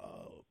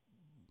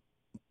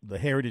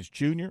Heritage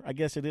Junior, I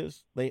guess it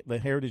is, the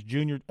Heritage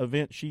Junior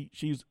event. She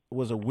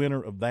was a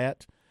winner of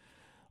that.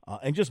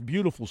 And just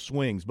beautiful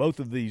swings. All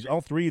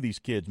 3 of these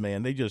kids,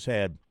 man, they just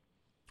had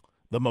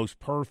the most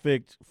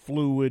perfect,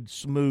 fluid,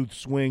 smooth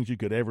swings you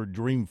could ever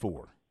dream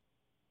for.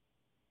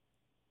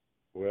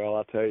 Well,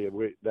 I'll tell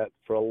you, that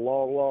for a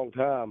long, long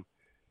time,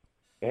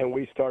 and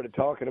we started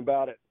talking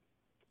about it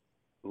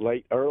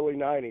early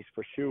 90s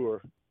for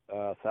sure.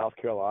 South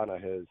Carolina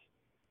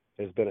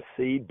has been a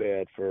seed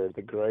bed for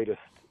the greatest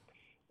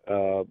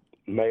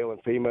male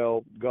and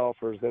female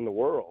golfers in the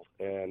world,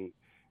 and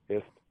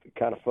it's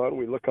kind of fun.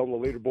 We look on the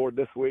leaderboard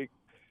this week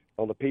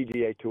on the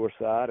PGA Tour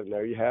side, and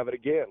there you have it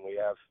again. We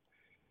have,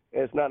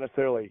 it's not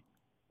necessarily,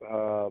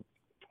 I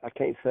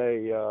can't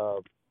say,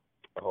 oh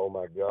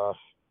my gosh,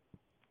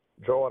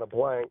 drawing a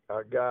blank,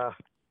 a guy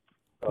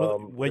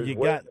when you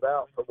got it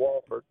out for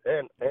Walford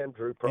and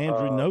Andrew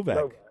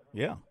Novak.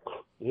 Yeah,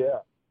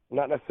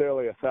 not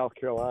necessarily a South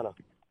Carolina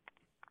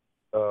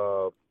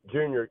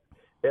junior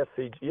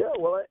SCG. Yeah,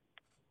 well,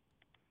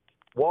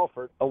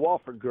 a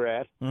Walford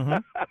grad. Mm-hmm.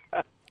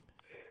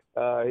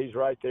 He's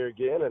right there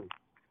again, and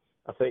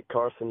I think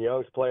Carson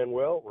Young's playing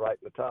well, right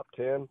in the top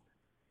 10.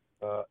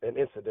 And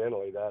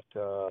incidentally, that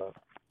or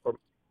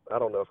I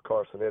don't know if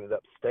Carson ended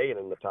up staying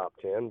in the top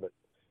 10, but.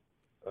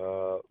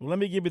 Let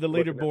me give you the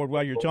leaderboard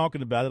while you're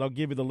talking about it. I'll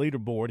give you the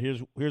leaderboard.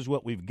 Here's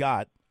what we've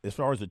got. As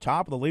far as the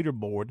top of the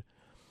leaderboard,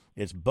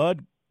 it's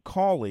Bud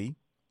Cauley,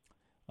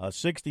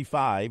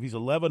 65. He's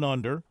 11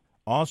 under.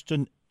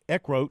 Austin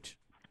Eckroat,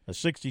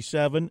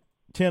 67,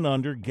 10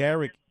 under.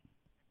 Garrick,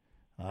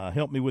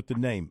 help me with the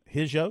name.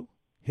 Garrick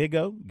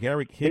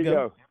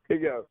Higo.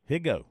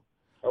 Higo.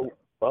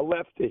 A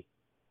lefty.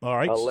 All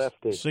right. A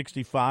lefty.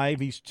 65.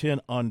 He's 10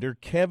 under.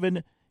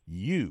 Kevin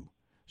Yu,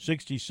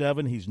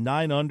 67. He's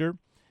 9 under.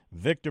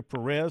 Victor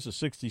Perez, a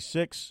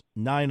 66,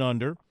 9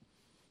 under.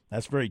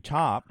 That's very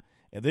top.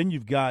 And then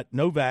you've got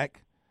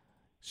Novak,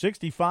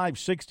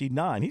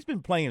 65-69. He's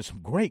been playing some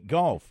great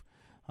golf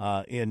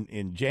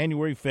in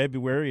January,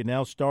 February, and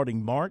now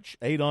starting March,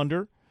 8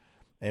 under.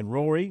 And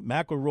Rory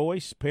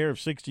McIlroy, pair of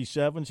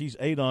 67s, he's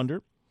 8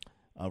 under.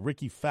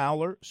 Ricky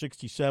Fowler,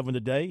 67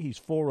 today. He's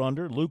 4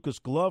 under. Lucas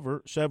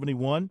Glover,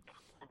 71,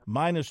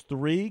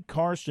 -3.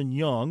 Carson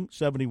Young,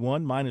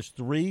 71,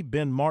 -3.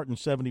 Ben Martin,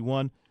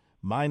 71,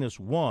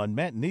 -1.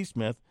 Matt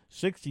Neesmith,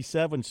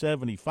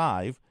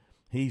 67-75.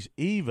 He's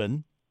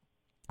even.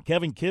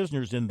 Kevin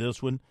Kisner's in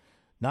this one,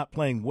 not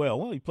playing well.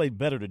 Well, he played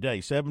better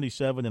today.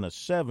 77 and a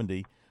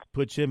 70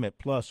 puts him at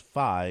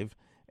 +5,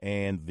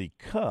 and the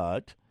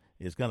cut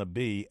is going to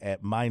be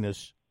at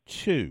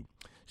 -2.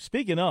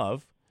 Speaking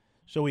of,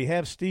 so we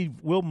have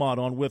Steve Wilmot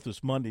on with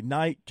us Monday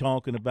night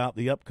talking about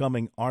the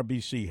upcoming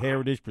RBC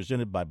Heritage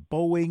presented by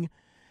Boeing.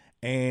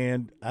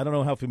 And I don't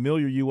know how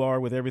familiar you are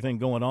with everything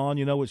going on.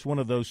 You know, it's one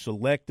of those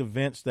select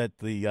events that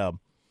the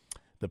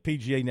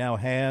PGA now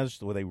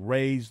has where they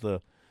raise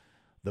the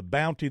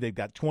bounty. They've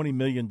got $20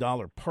 million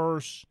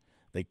purse.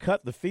 They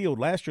cut the field.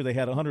 Last year they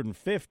had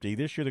 150.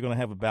 This year they're going to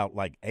have about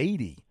like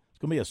 80. It's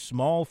going to be a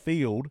small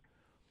field.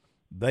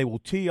 They will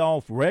tee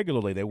off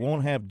regularly. They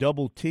won't have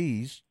double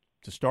tees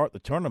to start the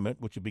tournament,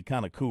 which would be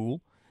kind of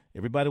cool.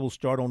 Everybody will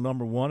start on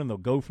number one, and they'll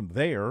go from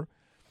there,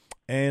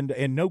 and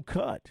no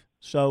cut.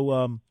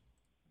 So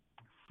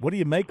what do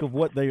you make of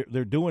what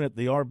they're doing at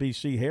the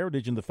RBC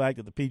Heritage and the fact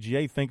that the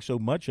PGA thinks so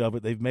much of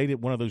it, they've made it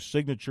one of those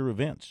signature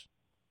events?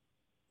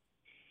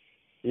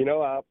 You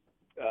know,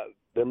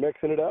 they're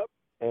mixing it up,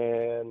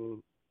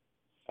 and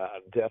I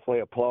definitely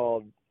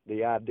applaud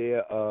the idea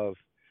of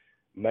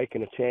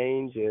making a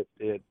change.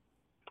 It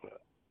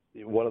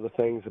one of the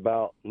things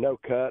about no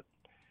cut,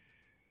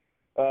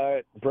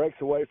 it breaks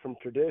away from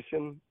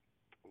tradition.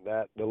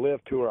 That the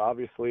LIV Tour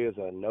obviously is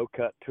a no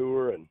cut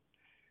tour, and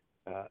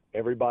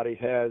everybody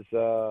has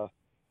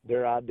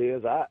their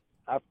ideas.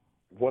 I'm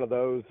one of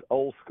those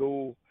old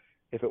school.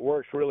 If it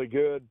works really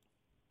good,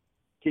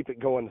 keep it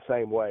going the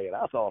same way. And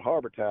I thought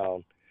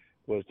Harbortown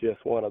was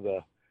just one of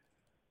the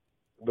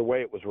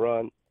way it was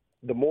run.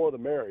 The more the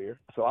merrier.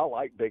 So I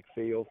like big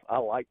fields. I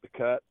like the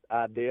cut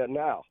idea.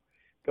 Now,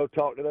 go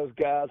talk to those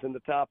guys in the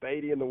top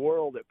 80 in the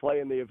world that play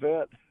in the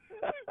event.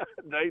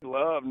 They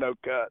love no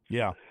cuts.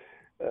 Yeah.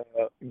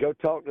 Go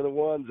talk to the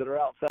ones that are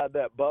outside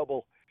that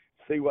bubble,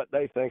 see what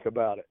they think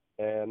about it.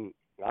 And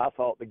I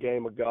thought the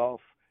game of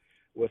golf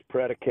was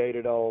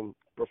predicated on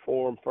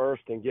perform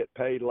first and get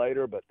paid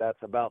later, but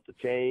that's about to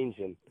change.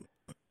 And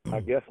I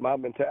guess my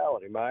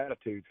mentality, my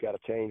attitude's got to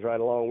change right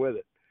along with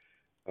it.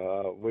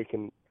 We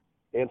can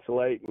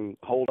insulate and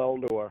hold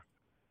on to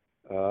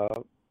our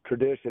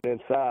tradition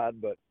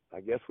inside, but I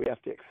guess we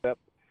have to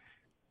accept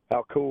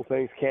how cool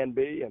things can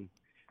be. And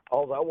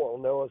all I want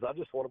to know is I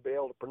just want to be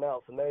able to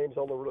pronounce the names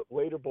on the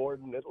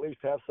leaderboard and at least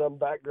have some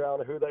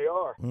background of who they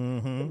are.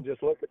 Mm-hmm. And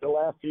just look at the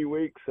last few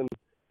weeks. And,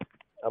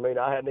 I mean,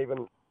 I hadn't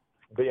even,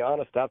 be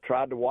honest, I've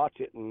tried to watch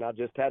it, and I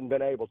just hadn't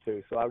been able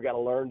to. So I've got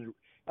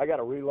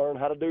to relearn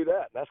how to do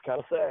that. That's kind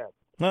of sad.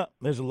 Well,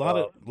 there's a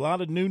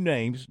lot of new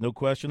names, no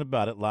question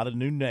about it. A lot of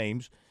new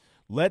names.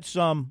 Let's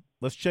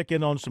check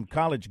in on some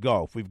college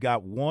golf. We've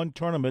got one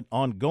tournament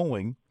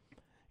ongoing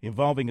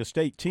involving a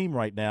state team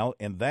right now,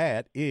 and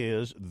that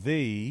is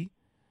the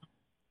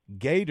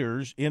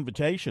Gators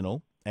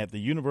Invitational at the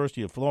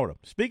University of Florida.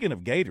 Speaking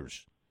of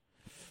Gators,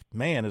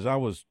 man, as I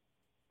was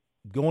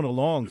going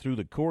along through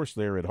the course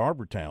there at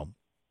Harbortown,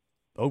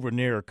 over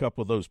near a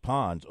couple of those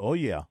ponds, oh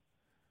yeah,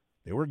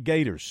 there were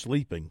gators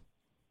sleeping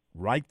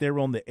right there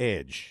on the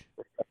edge.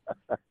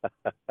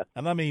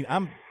 And I mean,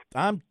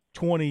 I'm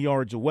 20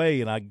 yards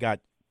away, and I got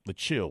the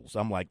chills.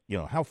 I'm like,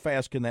 how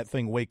fast can that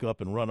thing wake up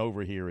and run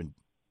over here and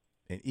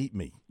eat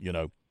me,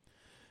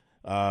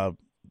 That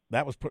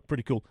was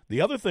pretty cool.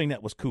 The other thing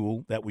that was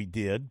cool that we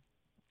did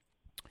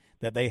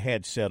that they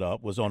had set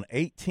up was on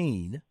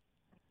 18,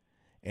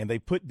 and they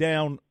put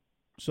down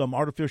some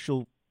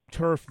artificial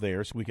turf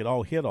there so we could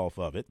all hit off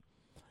of it,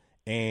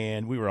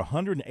 and we were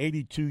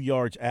 182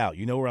 yards out.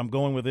 You know where I'm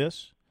going with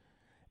this?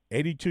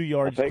 82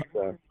 yards, I think so.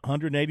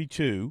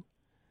 182,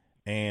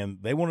 and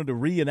they wanted to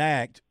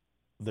reenact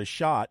the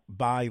shot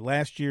by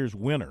last year's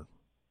winner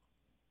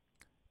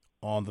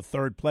on the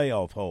third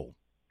playoff hole.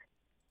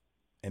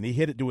 And he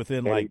hit it to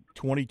within like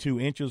 22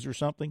 inches or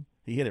something.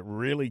 He hit it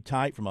really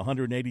tight from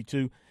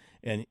 182,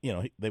 and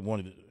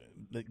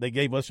they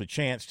gave us a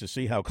chance to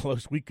see how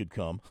close we could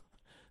come.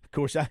 Of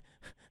course,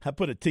 I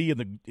put a tee in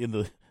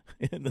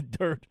the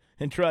dirt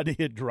and tried to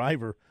hit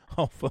driver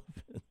off of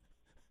it.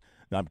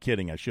 No, I'm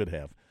kidding. I should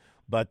have,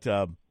 but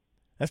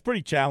that's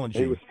pretty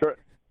challenging.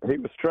 He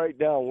was straight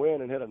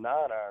downwind and hit a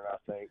 9-iron,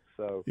 I think.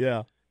 So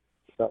yeah,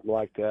 something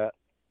like that.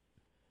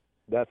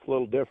 That's a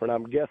little different.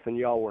 I'm guessing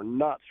y'all were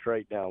not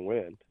straight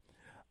downwind.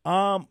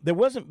 There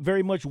wasn't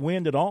very much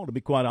wind at all, to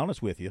be quite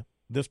honest with you,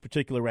 this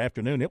particular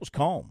afternoon. It was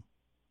calm,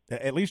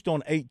 at least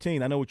on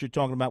 18. I know what you're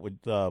talking about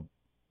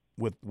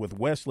with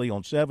Wesley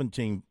on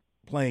 17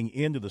 playing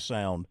into the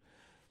sound.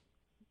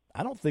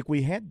 I don't think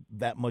we had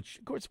that much.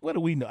 Of course, what do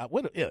we know?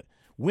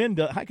 Wind.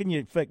 How can you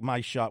affect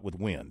my shot with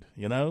wind?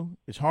 You know,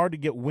 it's hard to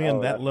get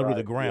wind that low to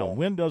the ground. Yeah.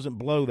 Wind doesn't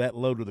blow that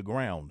low to the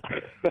ground,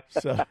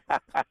 so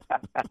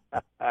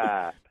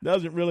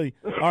doesn't really.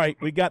 All right,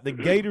 we got the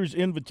Gators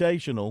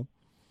Invitational,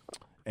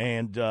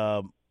 and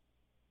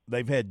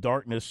they've had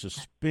darkness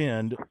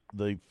suspend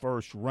the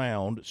first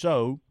round.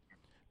 So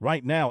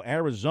right now,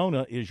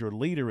 Arizona is your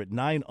leader at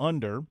 9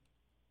 under.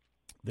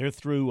 They're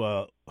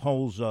through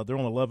holes. They're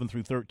on 11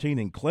 through 13,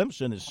 and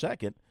Clemson is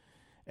second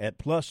at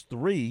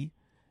 +3.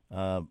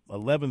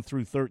 11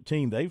 through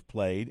 13 they've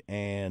played,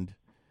 and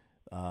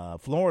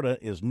Florida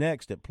is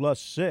next at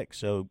 +6.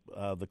 So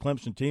the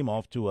Clemson team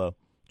off to a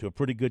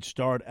pretty good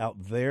start out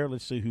there.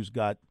 Let's see who's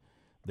got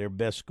their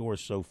best score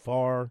so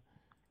far.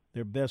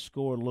 Their best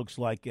score looks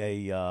like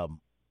a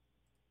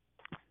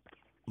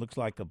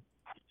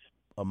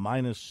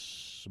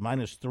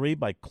 -3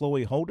 by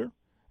Chloe Holder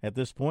at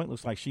this point.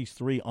 Looks like she's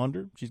 3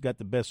 under. She's got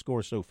the best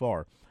score so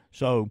far.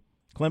 So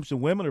Clemson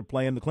women are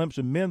playing. The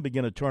Clemson men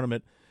begin a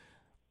tournament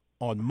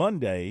on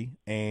Monday,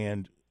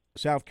 and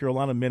South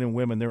Carolina men and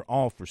women, they're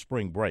off for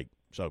spring break.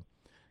 So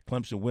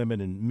Clemson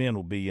women and men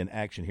will be in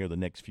action here the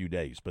next few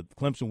days. But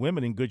Clemson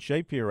women in good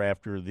shape here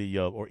after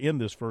or in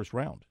this first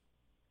round.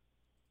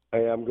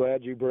 Hey, I'm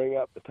glad you bring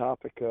up the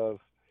topic of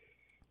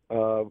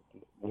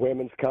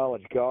women's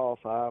college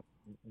golf. I've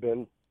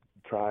been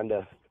trying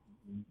to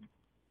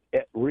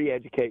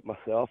re-educate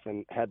myself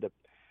and had the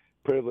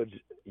privilege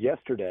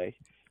yesterday.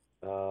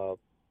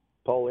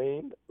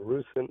 Pauline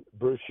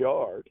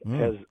Rusin-Brouchard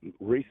has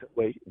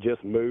recently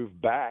just moved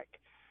back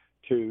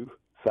to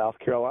South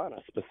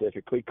Carolina,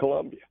 specifically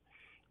Columbia,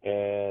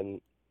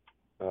 and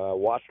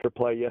watched her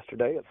play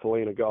yesterday at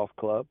Salina Golf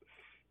Club.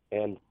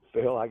 And,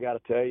 Phil, I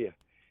got to tell you,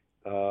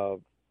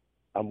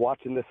 I'm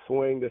watching this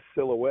swing, this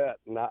silhouette,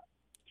 and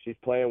she's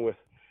playing with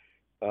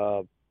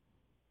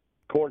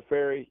Korn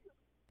Ferry,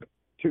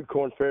 2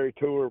 Korn Ferry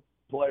Tour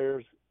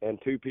players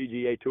and 2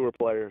 PGA Tour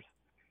players.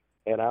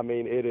 And, I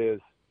mean, it is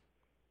 –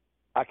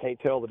 I can't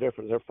tell the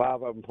difference. There are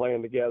 5 of them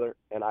playing together,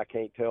 and I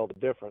can't tell the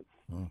difference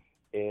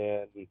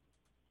in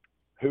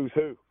who's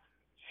who.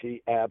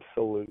 She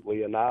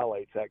absolutely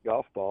annihilates that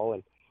golf ball,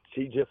 and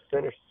she just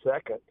finished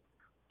second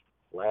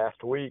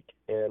last week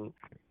in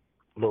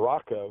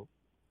Morocco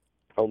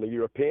on the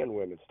European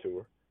Women's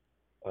Tour.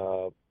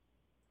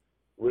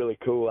 Really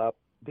cool. I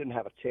didn't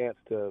have a chance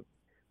to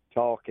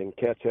talk and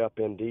catch up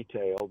in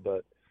detail,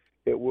 but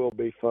it will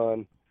be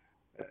fun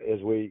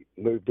as we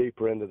move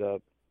deeper into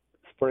the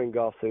spring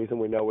golf season.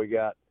 We know we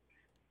got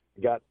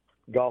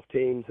golf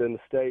teams in the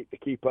state to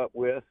keep up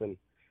with, and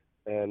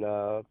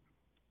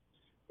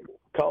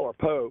call her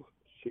Poe.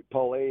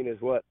 Pauline is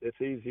what?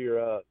 It's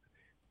easier.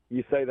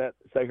 You say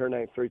her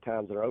name 3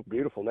 times in a row.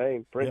 Beautiful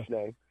name, French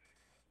name.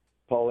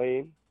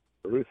 Pauline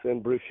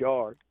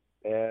Rusin-Brouchard,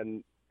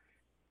 and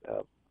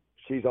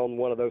she's on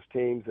one of those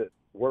teams that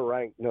were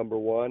ranked number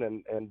 1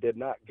 and did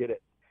not get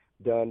it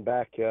done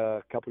back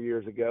a couple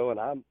years ago. And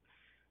I'm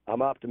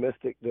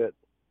optimistic that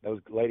those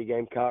Lady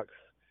Gamecocks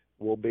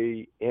will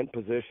be in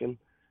position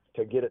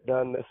to get it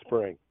done this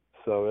spring.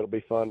 So it'll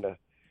be fun to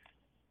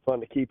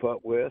keep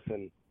up with.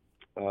 And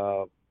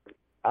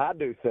I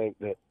do think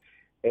that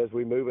as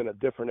we move in a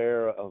different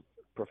era of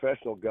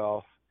professional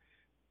golf,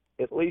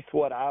 at least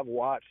what I've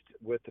watched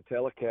with the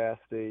telecast,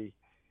 the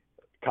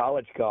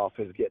college golf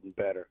is getting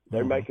better.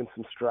 They're making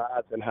some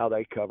strides in how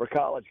they cover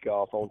college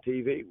golf on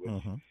TV,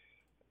 which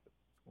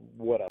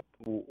what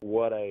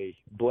a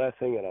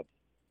blessing and a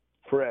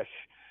fresh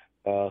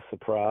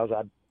surprise.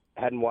 I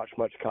hadn't watched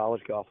much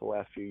college golf the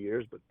last few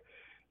years, but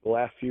the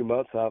last few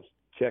months I've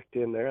checked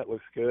in there. It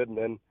looks good. And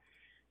then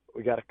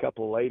we got a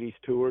couple of ladies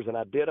tours, and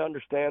I did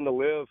understand the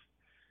Live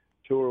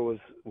Tour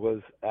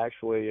was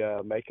actually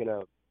making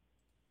a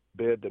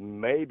bid to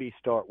maybe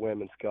start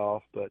women's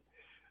golf, but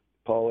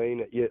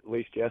Pauline, at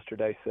least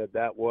yesterday, said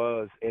that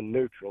was in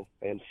neutral,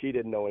 and she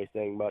didn't know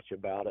anything much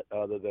about it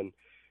other than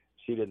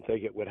she didn't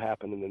think it would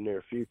happen in the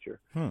near future.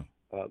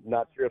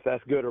 Not sure if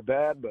that's good or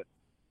bad, but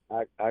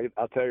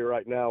I'll tell you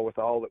right now, with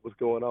all that was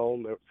going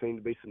on, there seemed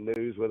to be some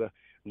news with a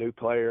new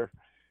player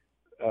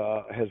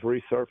has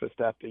resurfaced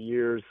after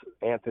years,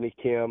 Anthony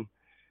Kim.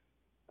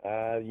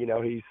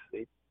 He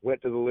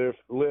went to the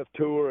Live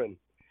Tour, and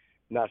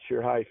not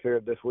sure how he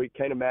fared this week.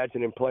 Can't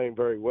imagine him playing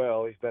very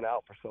well. He's been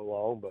out for so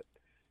long, but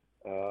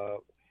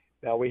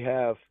now we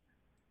have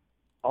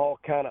all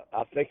kind of,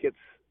 I think it's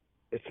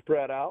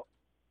spread out.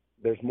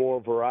 There's more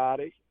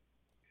variety.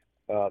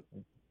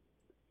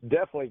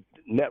 Definitely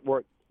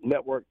network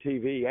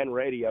TV and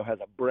radio has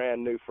a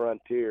brand new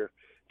frontier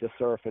to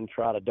surf and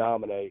try to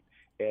dominate.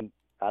 And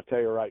I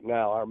tell you right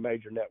now, our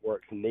major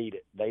networks need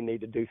it. They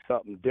need to do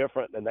something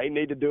different, and they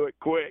need to do it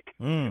quick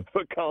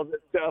because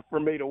it's tough for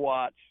me to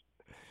watch.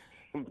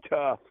 I'm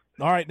tough.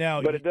 All right,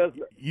 now, but it does.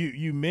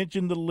 You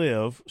mentioned the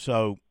Live,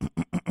 so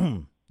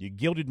you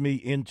guilted me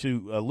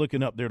into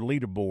looking up their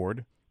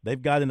leaderboard.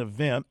 They've got an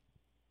event,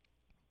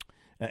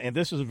 and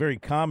this is a very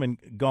common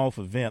golf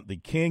event. The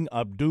King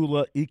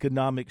Abdullah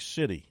Economic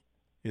City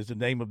is the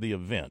name of the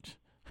event.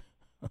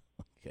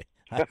 Okay,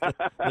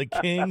 The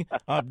King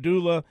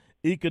Abdullah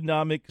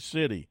Economic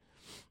City.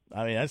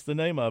 I mean, that's the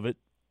name of it.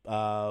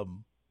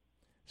 And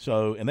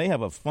they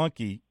have a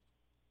funky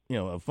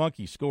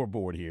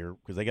scoreboard here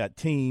because they got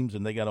teams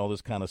and they got all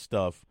this kind of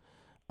stuff.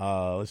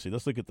 Let's see.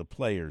 Let's look at the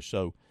players.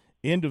 So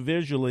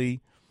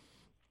individually,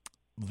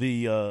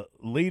 the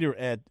leader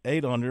at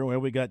 8 under, well,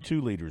 we got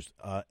 2 leaders.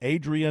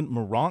 Adrian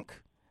Moronk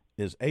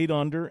is 8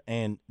 under,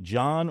 and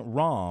John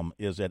Rahm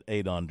is at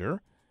 8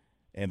 under.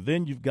 And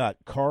then you've got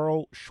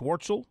Carl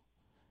Schwartzel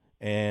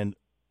and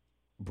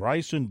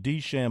Bryson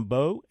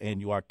DeChambeau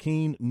and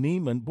Joaquin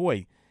Neiman.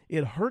 Boy,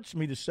 it hurts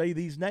me to say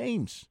these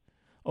names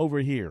over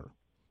here.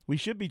 We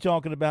should be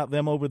talking about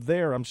them over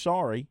there. I'm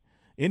sorry.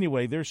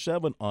 Anyway, they're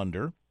 7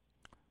 under.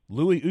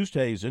 Louis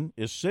Oosthuizen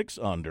is 6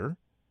 under.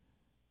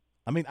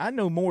 I mean, I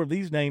know more of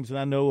these names than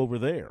I know over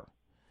there.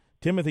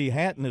 Timothy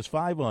Hatton is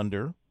 5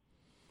 under.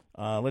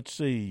 Let's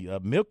see.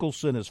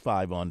 Mickelson is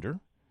 5 under.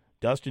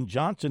 Dustin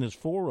Johnson is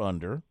 4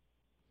 under.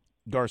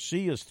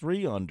 Garcia is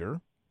 3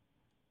 under.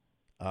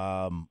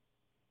 Keimer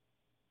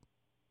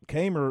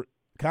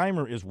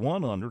is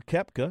 1 under.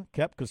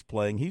 Koepka's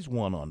playing. He's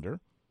 1 under.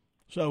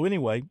 So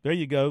anyway, there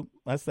you go.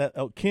 That's that.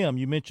 Oh, Kim,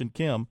 you mentioned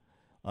Kim.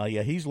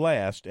 Yeah, he's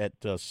last at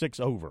 6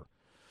 over.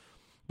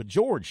 But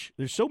George,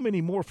 there's so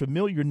many more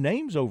familiar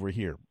names over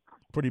here,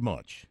 pretty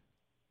much.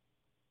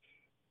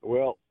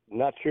 Well,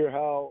 not sure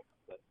how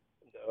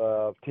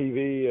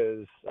TV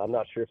is. I'm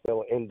not sure if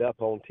they'll end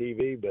up on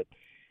TV, but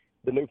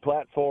the new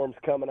platforms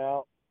coming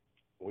out.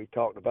 We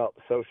talked about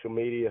the social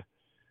media,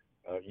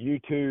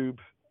 YouTube.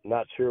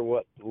 Not sure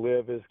what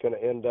Live is going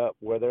to end up,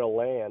 where they'll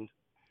land,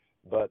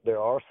 but there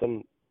are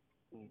some.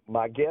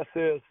 My guess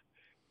is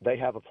they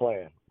have a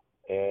plan,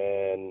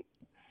 and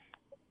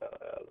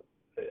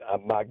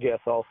my guess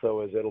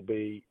also is it'll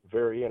be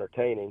very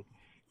entertaining.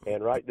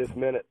 And right this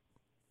minute,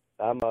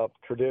 I'm a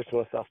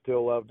traditionalist. I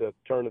still love to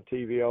turn the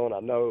TV on.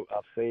 I know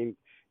I've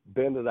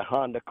been to the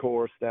Honda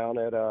course down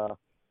at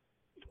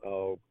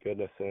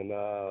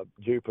in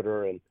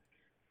Jupiter, and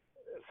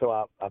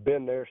so I've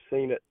been there,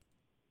 seen it,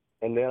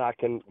 and then I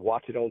can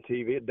watch it on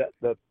TV.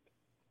 The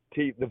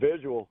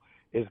visual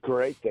is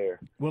great there.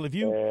 Well, if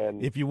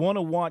you want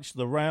to watch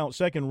the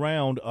second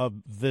round of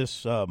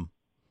this,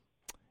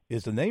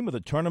 is the name of the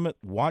tournament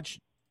Watch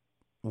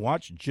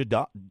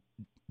Jeddah,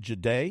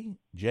 Jeddah,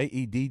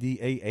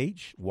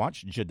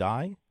 Watch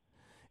Jeddah.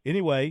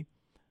 Anyway,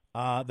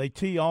 they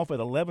tee off at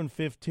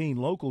 11:15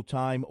 local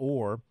time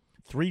or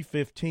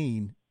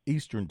 3:15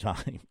 Eastern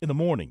time in the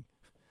morning.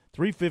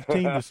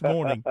 3:15 this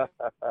morning.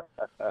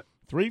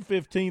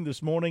 3:15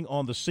 this morning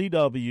on the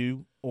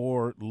CW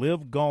or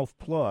Live Golf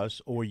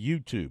Plus or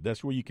YouTube.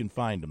 That's where you can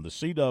find them. The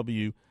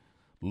CW,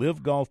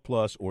 Live Golf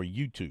Plus, or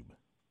YouTube.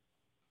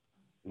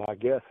 My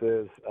guess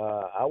is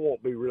I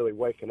won't be really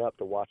waking up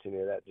to watch any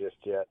of that just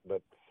yet,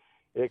 but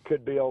it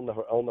could be on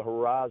the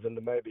horizon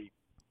to maybe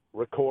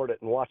record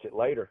it and watch it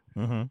later.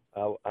 Mm-hmm.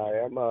 I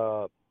am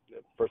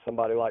for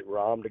somebody like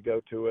Rahm to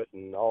go to it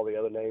and all the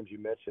other names you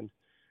mentioned.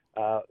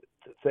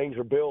 Things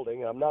are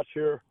building. I'm not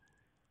sure.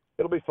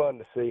 It'll be fun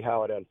to see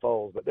how it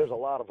unfolds, but there's a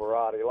lot of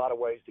variety, a lot of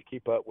ways to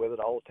keep up with it,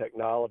 all the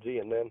technology.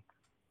 And then,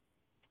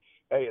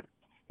 hey,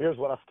 here's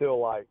what I still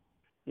like.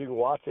 You can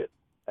watch it,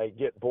 hey,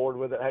 get bored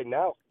with it. Hey,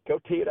 now go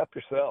tee it up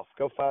yourself.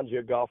 Go find you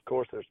a golf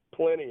course. There's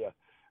plenty of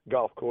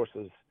golf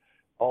courses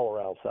all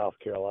around South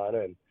Carolina,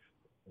 and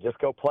just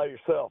go play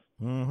yourself.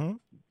 Mm-hmm.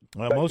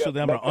 Well, most of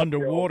them are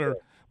underwater.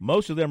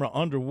 Most of them are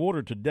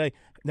underwater today.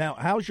 Now,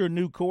 how's your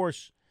new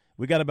course?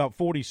 We got about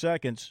 40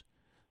 seconds.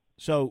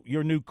 So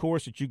your new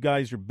course that you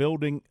guys are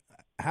building,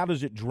 how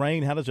does it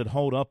drain? How does it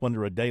hold up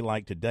under a day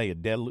like today, a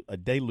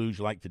deluge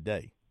like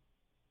today?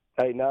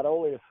 Hey, not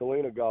only a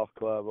Salina Golf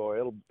Club,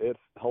 it's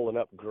holding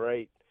up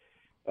great,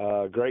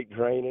 great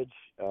drainage.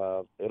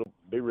 It'll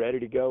be ready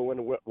to go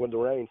when the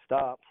rain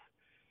stops.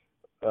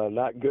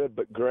 Not good,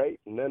 but great.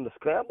 And then the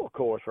Scramble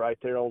course right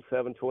there on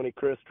 720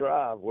 Chris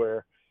Drive,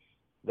 where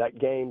that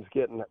game's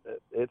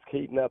it's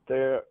heating up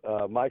there.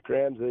 Mike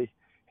Ramsey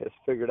has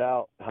figured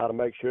out how to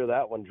make sure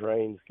that one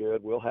drains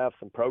good. We'll have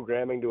some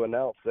programming to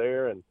announce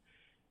there, and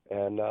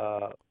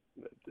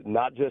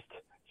not just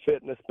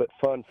fitness, but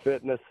fun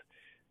fitness.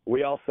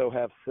 We also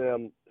have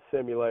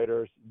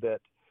simulators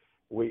that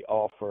we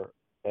offer,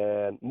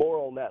 and more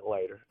on that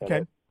later.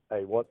 Okay.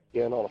 Hey, once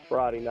again on a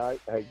Friday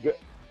night, hey, good.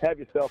 Have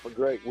yourself a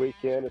great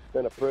weekend. It's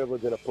been a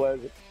privilege and a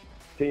pleasure.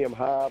 Tee 'em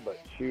high, but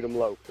shoot 'em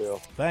low, Phil.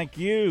 Thank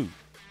you.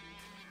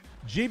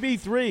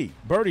 GB3,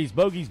 Birdies,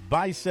 Bogies,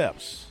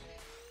 Biceps,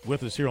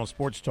 with us here on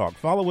Sports Talk.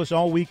 Follow us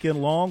all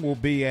weekend long. We'll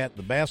be at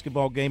the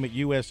basketball game at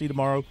USC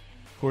tomorrow.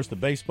 Of course, the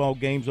baseball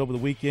games over the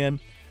weekend.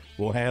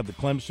 We'll have the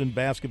Clemson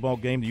basketball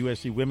game, the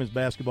USC women's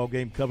basketball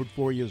game covered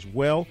for you as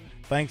well.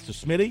 Thanks to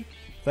Smitty.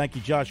 Thank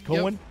you, Josh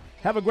Cohen. Yep.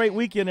 Have a great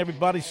weekend,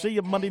 everybody. See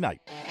you Monday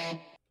night.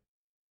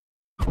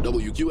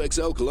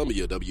 WQXL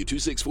Columbia,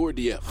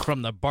 W264DF.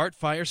 From the Bart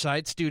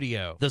Fireside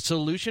Studio, the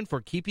solution for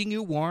keeping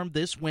you warm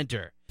this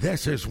winter.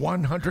 This is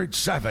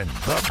 107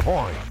 The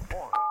Point.